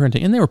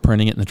 and they were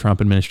printing it in the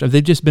Trump administration.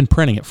 They've just been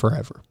printing it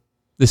forever.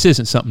 This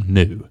isn't something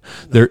new.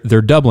 No.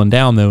 They're doubling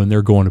down though, and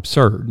they're going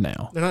absurd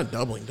now. They're not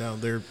doubling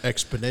down. They're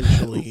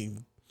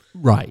exponentially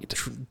right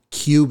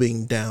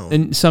cubing down.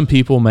 And some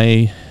people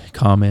may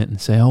comment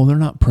and say, "Oh, they're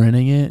not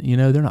printing it.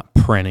 They're not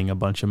printing a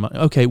bunch of money."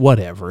 Okay,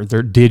 whatever.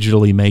 They're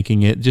digitally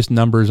making it, just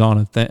numbers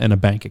on in a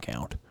bank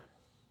account.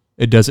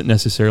 It doesn't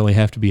necessarily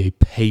have to be a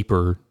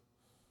paper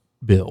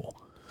bill.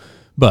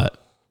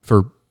 But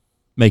for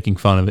making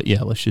fun of it,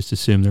 yeah, let's just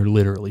assume they're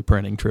literally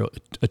printing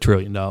 $1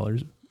 trillion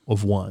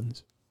of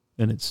ones.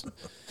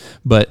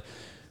 But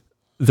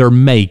they're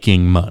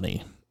making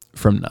money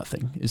from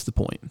nothing is the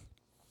point.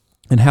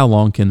 And how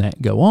long can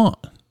that go on?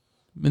 I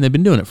mean, they've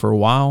been doing it for a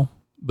while,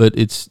 but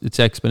it's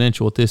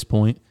exponential at this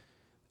point.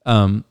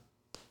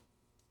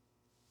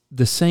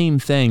 the same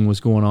thing was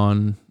going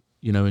on,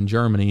 in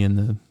Germany in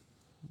the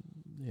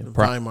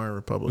Weimar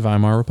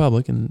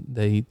Republic.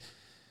 And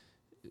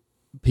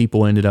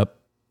people ended up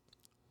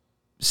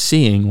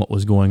seeing what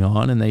was going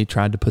on, and they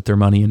tried to put their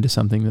money into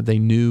something that they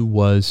knew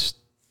was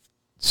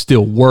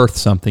still worth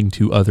something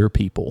to other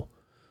people,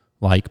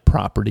 like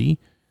property,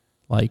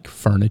 like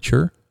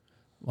furniture,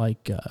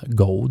 like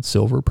gold,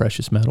 silver,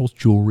 precious metals,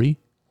 jewelry,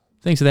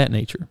 things of that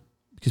nature.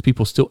 Because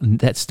people still,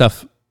 that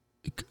stuff.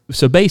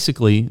 So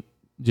basically,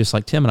 just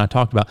like Tim and I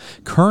talked about,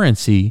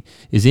 currency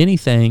is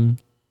anything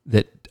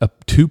that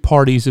two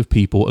parties of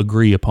people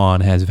agree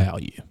upon has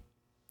value.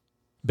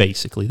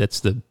 Basically, that's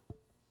the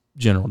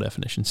general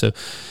definition. So,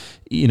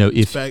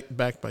 if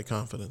backed by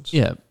confidence.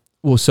 Yeah.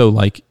 Well, so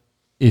like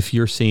if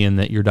you're seeing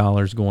that your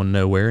dollar's going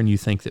nowhere and you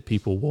think that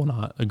people will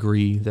not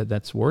agree that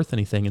that's worth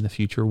anything in the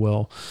future,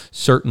 well,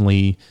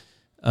 certainly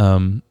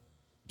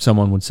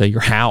someone would say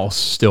your house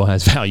still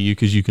has value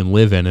because you can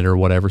live in it or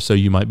whatever. So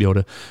you might be able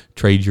to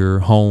trade your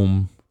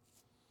home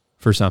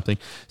for something.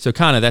 So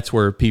kind of that's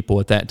where people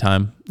at that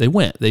time,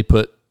 they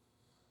put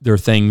their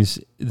things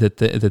that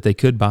they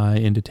could buy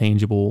into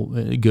tangible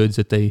goods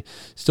that they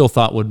still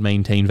thought would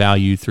maintain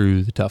value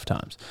through the tough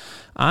times.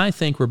 I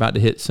think we're about to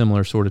hit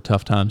similar sort of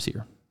tough times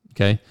here.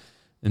 Okay.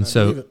 And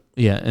so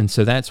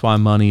that's why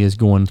money is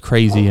going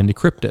crazy into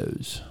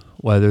cryptos,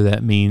 whether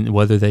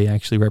they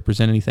actually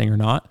represent anything or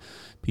not.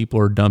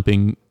 People are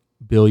dumping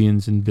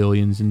billions and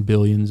billions and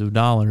billions of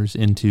dollars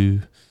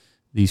into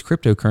these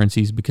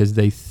cryptocurrencies because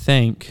they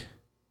think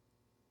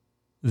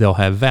they'll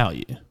have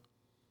value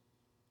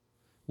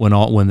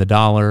when the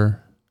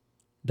dollar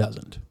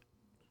doesn't.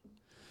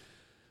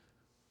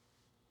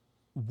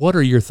 What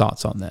are your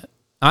thoughts on that?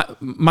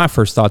 My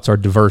first thoughts are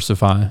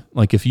diversify.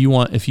 Like if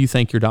you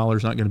think your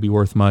dollar's not going to be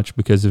worth much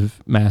because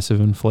of massive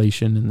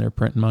inflation and they're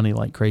printing money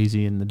like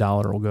crazy and the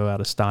dollar will go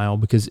out of style,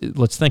 because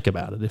let's think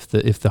about it.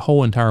 If the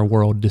whole entire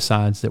world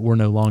decides that we're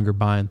no longer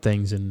buying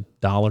things in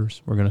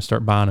dollars, we're going to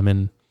start buying them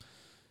in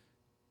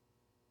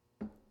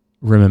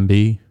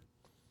renminbi,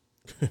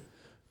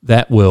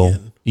 that will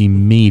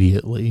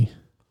immediately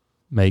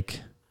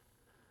make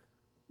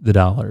the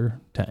dollar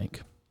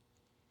tank.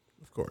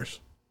 Of course.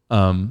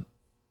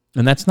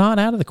 And that's not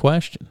out of the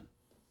question.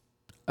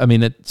 I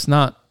mean, it's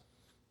not.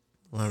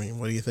 Well, I mean,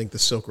 what do you think the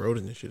Silk Road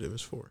Initiative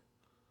is for?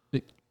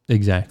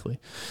 Exactly.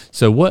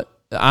 So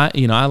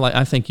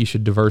I think you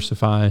should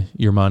diversify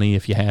your money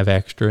if you have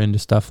extra into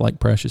stuff like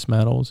precious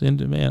metals.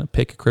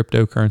 Pick a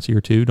cryptocurrency or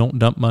two. Don't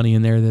dump money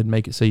in there that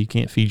make it so you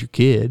can't feed your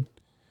kid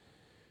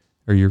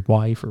or your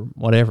wife or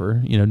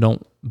whatever.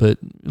 But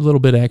a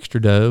little bit of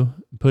extra dough,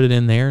 put it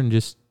in there and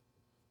just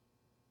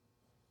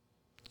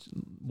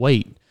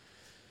wait.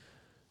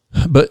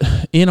 But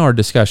in our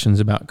discussions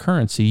about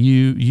currency,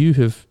 you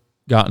have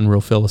gotten real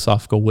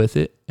philosophical with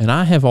it, and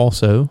I have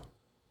also.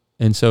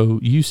 And so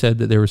you said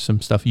that there was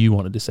some stuff you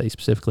wanted to say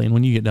specifically, and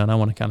when you get done, I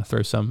want to kind of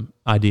throw some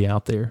idea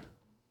out there,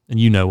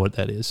 and you know what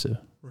that is. So.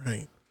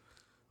 Right.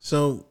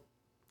 So,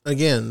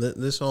 again,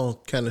 this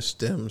all kind of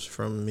stems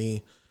from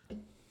me.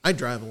 I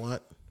drive a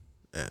lot,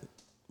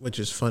 which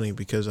is funny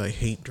because I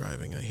hate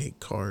driving. I hate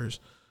cars,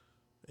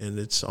 and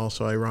it's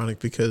also ironic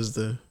because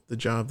the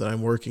job that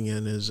I'm working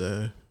in is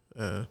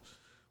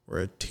we're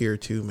a tier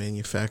 2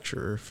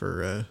 manufacturer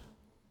for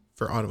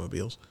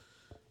automobiles.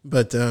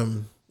 But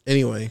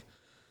anyway,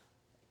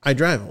 I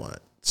drive a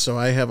lot, so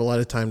I have a lot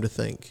of time to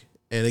think.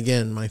 And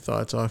again, my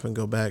thoughts often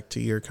go back to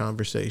your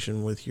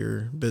conversation with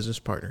your business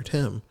partner,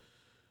 Tim,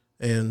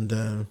 and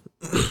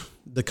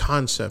the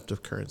concept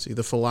of currency,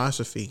 the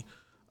philosophy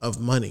of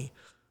money.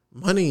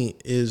 Money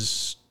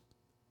is,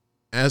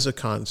 as a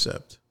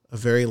concept, a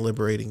very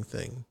liberating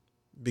thing,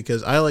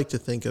 because I like to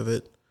think of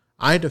it,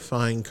 I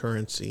define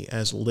currency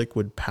as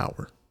liquid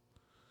power.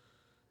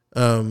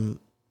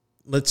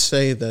 Let's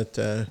say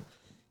that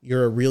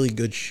you're a really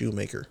good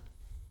shoemaker,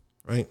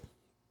 right?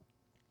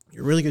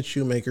 You're a really good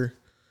shoemaker,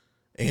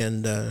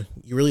 and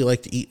you really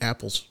like to eat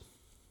apples,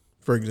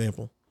 for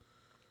example.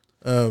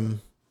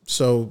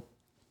 So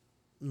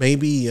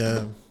maybe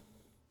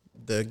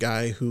the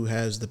guy who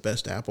has the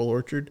best apple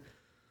orchard,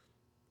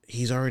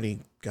 he's already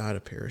got a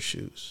pair of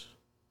shoes,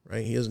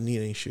 right? He doesn't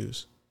need any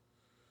shoes,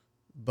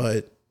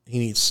 but he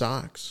needs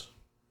socks.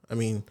 I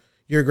mean,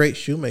 you're a great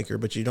shoemaker,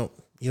 but you don't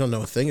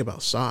know a thing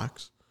about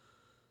socks.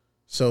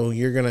 So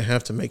you're going to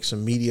have to make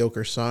some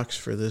mediocre socks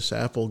for this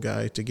apple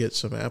guy to get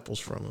some apples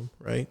from him,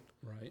 right?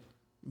 Right.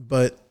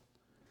 But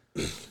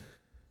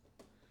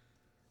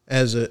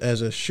as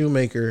a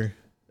shoemaker,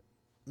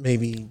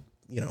 maybe,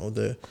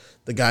 the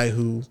guy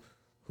who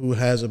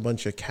has a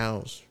bunch of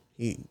cows,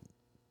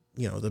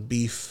 the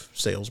beef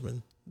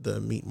salesman, the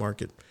meat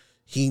market,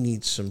 he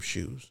needs some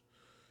shoes.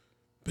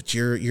 But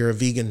you're a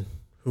vegan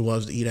who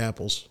loves to eat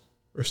apples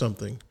or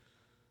something,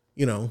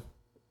 well,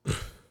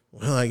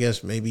 I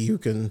guess maybe you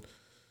can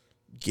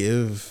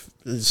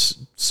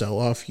sell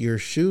off your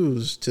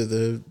shoes to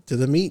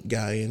the meat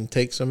guy and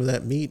take some of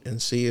that meat and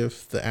see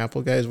if the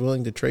apple guy is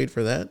willing to trade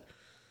for that.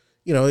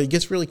 It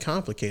gets really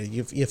complicated.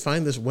 You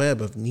find this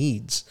web of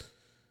needs,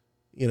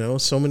 You know,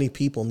 so many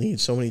people need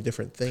so many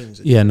different things.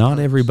 Yeah, not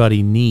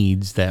everybody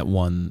needs that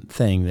one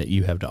thing that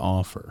you have to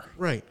offer.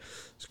 Right.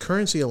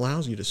 Currency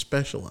allows you to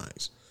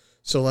specialize.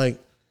 So, like,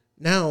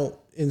 now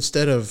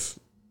instead of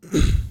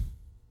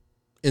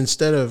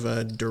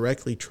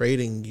directly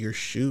trading your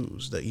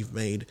shoes that you've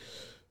made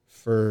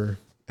for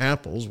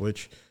apples,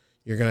 which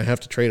you're going to have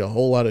to trade a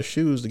whole lot of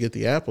shoes to get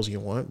the apples you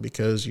want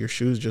because your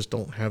shoes just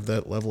don't have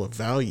that level of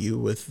value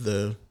with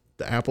the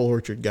apple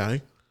orchard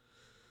guy.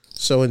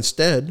 So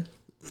instead,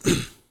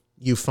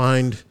 you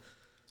find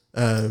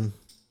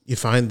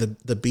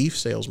the beef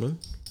salesman,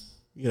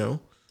 you know,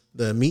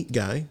 the meat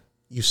guy.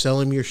 You sell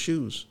him your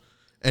shoes,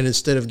 and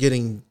instead of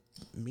getting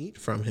meat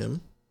from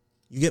him,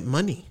 you get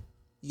money,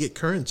 you get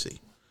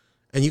currency,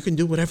 and you can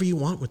do whatever you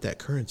want with that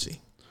currency.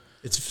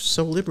 It's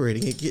so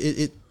liberating.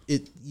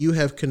 You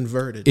have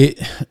converted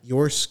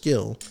your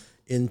skill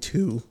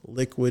into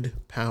liquid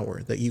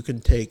power that you can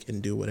take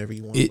and do whatever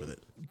you want with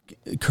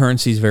it.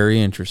 Currency is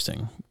very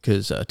interesting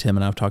because Tim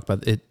and I have talked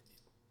about it.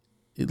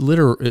 It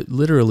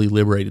literally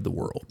liberated the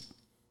world.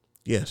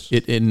 Yes.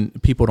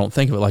 And people don't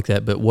think of it like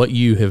that, but what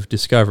you have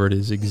discovered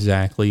is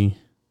exactly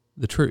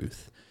the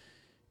truth.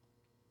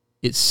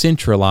 It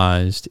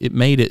centralized. It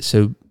made it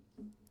so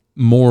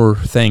more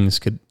things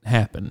could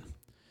happen.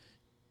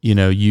 You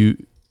know,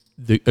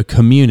 a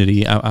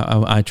community.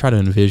 I try to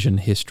envision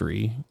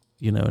history.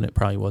 You know, and it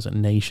probably wasn't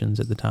nations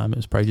at the time. It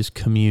was probably just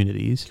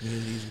communities.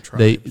 Communities and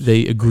tribes.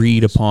 They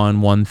agreed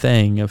upon one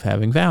thing of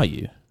having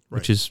value,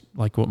 which is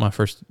like what my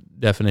first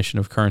definition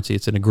of currency.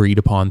 It's an agreed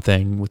upon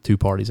thing with two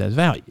parties as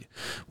value.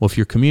 Well, if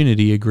your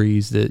community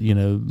agrees that, you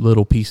know,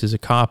 little pieces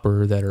of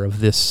copper that are of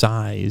this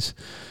size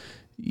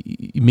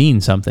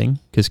mean something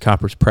because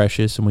copper's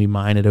precious and we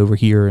mine it over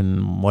here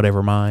in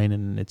whatever mine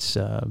and it's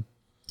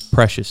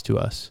precious to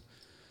us.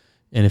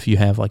 And if you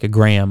have like a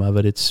gram of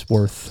it, it's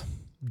worth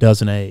a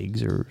dozen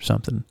eggs or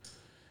something.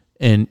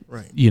 And,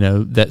 you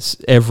know, that's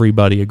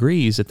everybody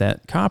agrees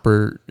that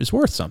copper is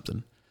worth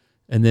something.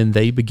 And then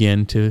they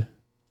begin to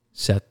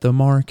set the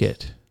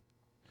market.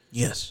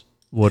 Yes.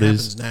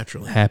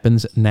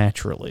 Happens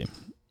naturally.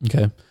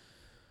 Okay.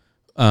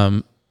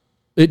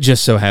 It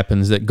just so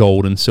happens that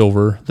gold and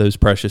silver, those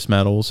precious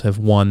metals, have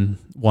won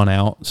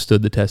out,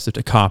 stood the test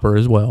of copper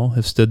as well,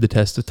 have stood the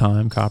test of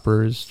time.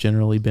 Copper has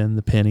generally been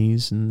the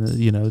pennies and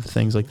the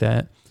things like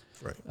that.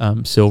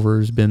 Right. Silver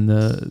has been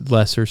the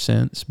lesser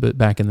sense, but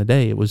back in the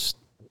day it was,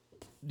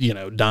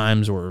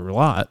 dimes were a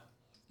lot.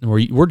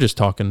 We're just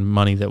talking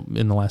money that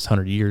in the last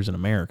 100 years in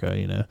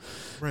America,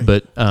 Right.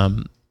 But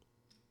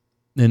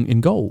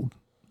in gold,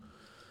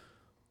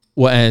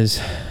 well,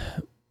 as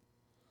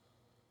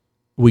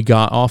we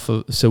got off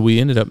of, so we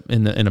ended up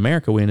in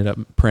America, we ended up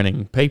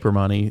printing paper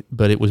money,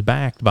 but it was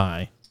backed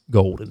by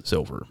gold and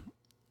silver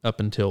up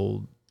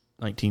until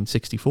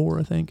 1964,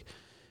 I think.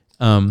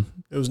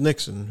 It was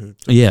Nixon who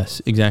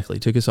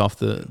took us off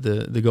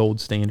the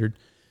gold standard.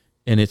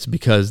 And it's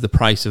because the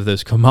price of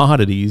those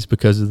commodities,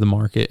 because of the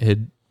market,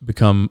 had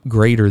become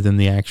greater than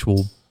the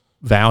actual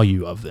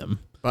value of them.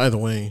 By the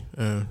way,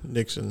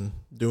 Nixon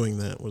doing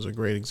that was a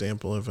great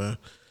example of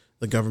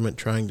the government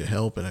trying to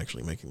help and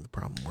actually making the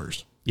problem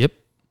worse.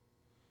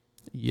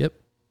 Yep.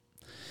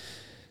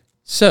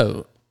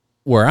 So,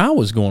 where I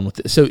was going with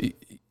this, so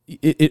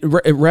it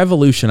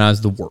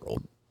revolutionized the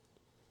world.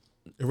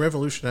 It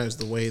revolutionized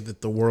the way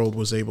that the world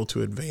was able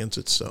to advance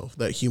itself,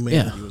 that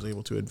humanity was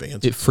able to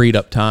advance. It freed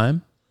up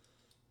time.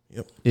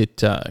 Yep.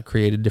 It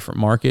created different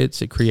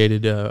markets. It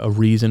created a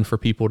reason for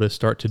people to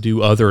start to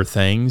do other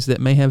things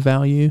that may have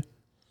value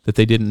that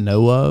they didn't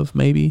know of,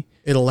 maybe.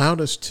 It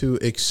allowed us to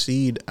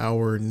exceed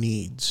our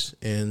needs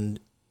and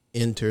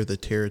enter the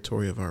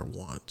territory of our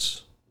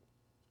wants.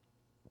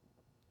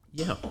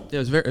 Yeah. It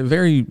was very,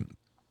 very,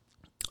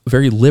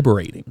 very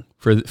liberating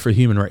for the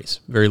human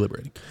race. Very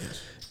liberating.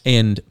 Yes.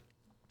 And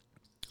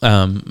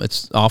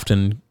it's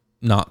often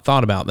not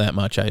thought about that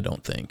much, I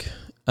don't think.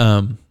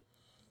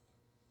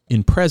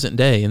 In present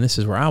day, and this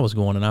is where I was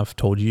going, and I've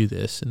told you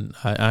this, and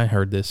I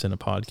heard this in a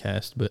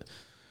podcast, but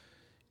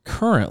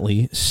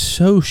currently,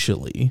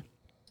 socially,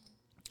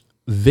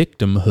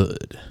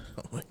 victimhood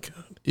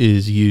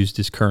is used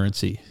as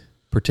currency,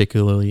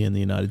 particularly in the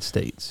United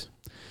States.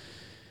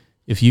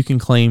 If you can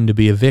claim to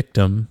be a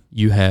victim,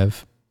 you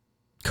have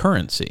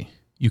currency.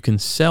 You can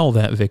sell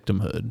that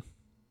victimhood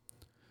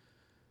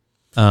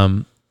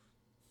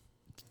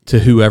to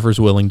whoever's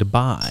willing to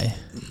buy.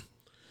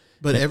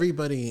 But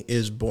everybody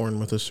is born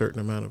with a certain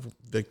amount of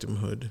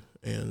victimhood,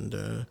 and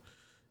the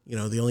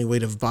only way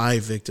to buy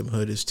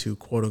victimhood is to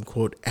quote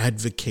unquote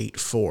advocate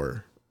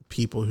for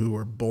people who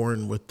are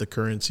born with the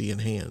currency in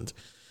hand.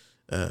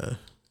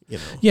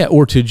 Yeah,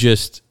 or to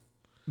just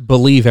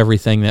believe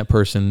everything that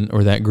person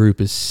or that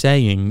group is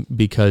saying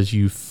because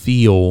you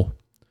feel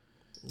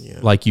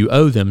like you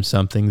owe them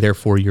something,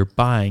 therefore you're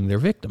buying their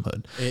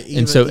victimhood.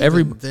 And so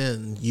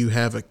then you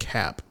have a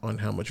cap on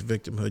how much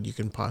victimhood you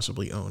can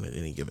possibly own at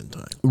any given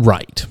time.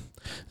 Right.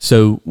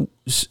 So,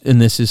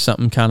 and this is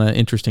something kind of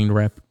interesting to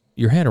wrap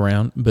your head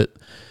around, but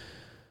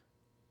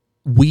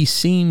we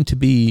seem to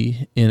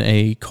be in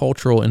a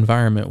cultural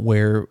environment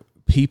where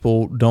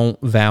people don't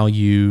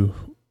value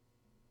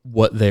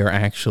what they're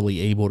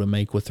actually able to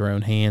make with their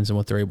own hands and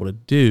what they're able to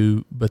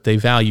do, but they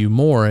value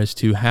more as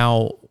to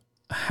how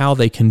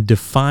they can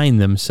define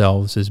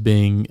themselves as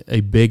being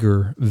a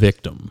bigger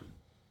victim.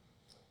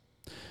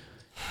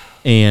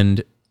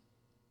 And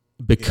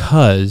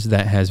because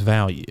that has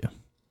value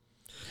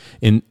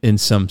in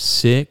some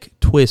sick,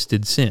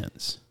 twisted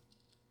sense.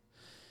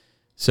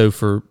 So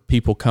for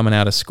people coming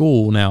out of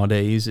school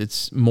nowadays,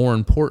 it's more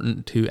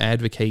important to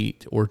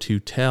advocate or to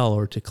tell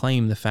or to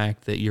claim the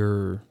fact that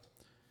you're,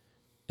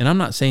 and I'm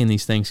not saying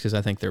these things because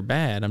I think they're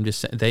bad. I'm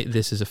just saying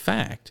this is a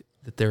fact,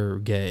 that they're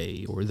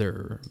gay or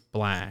they're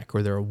black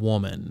or they're a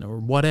woman or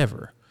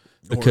whatever.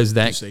 Because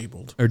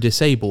disabled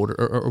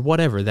or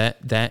whatever.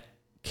 That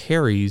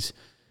carries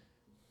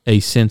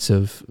a sense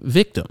of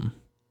victim.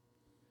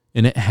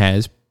 And it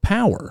has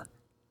power.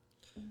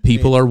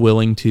 People are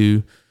willing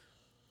to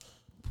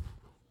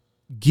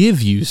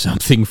give you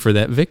something for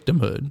that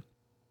victimhood.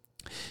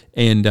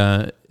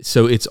 And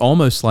so it's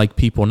almost like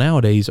people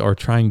nowadays are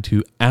trying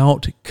to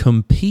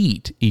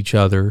out-compete each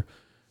other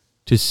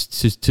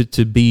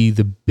to be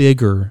the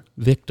bigger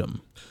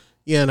victim.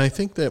 Yeah, and I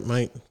think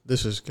that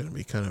this is going to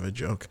be kind of a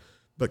joke,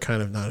 but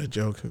kind of not a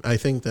joke. I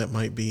think that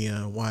might be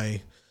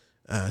why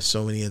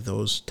so many of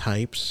those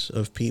types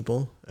of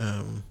people,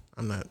 I'm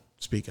not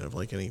speaking of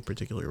like any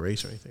particular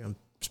race or anything, I'm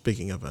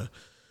speaking of a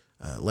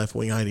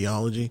left-wing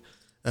ideology,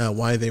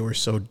 why they were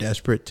so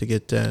desperate to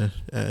get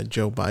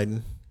Joe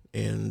Biden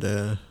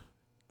and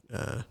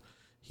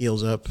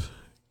heels up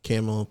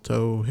camel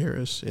toe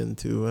Harris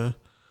into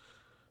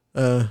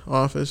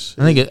office.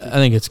 I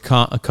think it's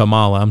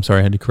Kamala. I'm sorry,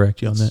 I had to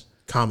correct you on that.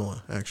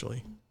 Kamala,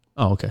 actually.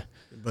 Oh, okay.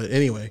 But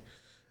anyway,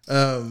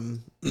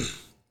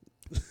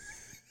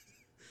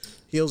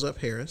 heels up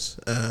Harris.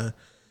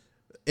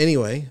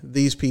 Anyway,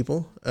 these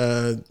people,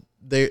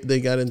 they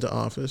got into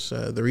office.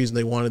 The reason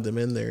they wanted them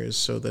in there is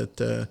so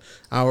that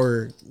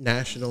our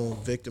national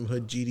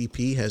victimhood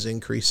GDP has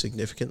increased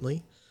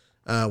significantly.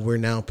 We're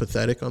now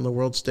pathetic on the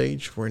world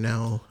stage.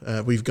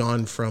 We've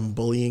gone from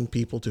bullying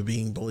people to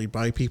being bullied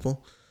by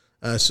people.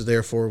 So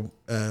therefore,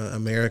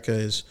 America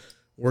is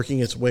working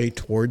its way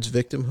towards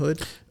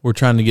victimhood. We're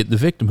trying to get the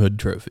victimhood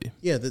trophy.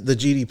 Yeah, the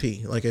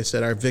GDP. Like I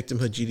said, our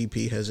victimhood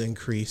GDP has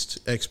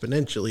increased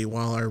exponentially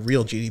while our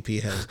real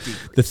GDP has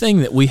decreased. The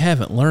thing that we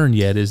haven't learned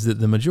yet is that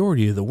the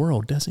majority of the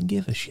world doesn't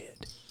give a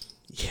shit.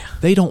 Yeah.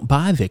 They don't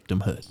buy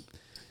victimhood.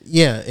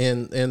 Yeah,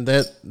 and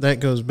that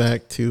goes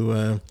back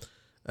to,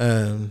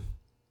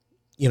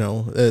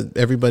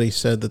 everybody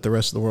said that the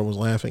rest of the world was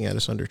laughing at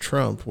us under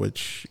Trump,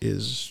 which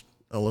is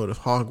a load of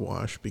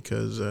hogwash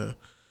because...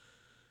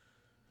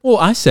 Well,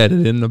 I said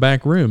it in the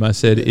back room. I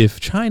said, if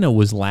China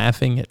was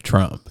laughing at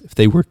Trump, if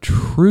they were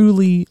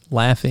truly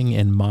laughing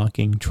and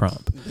mocking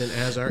Trump... Then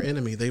as our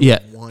enemy, they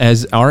would want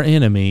as him. Our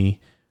enemy,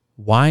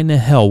 why in the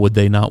hell would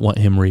they not want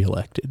him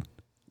reelected?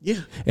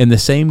 Yeah. And the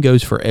same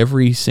goes for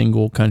every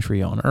single country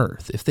on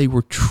earth. If they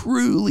were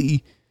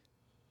truly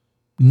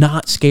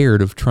not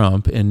scared of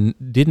Trump and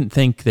didn't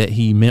think that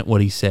he meant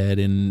what he said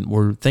and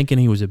were thinking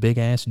he was a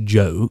big-ass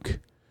joke,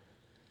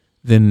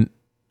 then...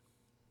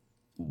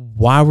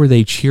 why were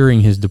they cheering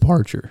his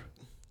departure?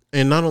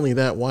 And not only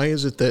that, why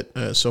is it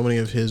that so many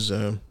of his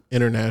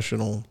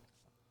international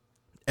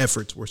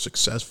efforts were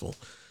successful?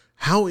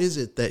 How is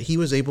it that he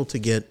was able to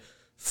get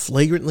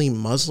flagrantly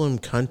Muslim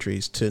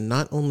countries to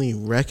not only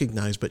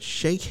recognize but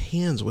shake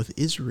hands with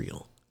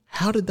Israel?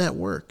 How did that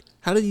work?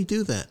 How did he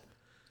do that?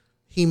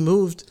 He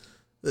moved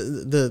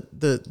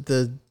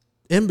the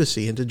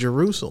embassy into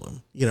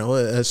Jerusalem,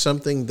 as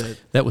something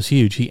that was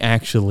huge. He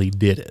actually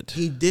did it.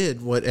 He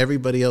did what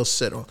everybody else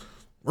said. Oh,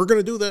 we're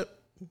going to do that.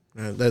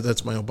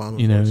 That's my Obama.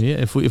 Yeah.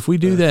 If we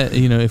do that,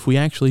 if we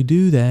actually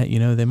do that,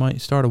 they might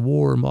start a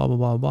war and blah blah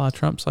blah blah.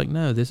 Trump's like,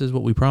 no, this is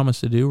what we promised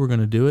to do. We're going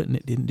to do it, and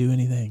it didn't do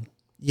anything.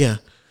 Yeah,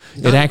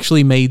 it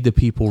actually made the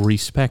people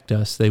respect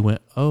us. They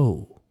went,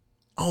 oh,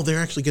 they're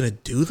actually going to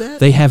do that.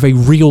 They have a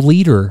real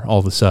leader all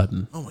of a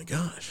sudden. Oh my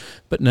gosh!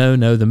 But no,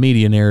 the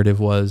media narrative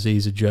was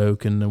he's a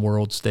joke in the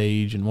world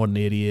stage and what an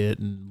idiot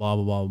and blah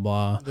blah blah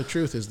blah. The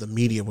truth is, the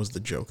media was the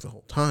joke the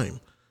whole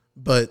time.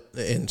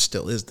 And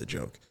still is the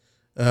joke.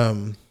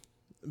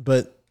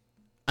 But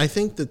I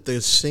think that the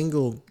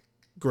single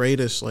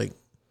greatest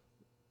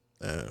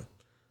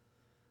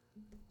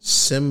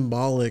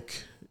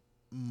symbolic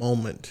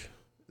moment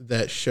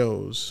that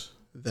shows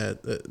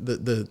that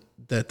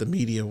the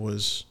media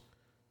was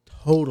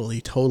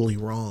totally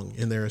wrong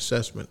in their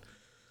assessment,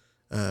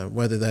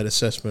 whether that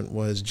assessment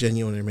was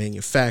genuine or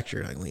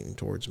manufactured, I'm leaning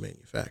towards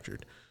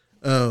manufactured,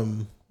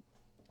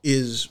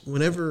 is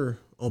whenever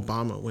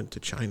Obama went to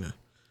China,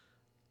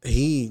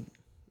 he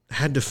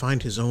had to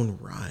find his own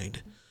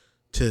ride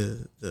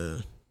to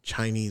the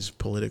Chinese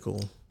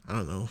political, I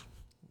don't know,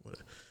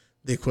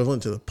 the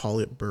equivalent to the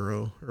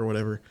Politburo or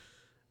whatever.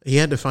 He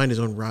had to find his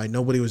own ride.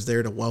 Nobody was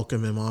there to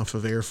welcome him off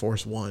of Air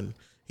Force One.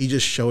 He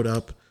just showed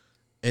up,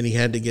 and he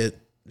had to get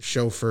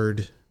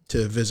chauffeured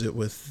to visit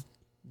with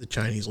the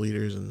Chinese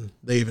leaders, and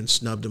they even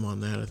snubbed him on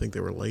that. I think they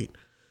were late.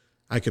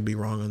 I could be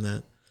wrong on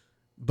that.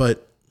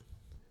 But,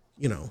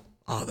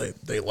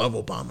 they love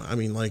Obama. I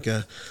mean, like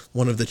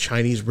one of the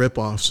Chinese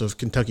ripoffs of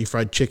Kentucky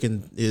Fried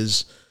Chicken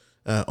is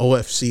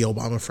OFC,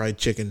 Obama Fried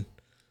Chicken.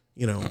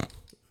 You know,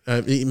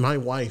 my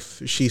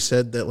wife, she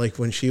said that like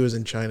when she was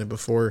in China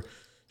before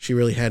she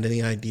really had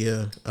any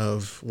idea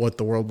of what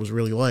the world was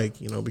really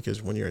like, you know,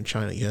 because when you're in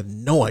China, you have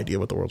no idea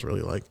what the world's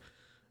really like.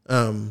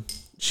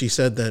 She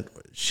said that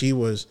she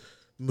was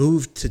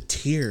moved to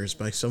tears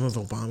by some of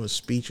Obama's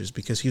speeches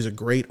because he's a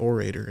great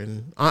orator,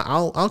 and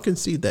I'll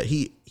concede that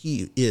he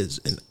is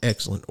an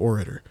excellent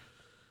orator,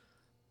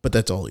 but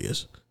that's all he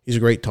is. He's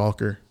a great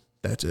talker.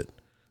 That's it.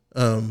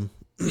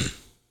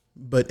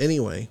 But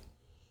anyway,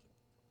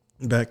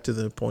 back to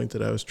the point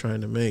that I was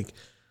trying to make.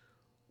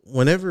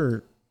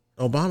 Whenever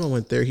Obama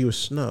went there, he was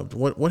snubbed.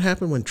 What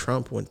happened when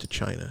Trump went to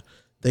China?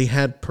 They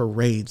had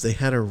parades. They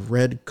had a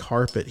red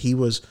carpet. He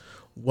was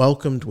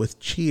welcomed with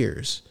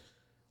cheers.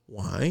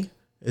 Why?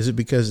 Is it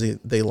because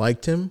they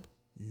liked him?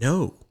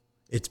 No.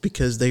 It's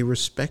because they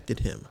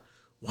respected him.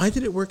 Why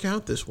did it work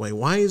out this way?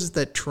 Why is it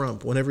that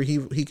Trump, whenever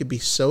he could be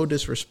so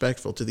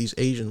disrespectful to these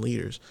Asian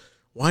leaders,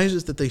 why is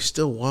it that they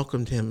still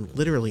welcomed him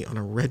literally on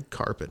a red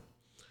carpet?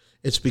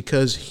 It's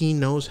because he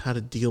knows how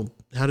to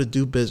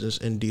do business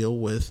and deal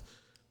with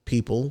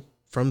people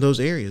from those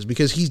areas,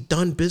 because he's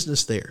done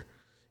business there.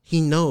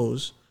 He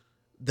knows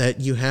that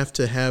you have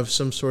to have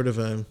some sort of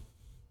a,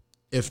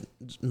 if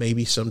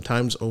maybe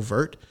sometimes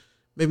overt,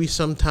 maybe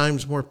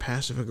sometimes more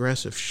passive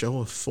aggressive show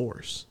of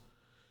force.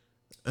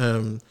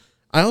 I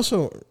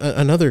also,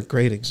 another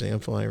great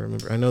example I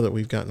remember, I know that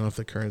we've gotten off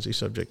the currency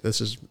subject. This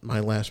is my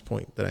last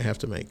point that I have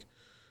to make,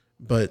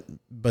 but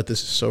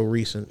this is so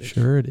recent.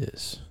 Sure it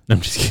is. No,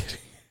 I'm just kidding.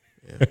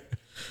 Yeah.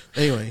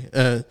 Anyway,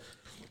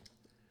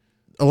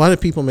 a lot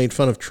of people made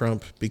fun of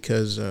Trump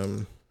because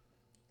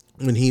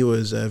when he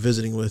was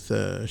visiting with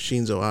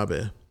Shinzo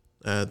Abe,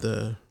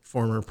 the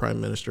former prime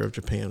minister of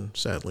Japan,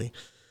 sadly,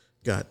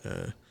 got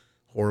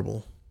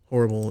horrible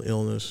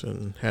illness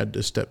and had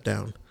to step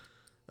down.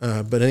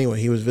 But anyway,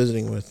 he was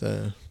visiting with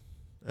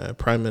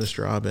Prime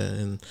Minister Abe,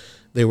 and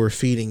they were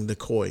feeding the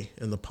koi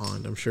in the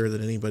pond. I'm sure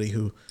that anybody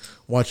who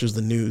watches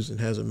the news and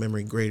has a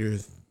memory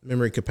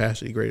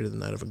capacity greater than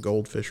that of a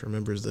goldfish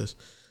remembers this.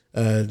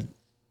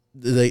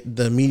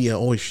 The media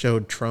always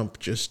showed Trump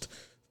just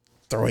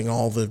throwing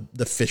all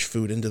the fish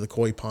food into the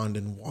koi pond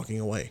and walking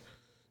away.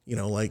 You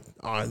know, like,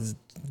 this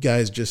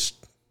guy's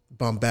just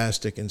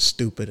bombastic and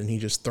stupid, and he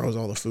just throws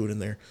all the food in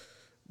there.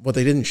 What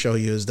they didn't show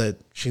you is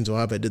that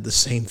Shinzo Abe did the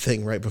same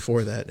thing right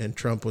before that, and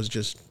Trump was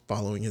just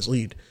following his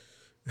lead.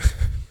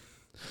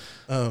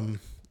 And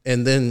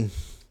then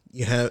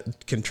you have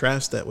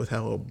contrast that with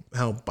how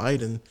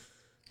Biden,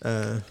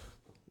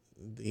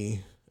 the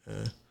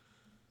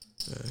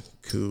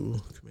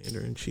coup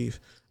commander-in-chief,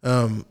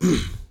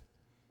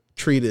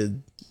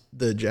 treated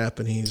the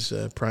Japanese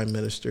prime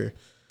minister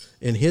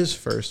in his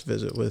first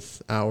visit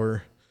with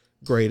our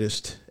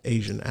greatest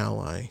Asian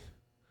ally.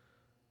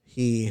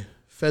 He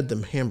fed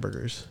them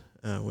hamburgers,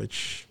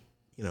 which,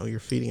 you know, you're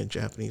feeding a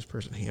Japanese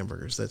person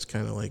hamburgers. That's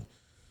kind of like,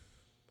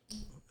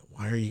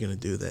 why are you going to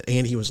do that?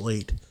 And he was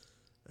late.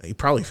 He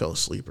probably fell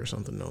asleep or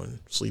something, knowing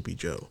Sleepy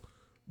Joe.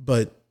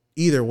 But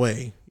either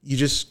way, you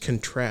just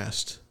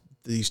contrast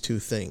these two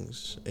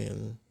things,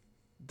 and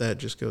that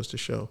just goes to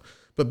show.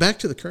 But back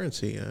to the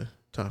currency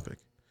topic.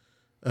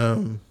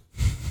 Do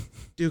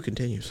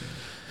continue, Sam.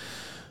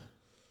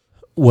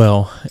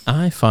 Well,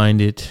 I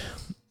find it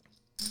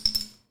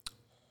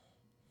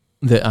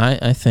that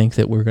I think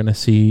that we're going to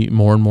see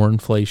more and more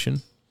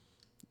inflation.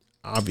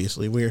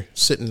 Obviously, we're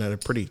sitting at a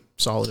pretty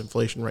solid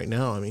inflation right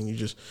now. I mean, you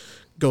just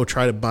go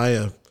try to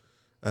buy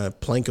a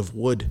plank of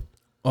wood.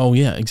 Oh,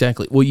 yeah,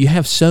 exactly. Well, you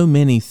have so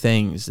many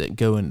things that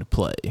go into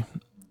play.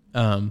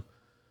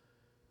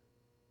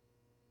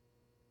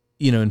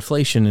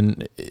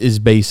 Inflation is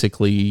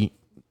basically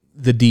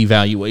the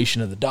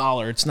devaluation of the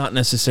dollar. It's not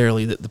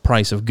necessarily that the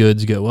price of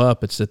goods go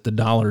up. It's that the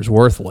dollar's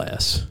worth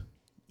less.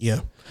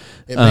 Yeah.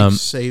 It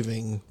makes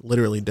saving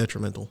literally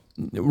detrimental.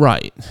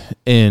 Right.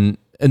 And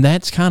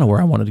that's kind of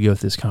where I wanted to go with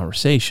this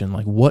conversation.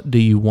 Like, what do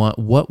you want?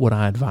 What would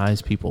I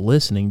advise people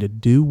listening to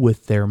do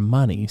with their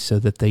money so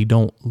that they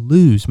don't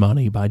lose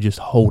money by just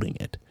holding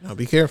it? Now,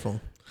 be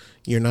careful.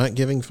 You're not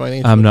giving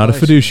financial I'm not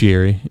advice. a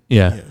fiduciary.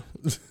 Yeah.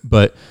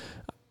 But,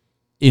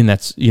 and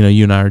that's,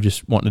 you and I are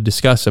just wanting to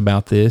discuss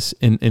about this.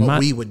 And what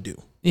we would do.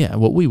 Yeah,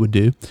 what we would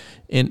do.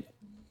 And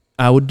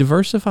I would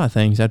diversify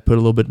things. I'd put a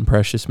little bit in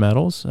precious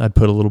metals. I'd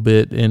put a little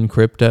bit in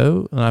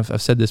crypto. And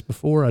I've said this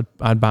before.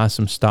 I'd buy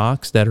some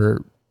stocks that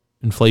are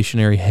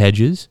inflationary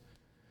hedges,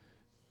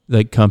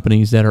 like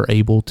companies that are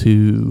able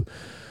to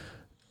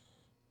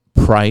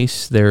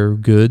price their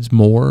goods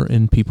more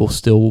and people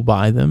still will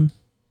buy them.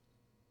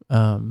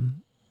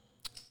 And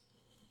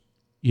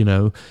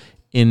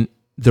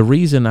the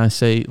reason I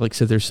say, like I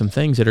said, there's some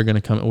things that are going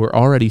to come. We're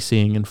already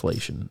seeing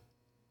inflation.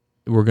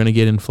 We're going to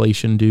get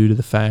inflation due to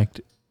the fact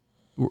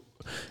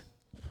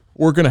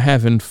we're going to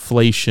have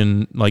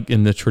inflation, like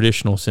in the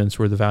traditional sense,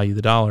 where the value of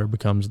the dollar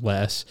becomes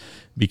less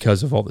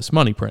because of all this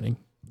money printing.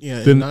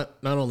 Yeah, and not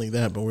only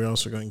that, but we're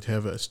also going to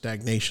have a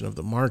stagnation of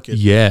the market.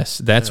 Yes,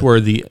 that's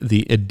where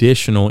the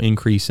additional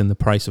increase in the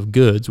price of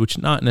goods, which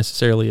is not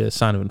necessarily a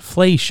sign of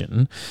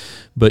inflation,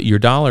 but your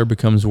dollar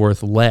becomes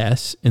worth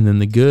less, and then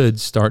the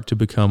goods start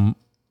to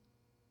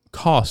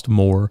cost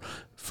more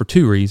for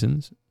two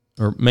reasons,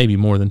 or maybe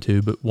more than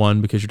two, but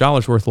one, because your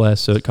dollar's worth less,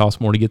 so it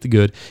costs more to get the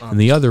good, and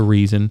the other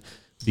reason,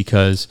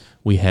 because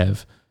we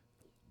have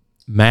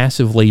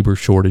massive labor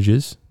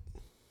shortages.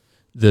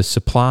 The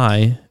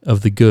supply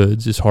of the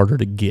goods is harder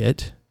to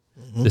get.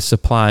 Mm-hmm. The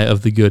supply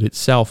of the good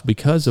itself,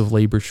 because of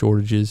labor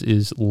shortages,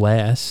 is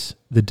less.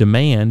 The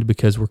demand,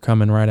 because we're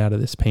coming right out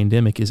of this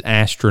pandemic, is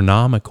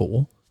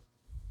astronomical.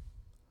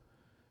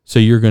 So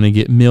you're going to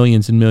get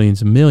millions and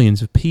millions and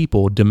millions of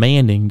people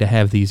demanding to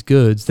have these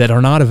goods that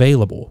are not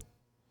available.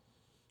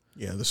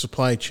 Yeah, the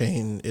supply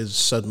chain is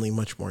suddenly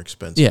much more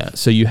expensive. Yeah,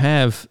 so you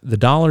have the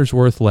dollar's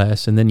worth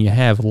less, and then you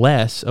have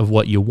less of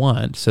what you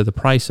want. So the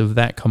price of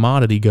that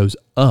commodity goes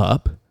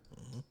up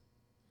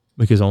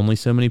because only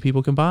so many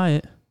people can buy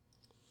it.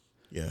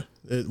 Yeah,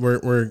 we're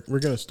going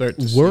to start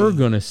to We're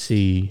going to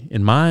see,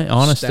 in my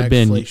honest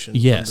opinion,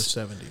 yes.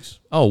 From the 70s.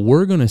 Oh,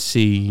 we're going to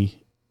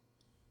see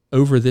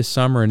over this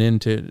summer and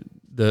into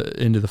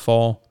the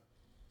fall,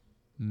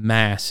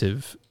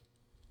 massive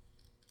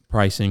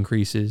price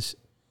increases.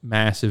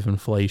 Massive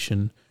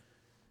inflation.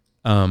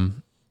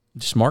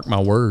 Just mark my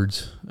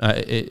words.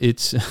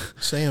 It's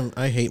Sam,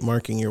 I hate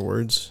marking your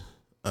words,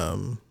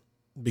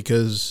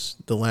 because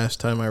the last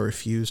time I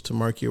refused to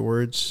mark your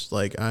words,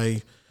 like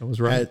I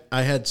was right.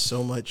 I had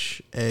so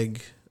much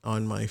egg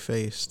on my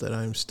face that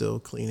I'm still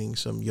cleaning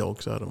some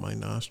yolks out of my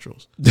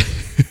nostrils.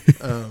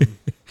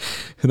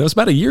 And that was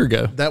about a year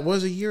ago. That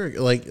was a year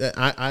ago. Like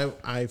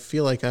I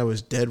feel like I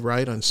was dead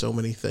right on so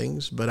many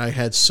things, but I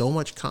had so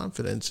much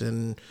confidence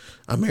in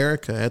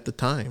America at the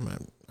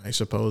time. I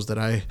suppose that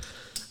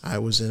I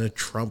was in a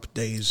Trump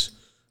days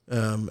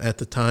at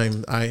the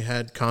time. I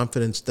had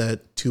confidence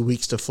that 2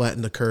 weeks to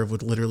flatten the curve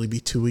would literally be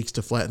 2 weeks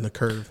to flatten the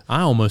curve. I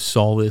almost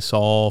saw this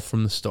all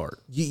from the start.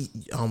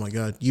 Oh my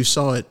God, you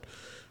saw it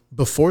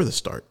before the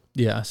start.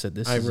 Yeah, I said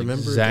this is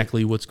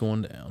exactly what's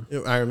going down.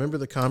 I remember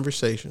the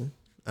conversation.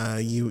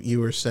 You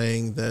were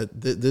saying that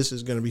this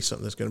is going to be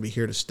something that's going to be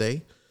here to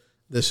stay.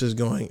 This is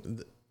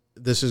going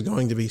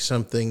to be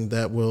something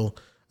that will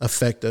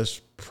affect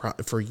us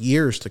for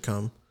years to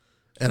come.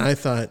 And I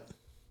thought,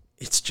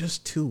 it's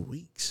just 2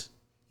 weeks.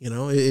 You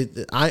know,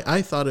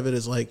 I thought of it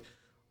as like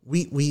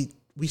we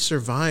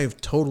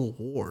survived total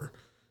war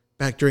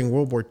back during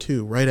World War II,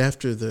 right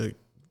after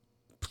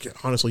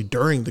honestly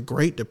during the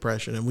Great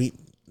Depression, and we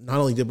not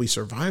only did we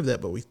survive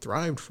that, but we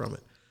thrived from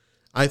it.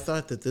 I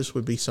thought that this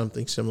would be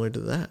something similar to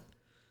that,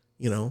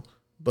 you know,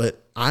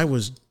 but I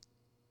was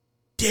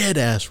dead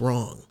ass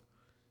wrong.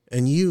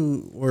 And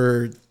you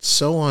were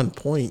so on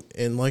point.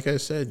 And like I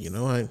said, you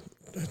know,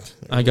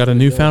 I got a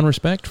newfound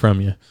respect from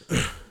you.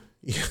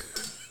 Yeah.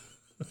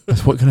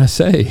 What can I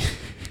say?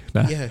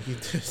 Nah. Yeah, you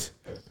did.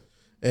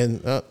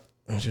 And I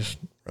just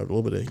rubbed a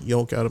little bit of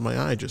yolk out of my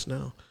eye just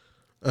now.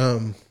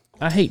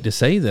 I hate to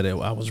say that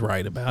I was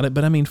right about it,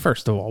 but I mean,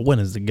 first of all, when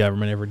has the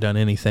government ever done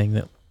anything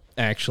that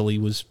actually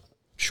was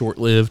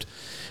short-lived?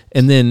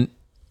 And then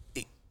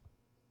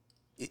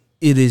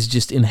it is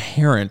just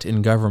inherent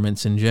in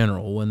governments in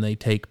general. When they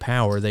take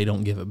power, they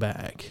don't give it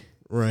back.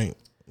 Right.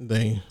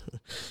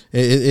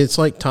 It's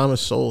like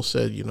Thomas Sowell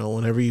said, you know,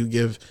 whenever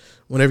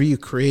you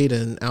create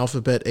an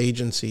alphabet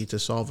agency to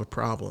solve a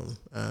problem,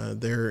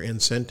 their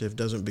incentive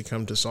doesn't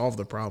become to solve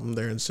the problem.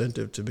 Their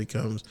incentive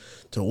becomes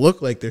to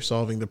look like they're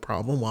solving the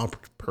problem while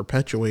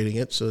perpetuating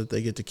it so that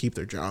they get to keep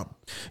their job.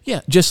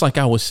 Yeah, just like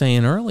I was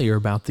saying earlier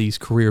about these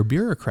career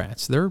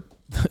bureaucrats, their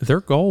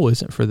goal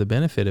isn't for the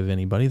benefit of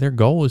anybody. Their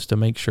goal is to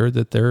make sure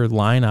that their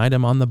line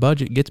item on the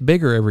budget gets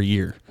bigger every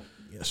year.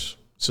 Yes,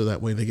 so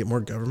that way they get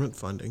more government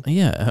funding.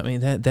 Yeah, I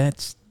mean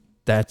that's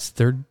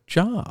their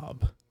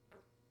job.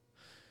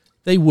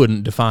 They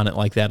wouldn't define it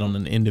like that on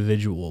an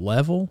individual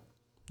level,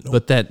 nope.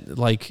 But that,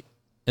 like,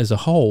 as a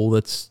whole,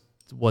 that's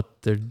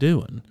what they're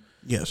doing.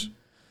 Yes,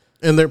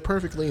 and they're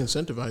perfectly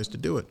incentivized to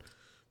do it.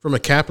 From a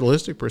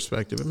capitalistic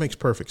perspective, it makes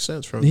perfect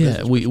sense. From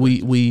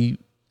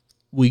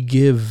we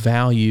give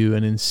value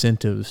and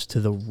incentives to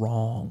the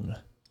wrong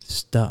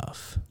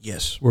stuff.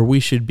 Yes, where we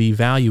should be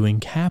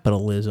valuing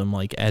capitalism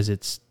like as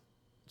it's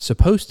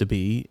supposed to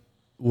be.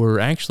 We're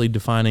actually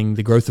defining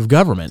the growth of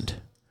government.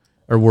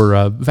 Or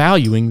we're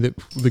valuing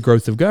the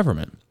growth of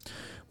government.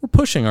 We're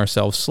pushing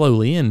ourselves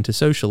slowly into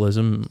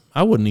socialism.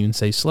 I wouldn't even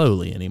say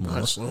slowly anymore.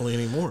 Not slowly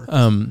anymore.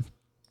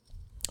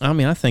 I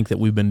mean, I think that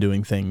we've been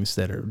doing things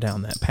that are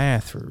down that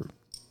path for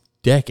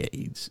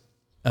decades.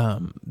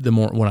 The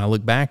more when I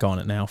look back on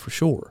it now, for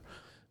sure.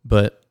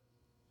 But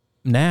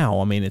now,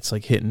 I mean, it's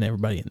like hitting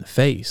everybody in the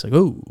face. Like,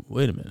 oh,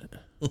 wait a minute.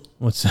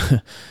 What's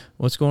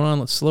going on?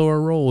 Let's slow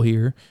our roll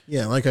here.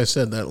 Yeah, like I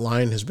said, that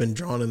line has been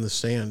drawn in the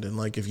sand, and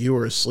like if you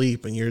were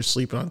asleep and you're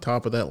sleeping on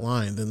top of that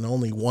line, then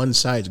only one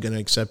side's going to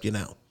accept you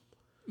now.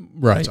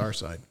 Right, that's our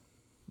side.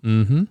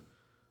 Mm-hmm.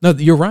 No,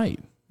 you're right.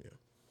 Yeah.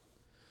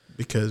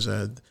 Because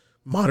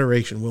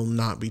moderation will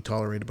not be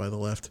tolerated by the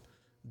left.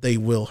 they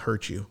will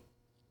hurt you,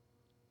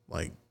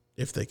 like,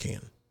 if they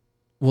can.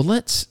 Well,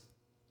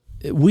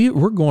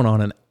 we're going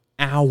on an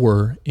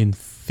hour and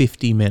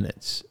 50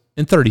 minutes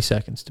and 30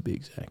 seconds to be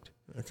exact.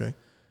 Okay.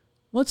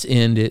 Let's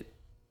end it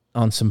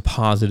on some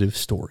positive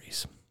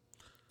stories.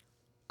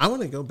 I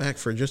want to go back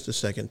for just a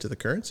second to the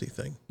currency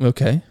thing.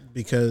 Okay.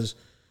 Because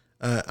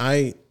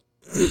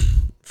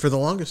for the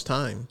longest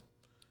time,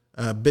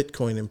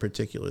 Bitcoin in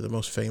particular, the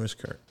most famous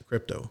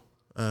crypto,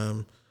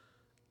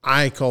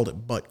 I called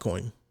it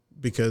Buttcoin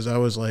because I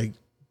was like,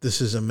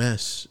 this is a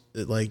mess.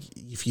 Like,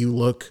 if you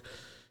look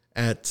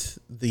at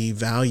the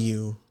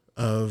value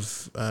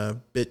of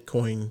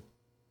Bitcoin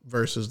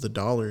versus the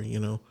dollar,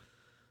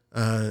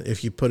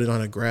 if you put it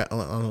on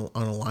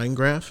a line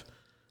graph,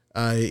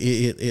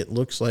 it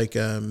looks like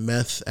a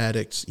meth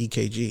addict's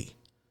EKG,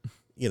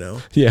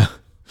 Yeah.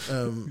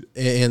 And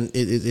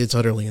it's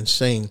utterly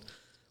insane.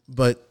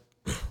 But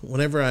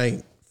whenever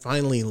I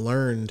finally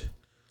learned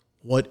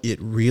what it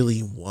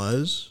really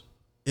was,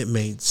 it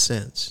made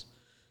sense.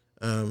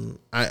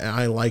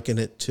 I liken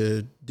it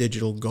to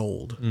digital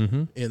gold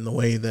in the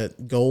way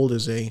that gold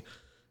is a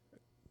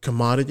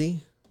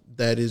commodity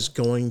that is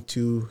going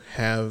to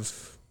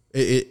have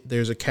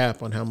there's a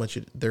cap on how much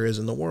there is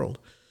in the world.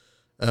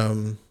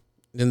 In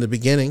the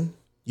beginning,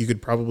 you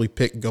could probably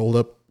pick gold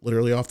up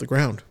literally off the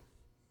ground.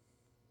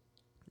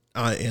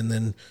 And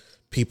then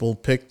people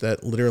picked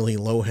that literally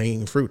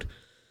low-hanging fruit.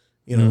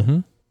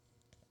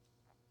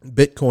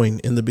 Bitcoin,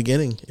 in the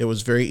beginning, it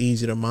was very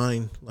easy to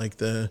mine. Like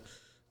the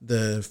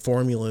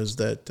formulas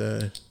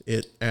that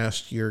it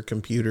asked your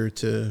computer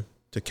to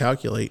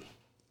calculate,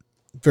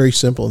 very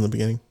simple in the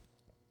beginning.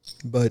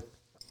 But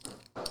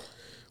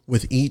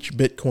with each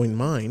Bitcoin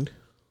mined,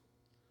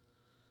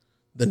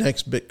 the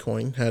next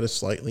Bitcoin had a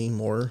slightly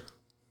more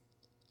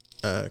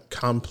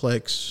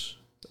complex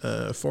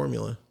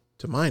formula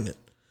to mine it.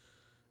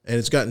 And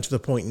it's gotten to the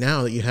point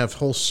now that you have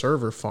whole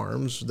server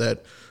farms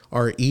that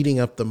are eating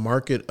up the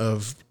market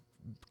of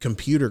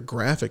computer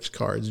graphics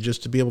cards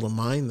just to be able to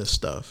mine this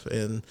stuff.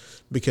 And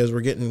because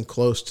we're getting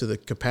close to the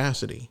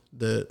capacity,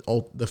 the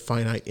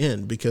finite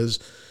end, because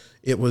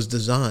it was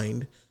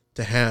designed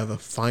to have a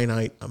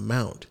finite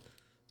amount.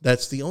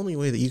 That's the only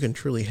way that you can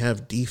truly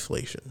have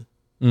deflation,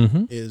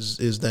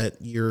 is that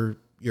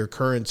your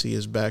currency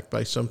is backed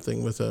by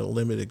something with a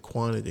limited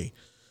quantity.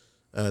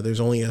 There's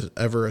only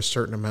ever a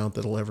certain amount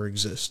that'll ever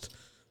exist.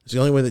 It's the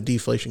only way that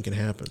deflation can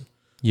happen.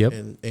 Yep.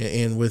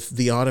 And with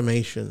the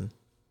automation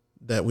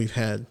that we've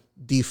had,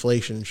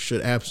 deflation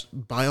should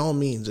by all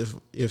means,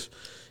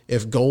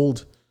 if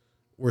gold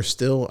were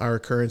still our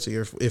currency,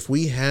 or if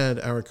we had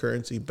our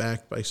currency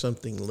backed by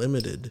something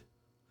limited,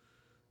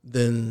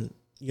 then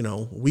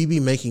we'd be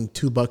making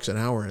 $2 an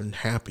hour and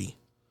happy,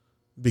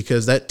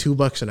 because that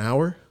 $2 an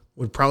hour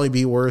would probably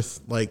be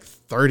worth like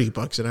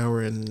 $30 an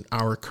hour in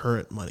our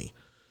current money.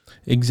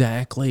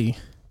 Exactly.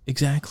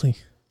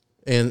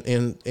 And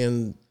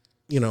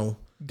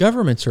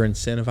governments are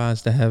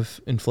incentivized to have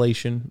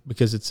inflation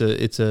because it's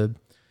a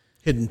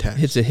hidden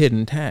tax. It's a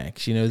hidden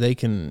tax. They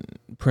can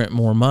print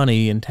more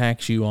money and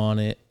tax you on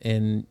it,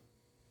 and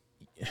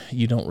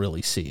you don't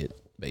really see it,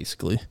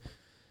 basically,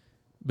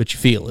 but you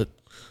feel it.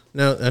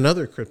 Now,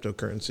 another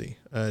cryptocurrency,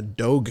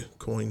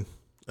 Dogecoin,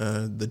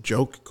 the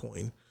joke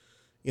coin,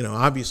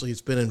 obviously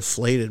it's been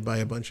inflated by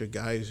a bunch of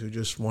guys who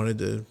just wanted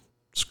to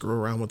screw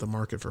around with the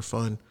market for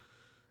fun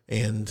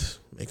and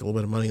make a little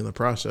bit of money in the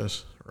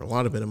process, or a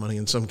lot of bit of money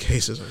in some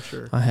cases, I'm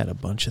sure. I had a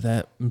bunch of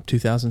that in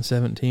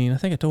 2017. I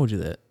think I told you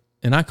that.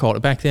 And I called it,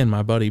 back then,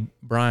 my buddy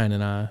Brian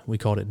and we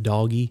called it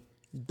Doggy.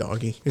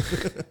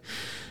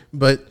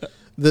 But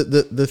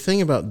the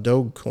thing about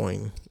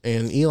Dogecoin,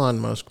 and Elon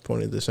Musk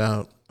pointed this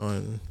out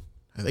on,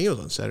 I think it was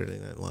on Saturday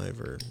Night Live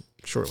or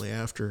shortly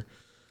after,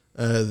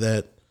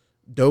 that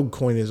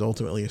Dogecoin is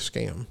ultimately a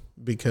scam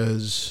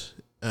because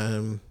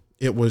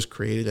it was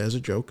created as a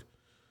joke.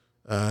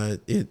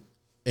 And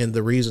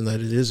the reason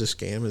that it is a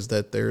scam is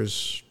that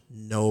there's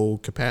no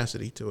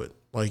capacity to it.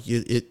 Like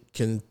it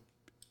can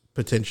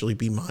potentially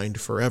be mined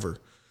forever.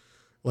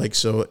 Like,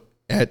 so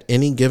at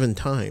any given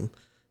time,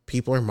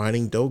 people are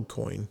mining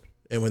Dogecoin,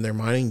 and when they're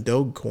mining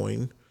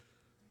Dogecoin,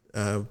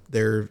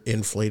 they're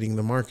inflating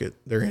the market.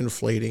 They're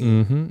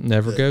inflating.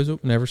 Never stops.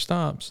 It never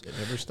stops.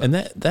 And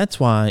that's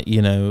why,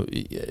 you know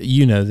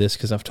this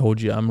because I've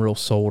told you I'm real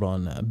sold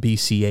on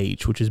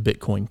BCH, which is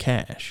Bitcoin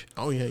Cash.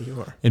 Oh yeah, you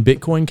are. And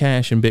Bitcoin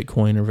Cash and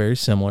Bitcoin are very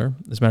similar.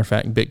 As a matter of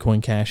fact,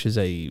 Bitcoin Cash is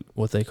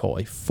what they call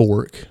a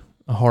fork,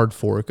 a hard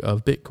fork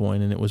of Bitcoin,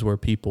 and it was where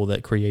people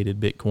that created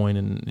Bitcoin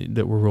and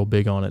that were real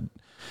big on it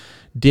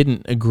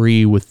didn't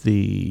agree with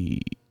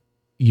the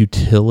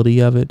utility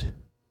of it,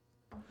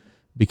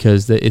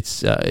 because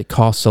it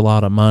costs a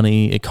lot of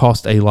money. It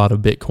cost a lot of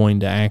Bitcoin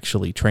to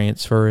actually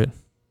transfer it.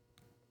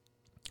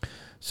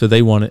 So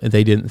they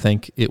didn't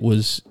think it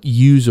was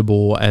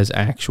usable as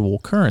actual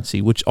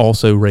currency, which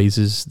also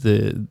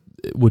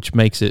which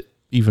makes it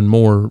even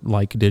more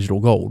like digital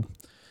gold.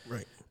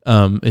 Right.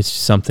 It's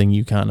something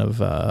you kind of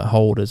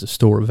hold as a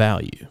store of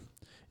value.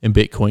 And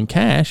Bitcoin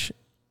Cash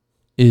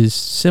is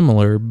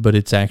similar, but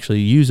it's actually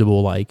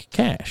usable like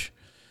cash.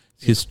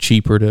 It's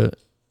cheaper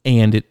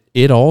and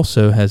it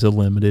also has a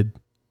limited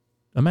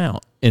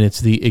amount, and it's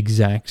the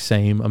exact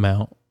same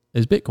amount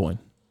as Bitcoin.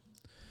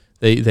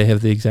 They have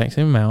the exact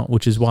same amount,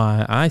 which is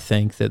why I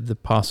think that the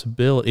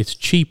possibility, it's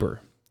cheaper.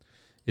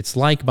 It's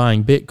like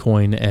buying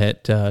Bitcoin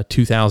at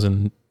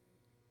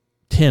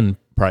 2010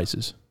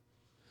 prices.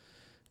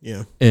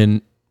 Yeah.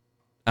 And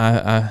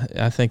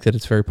I think that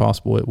it's very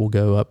possible it will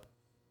go up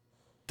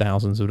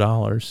thousands of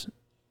dollars.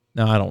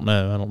 Now, I don't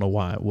know. I don't know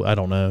why. I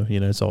don't know.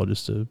 It's all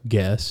just a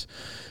guess.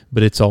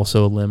 But it's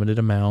also a limited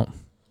amount.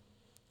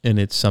 And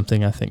it's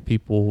something I think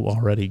people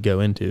already go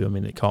into. I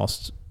mean, it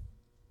costs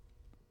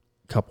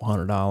couple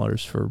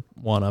 $100 for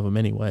one of them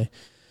anyway.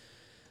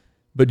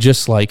 But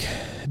just like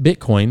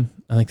Bitcoin,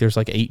 I think there's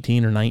like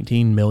 18 or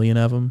 19 million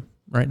of them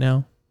right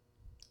now.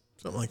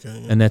 Something like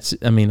that. Yeah. And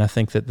I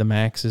think that the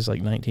max is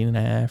like 19 and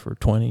a half or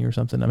 20 or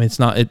something. I mean, it's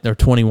not, or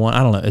 21.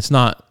 I don't know. It's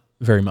not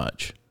very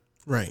much.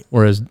 Right.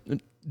 Whereas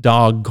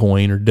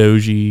Dogcoin or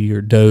Doge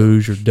or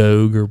Doge or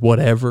Doge or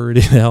whatever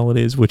the hell it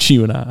is, which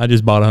you and I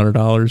just bought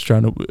 $100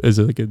 trying to, as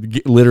like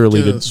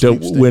literally to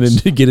win and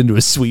to get into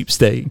a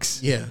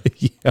sweepstakes. Yeah.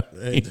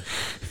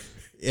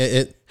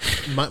 Yeah.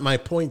 My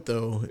point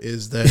though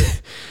is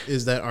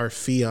that our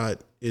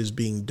fiat is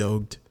being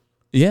dogged.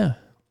 Yeah.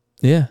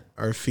 Yeah.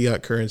 Our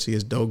fiat currency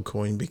is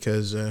Dogecoin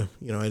because, at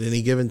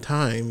any given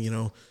time,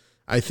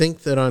 I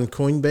think that on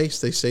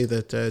Coinbase, they say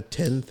that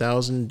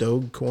 10,000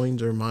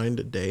 Dogecoins are mined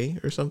a day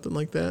or something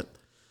like that.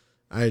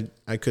 I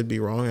could be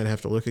wrong. I'd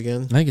have to look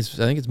again. I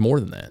think it's more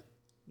than that.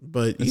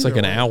 But it's like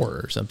an hour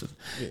or something.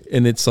 Yeah.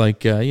 And it's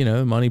like,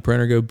 money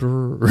printer go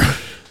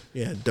brrr.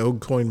 Yeah,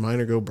 Dogecoin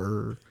miner go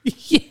brrr.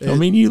 Yeah, I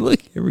mean, you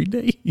look every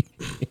day.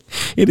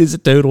 It is a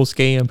total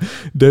scam.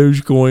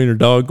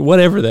 Dogecoin or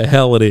whatever the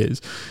hell it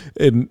is.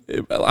 And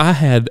I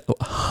had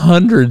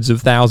hundreds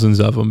of thousands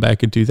of them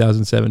back in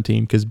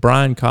 2017 because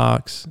Brian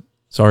Cox,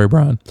 sorry,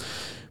 Brian,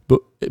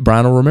 but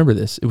Brian will remember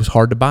this. It was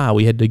hard to buy.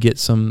 We had to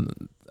get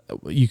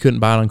you couldn't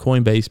buy it on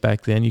Coinbase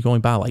back then. You could only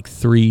buy like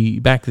 3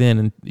 back then,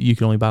 and you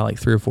could only buy like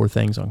 3 or 4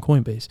 things on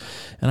Coinbase.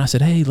 And I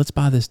said, hey, let's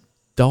buy this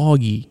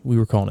doggy. We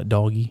were calling it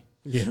doggy.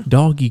 Yeah.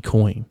 Doggy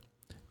coin.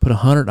 Put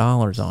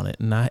 $100 on it,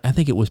 and I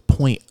think it was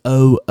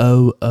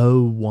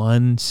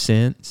 0.0001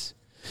 cents,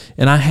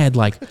 and I had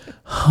like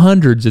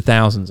hundreds of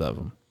thousands of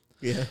them.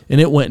 Yeah.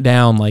 And it went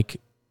down like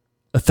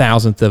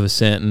 1,000th of a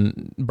cent,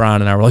 and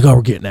Brian and I were like, "Oh,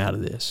 we're getting out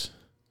of this."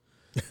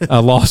 I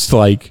lost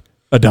like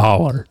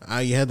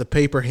 $1. You had the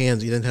paper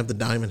hands, you didn't have the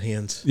diamond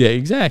hands. Yeah,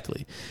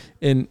 exactly.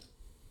 And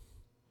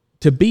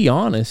to be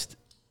honest,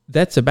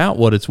 that's about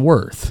what it's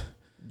worth.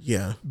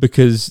 Yeah,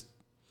 because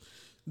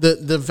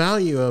the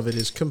value of it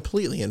is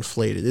completely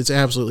inflated. It's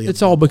absolutely.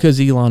 It's all because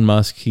Elon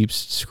Musk keeps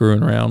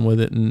screwing around with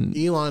it, and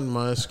Elon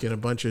Musk and a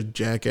bunch of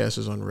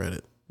jackasses on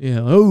Reddit. Yeah.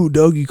 Oh,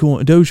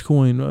 Dogecoin.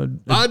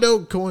 Buy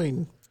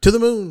Dogecoin to the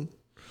moon.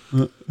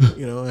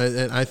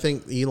 And I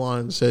think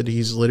Elon said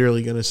he's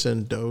literally going to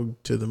send Doge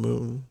to the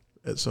moon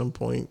at some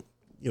point.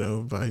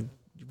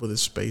 With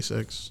his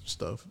SpaceX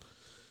stuff,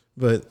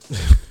 but.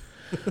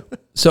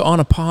 So on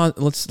a pause,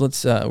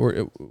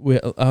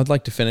 I'd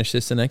like to finish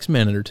this the next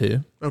minute or two.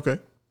 Okay.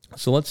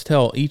 So let's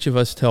each of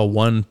us tell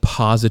one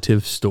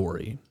positive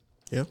story.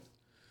 Yeah.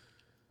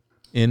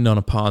 End on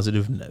a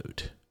positive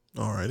note.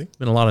 Alrighty.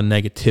 Been a lot of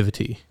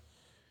negativity.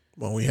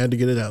 Well, we had to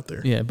get it out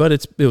there. Yeah, but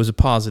it was a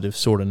positive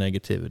sort of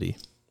negativity.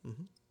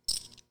 Mm-hmm.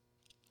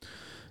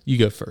 You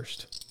go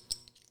first.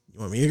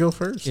 You want me to go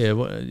first? Yeah,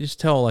 well, just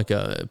tell like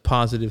a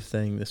positive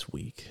thing this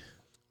week.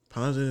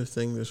 Positive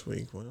thing this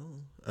week.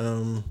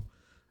 Well,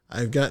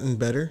 I've gotten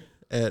better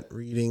at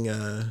reading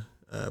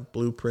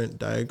blueprint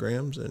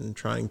diagrams and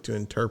trying to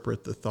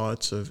interpret the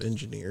thoughts of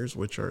engineers,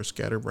 which are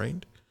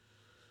scatterbrained.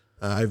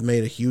 I've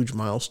made a huge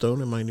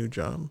milestone in my new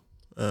job.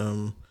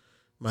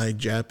 My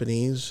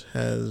Japanese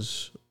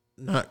has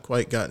not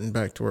quite gotten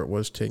back to where it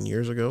was 10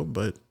 years ago,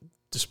 but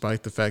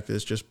despite the fact that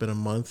it's just been a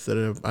month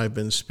that I've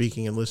been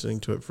speaking and listening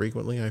to it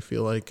frequently, I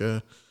feel like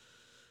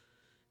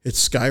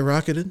it's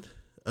skyrocketed.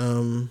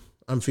 I'm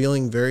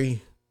feeling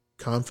very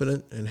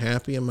confident and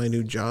happy in my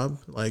new job.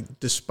 Like,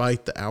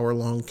 despite the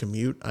hour-long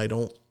commute, I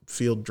don't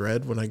feel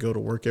dread when I go to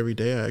work every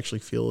day. I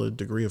actually feel a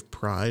degree of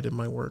pride in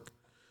my work.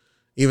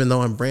 Even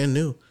though I'm brand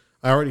new,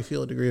 I already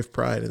feel a degree of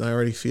pride, and I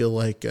already feel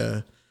like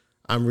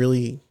I'm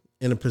really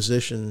in a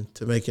position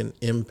to make an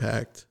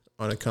impact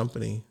on a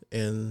company.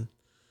 And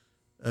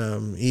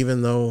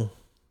even though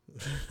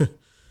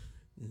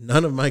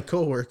none of my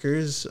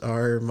coworkers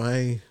are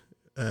my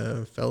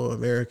fellow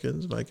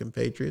Americans, my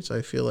compatriots,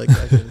 I feel like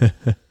I can...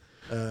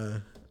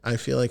 I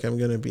feel like I'm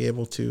going to be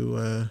able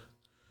to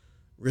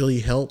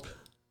really help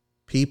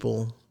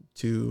people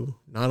to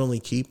not only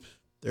keep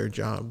their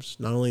jobs,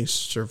 not only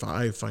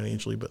survive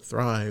financially, but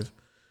thrive,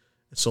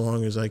 so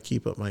long as I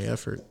keep up my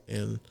effort.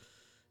 And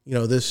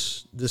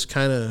this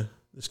kind of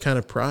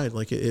pride,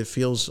 like it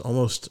feels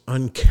almost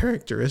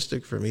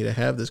uncharacteristic for me to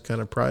have this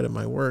kind of pride in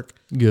my work.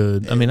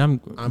 Good. And I mean,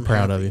 I'm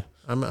proud happy.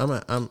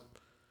 of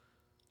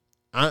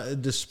you.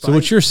 Despite, so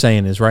what you're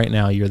saying is right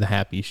now you're the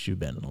happiest you've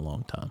been in a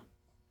long time.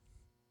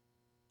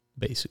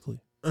 Basically.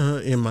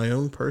 In my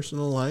own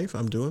personal life,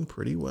 I'm doing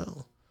pretty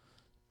well.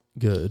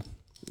 Good.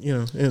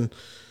 And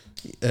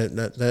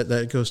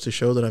that goes to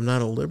show that I'm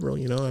not a liberal.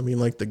 I mean,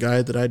 like the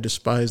guy that I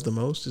despise the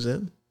most is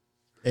in,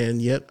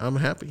 and yet I'm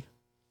happy.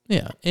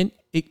 Yeah, and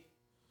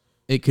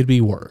it could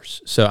be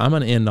worse. So I'm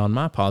going to end on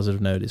my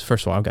positive note. Is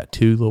first of all, I've got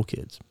 2 little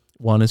kids.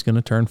 One is going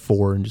to turn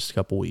 4 in just a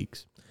couple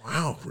weeks.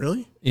 Wow,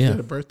 really? Yeah. Is that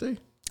a birthday?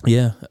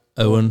 Yeah,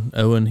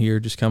 Owen here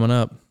just coming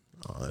up.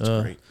 Oh, that's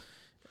great.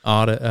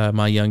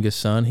 My youngest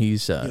son,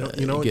 he's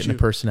getting a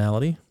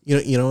personality.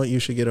 You know what you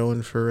should get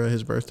Owen for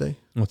his birthday?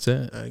 What's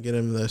that? Get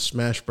him the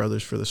Smash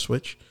Brothers for the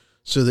Switch,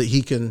 so that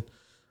he can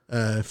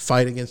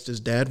fight against his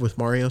dad with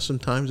Mario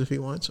sometimes if he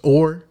wants,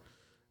 or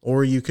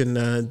you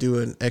can do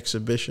an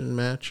exhibition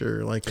match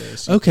or like a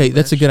CP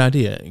that's match, a good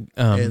idea.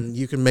 And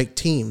you can make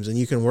teams and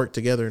you can work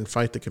together and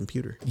fight the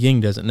computer.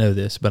 Ying doesn't know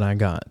this, but I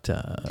got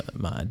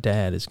my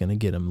dad is going to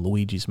get him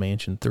Luigi's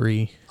Mansion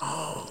 3.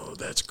 Oh,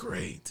 that's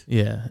great.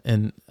 Yeah,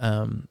 and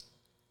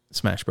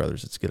Smash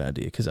Brothers, it's a good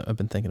idea because I've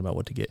been thinking about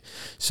what to get.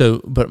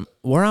 So, but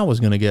where I was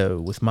going to go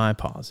with my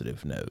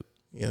positive note,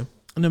 yeah,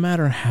 no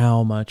matter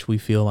how much we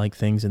feel like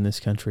things in this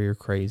country are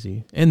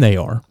crazy, and they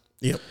are.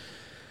 Yep.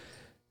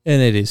 And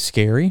it is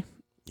scary.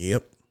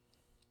 Yep.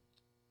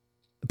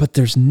 But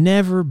there's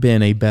never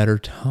been a better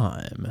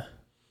time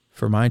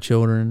for my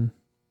children.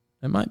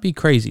 It might be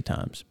crazy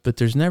times, but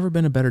there's never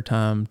been a better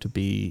time to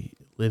be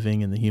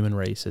living in the human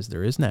race as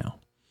there is now.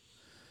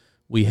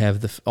 We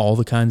have all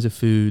the kinds of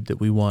food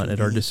that we want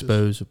at our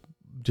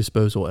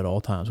disposal at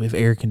all times. We have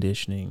air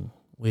conditioning.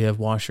 We have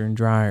washer and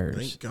dryers.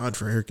 Thank God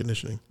for air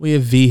conditioning. We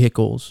have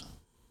vehicles.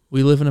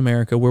 We live in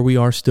America where we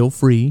are still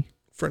free.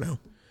 For now.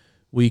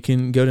 We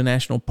can go to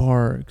national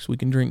parks. We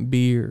can drink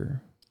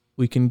beer.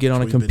 We can get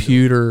on a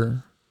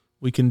computer.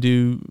 We can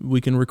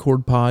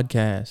record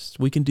podcasts.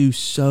 We can do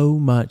so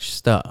much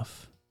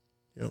stuff.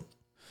 Yep.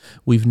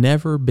 We've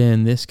never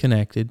been this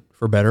connected,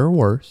 for better or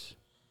worse.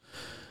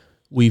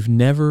 We've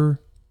never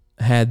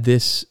had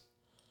this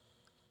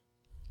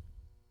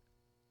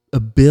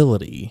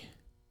ability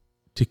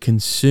to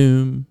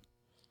consume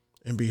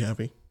and be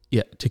happy.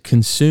 Yeah, to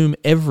consume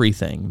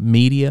everything,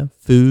 media,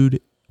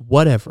 food,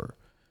 whatever,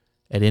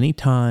 at any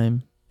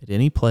time, at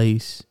any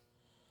place,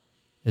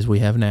 as we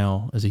have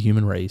now as a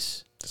human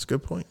race. That's a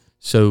good point.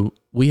 So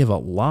we have a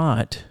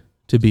lot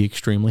to be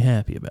extremely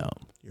happy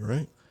about. You're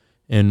right.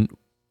 And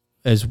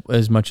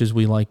as much as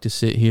we like to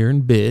sit here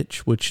and bitch,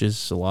 which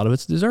is a lot of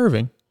it's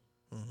deserving,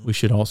 we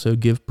should also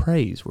give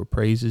praise where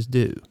praise is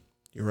due.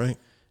 You're right.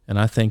 And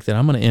I think that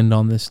I'm going to end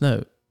on this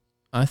note.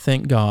 I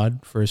thank God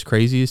for as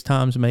crazy as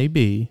times may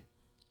be,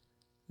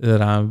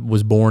 that I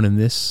was born in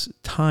this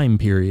time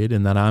period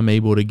and that I'm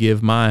able to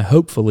give my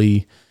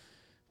hopefully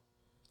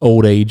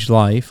old age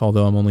life,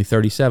 although I'm only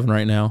 37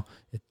 right now,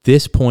 at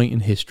this point in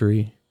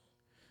history,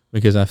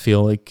 because I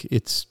feel like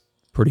it's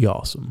pretty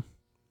awesome.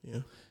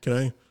 Yeah.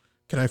 Can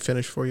I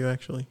finish for you,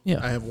 actually? Yeah.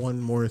 I have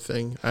one more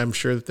thing. I'm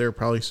sure that there are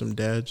probably some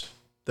dads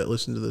that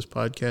listen to this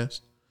podcast.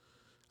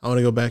 I want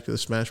to go back to the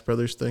Smash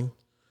Brothers thing.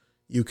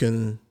 You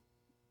can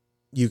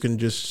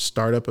just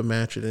start up a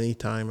match at any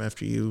time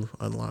after you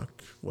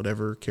unlock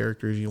whatever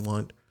characters you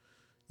want.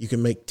 You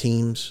can make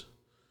teams,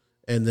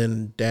 and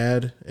then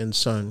dad and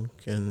son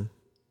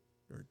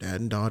or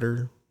dad and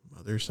daughter,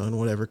 mother, son,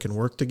 whatever, can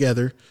work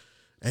together,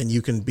 and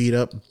you can beat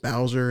up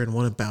Bowser and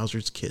one of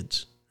Bowser's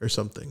kids or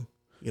something,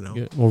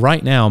 Yeah. Well,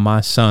 right now,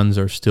 my sons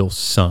are still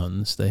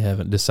sons. They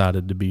haven't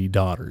decided to be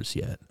daughters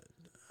yet.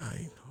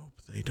 I hope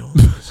they don't.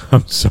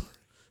 I'm sorry.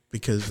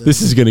 Because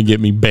this is going to get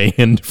me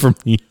banned from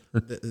here.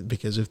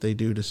 Because if they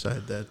do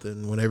decide that,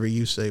 then whenever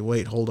you say,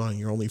 wait, hold on,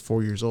 you're only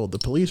 4 years old, the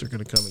police are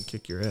going to come and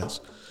kick your ass.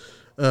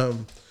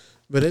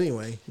 But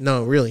anyway,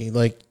 no, really,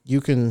 like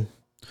you can.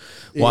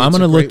 Well, I'm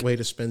going to look. It's a great way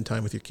to spend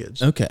time with your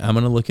kids. Okay, I'm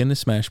going to look into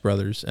Smash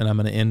Brothers, and I'm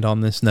going to end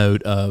on this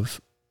note of,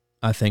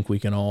 I think we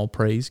can all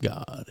praise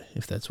God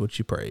if that's what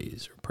you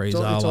praise, or praise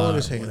Allah. It's all in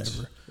His hands.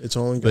 Whatever. It's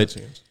all in God's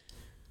hands.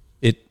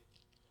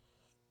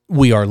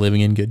 We are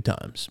living in good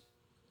times.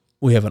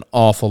 We have an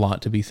awful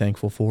lot to be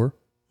thankful for.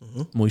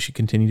 Mm-hmm. We should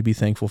continue to be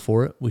thankful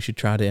for it. We should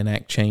try to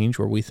enact change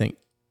where we think,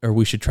 or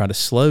we should try to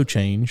slow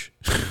change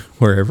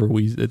wherever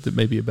that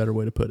may be a better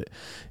way to put it.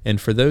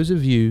 And for those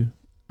of you,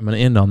 I'm going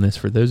to end on this.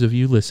 For those of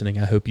you listening,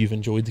 I hope you've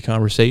enjoyed the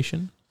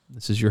conversation.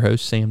 This is your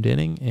host, Sam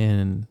Denning,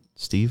 and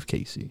Steve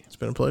Casey. It's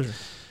been a pleasure.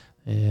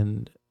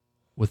 And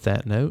with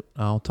that note,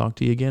 I'll talk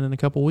to you again in a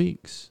couple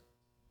weeks.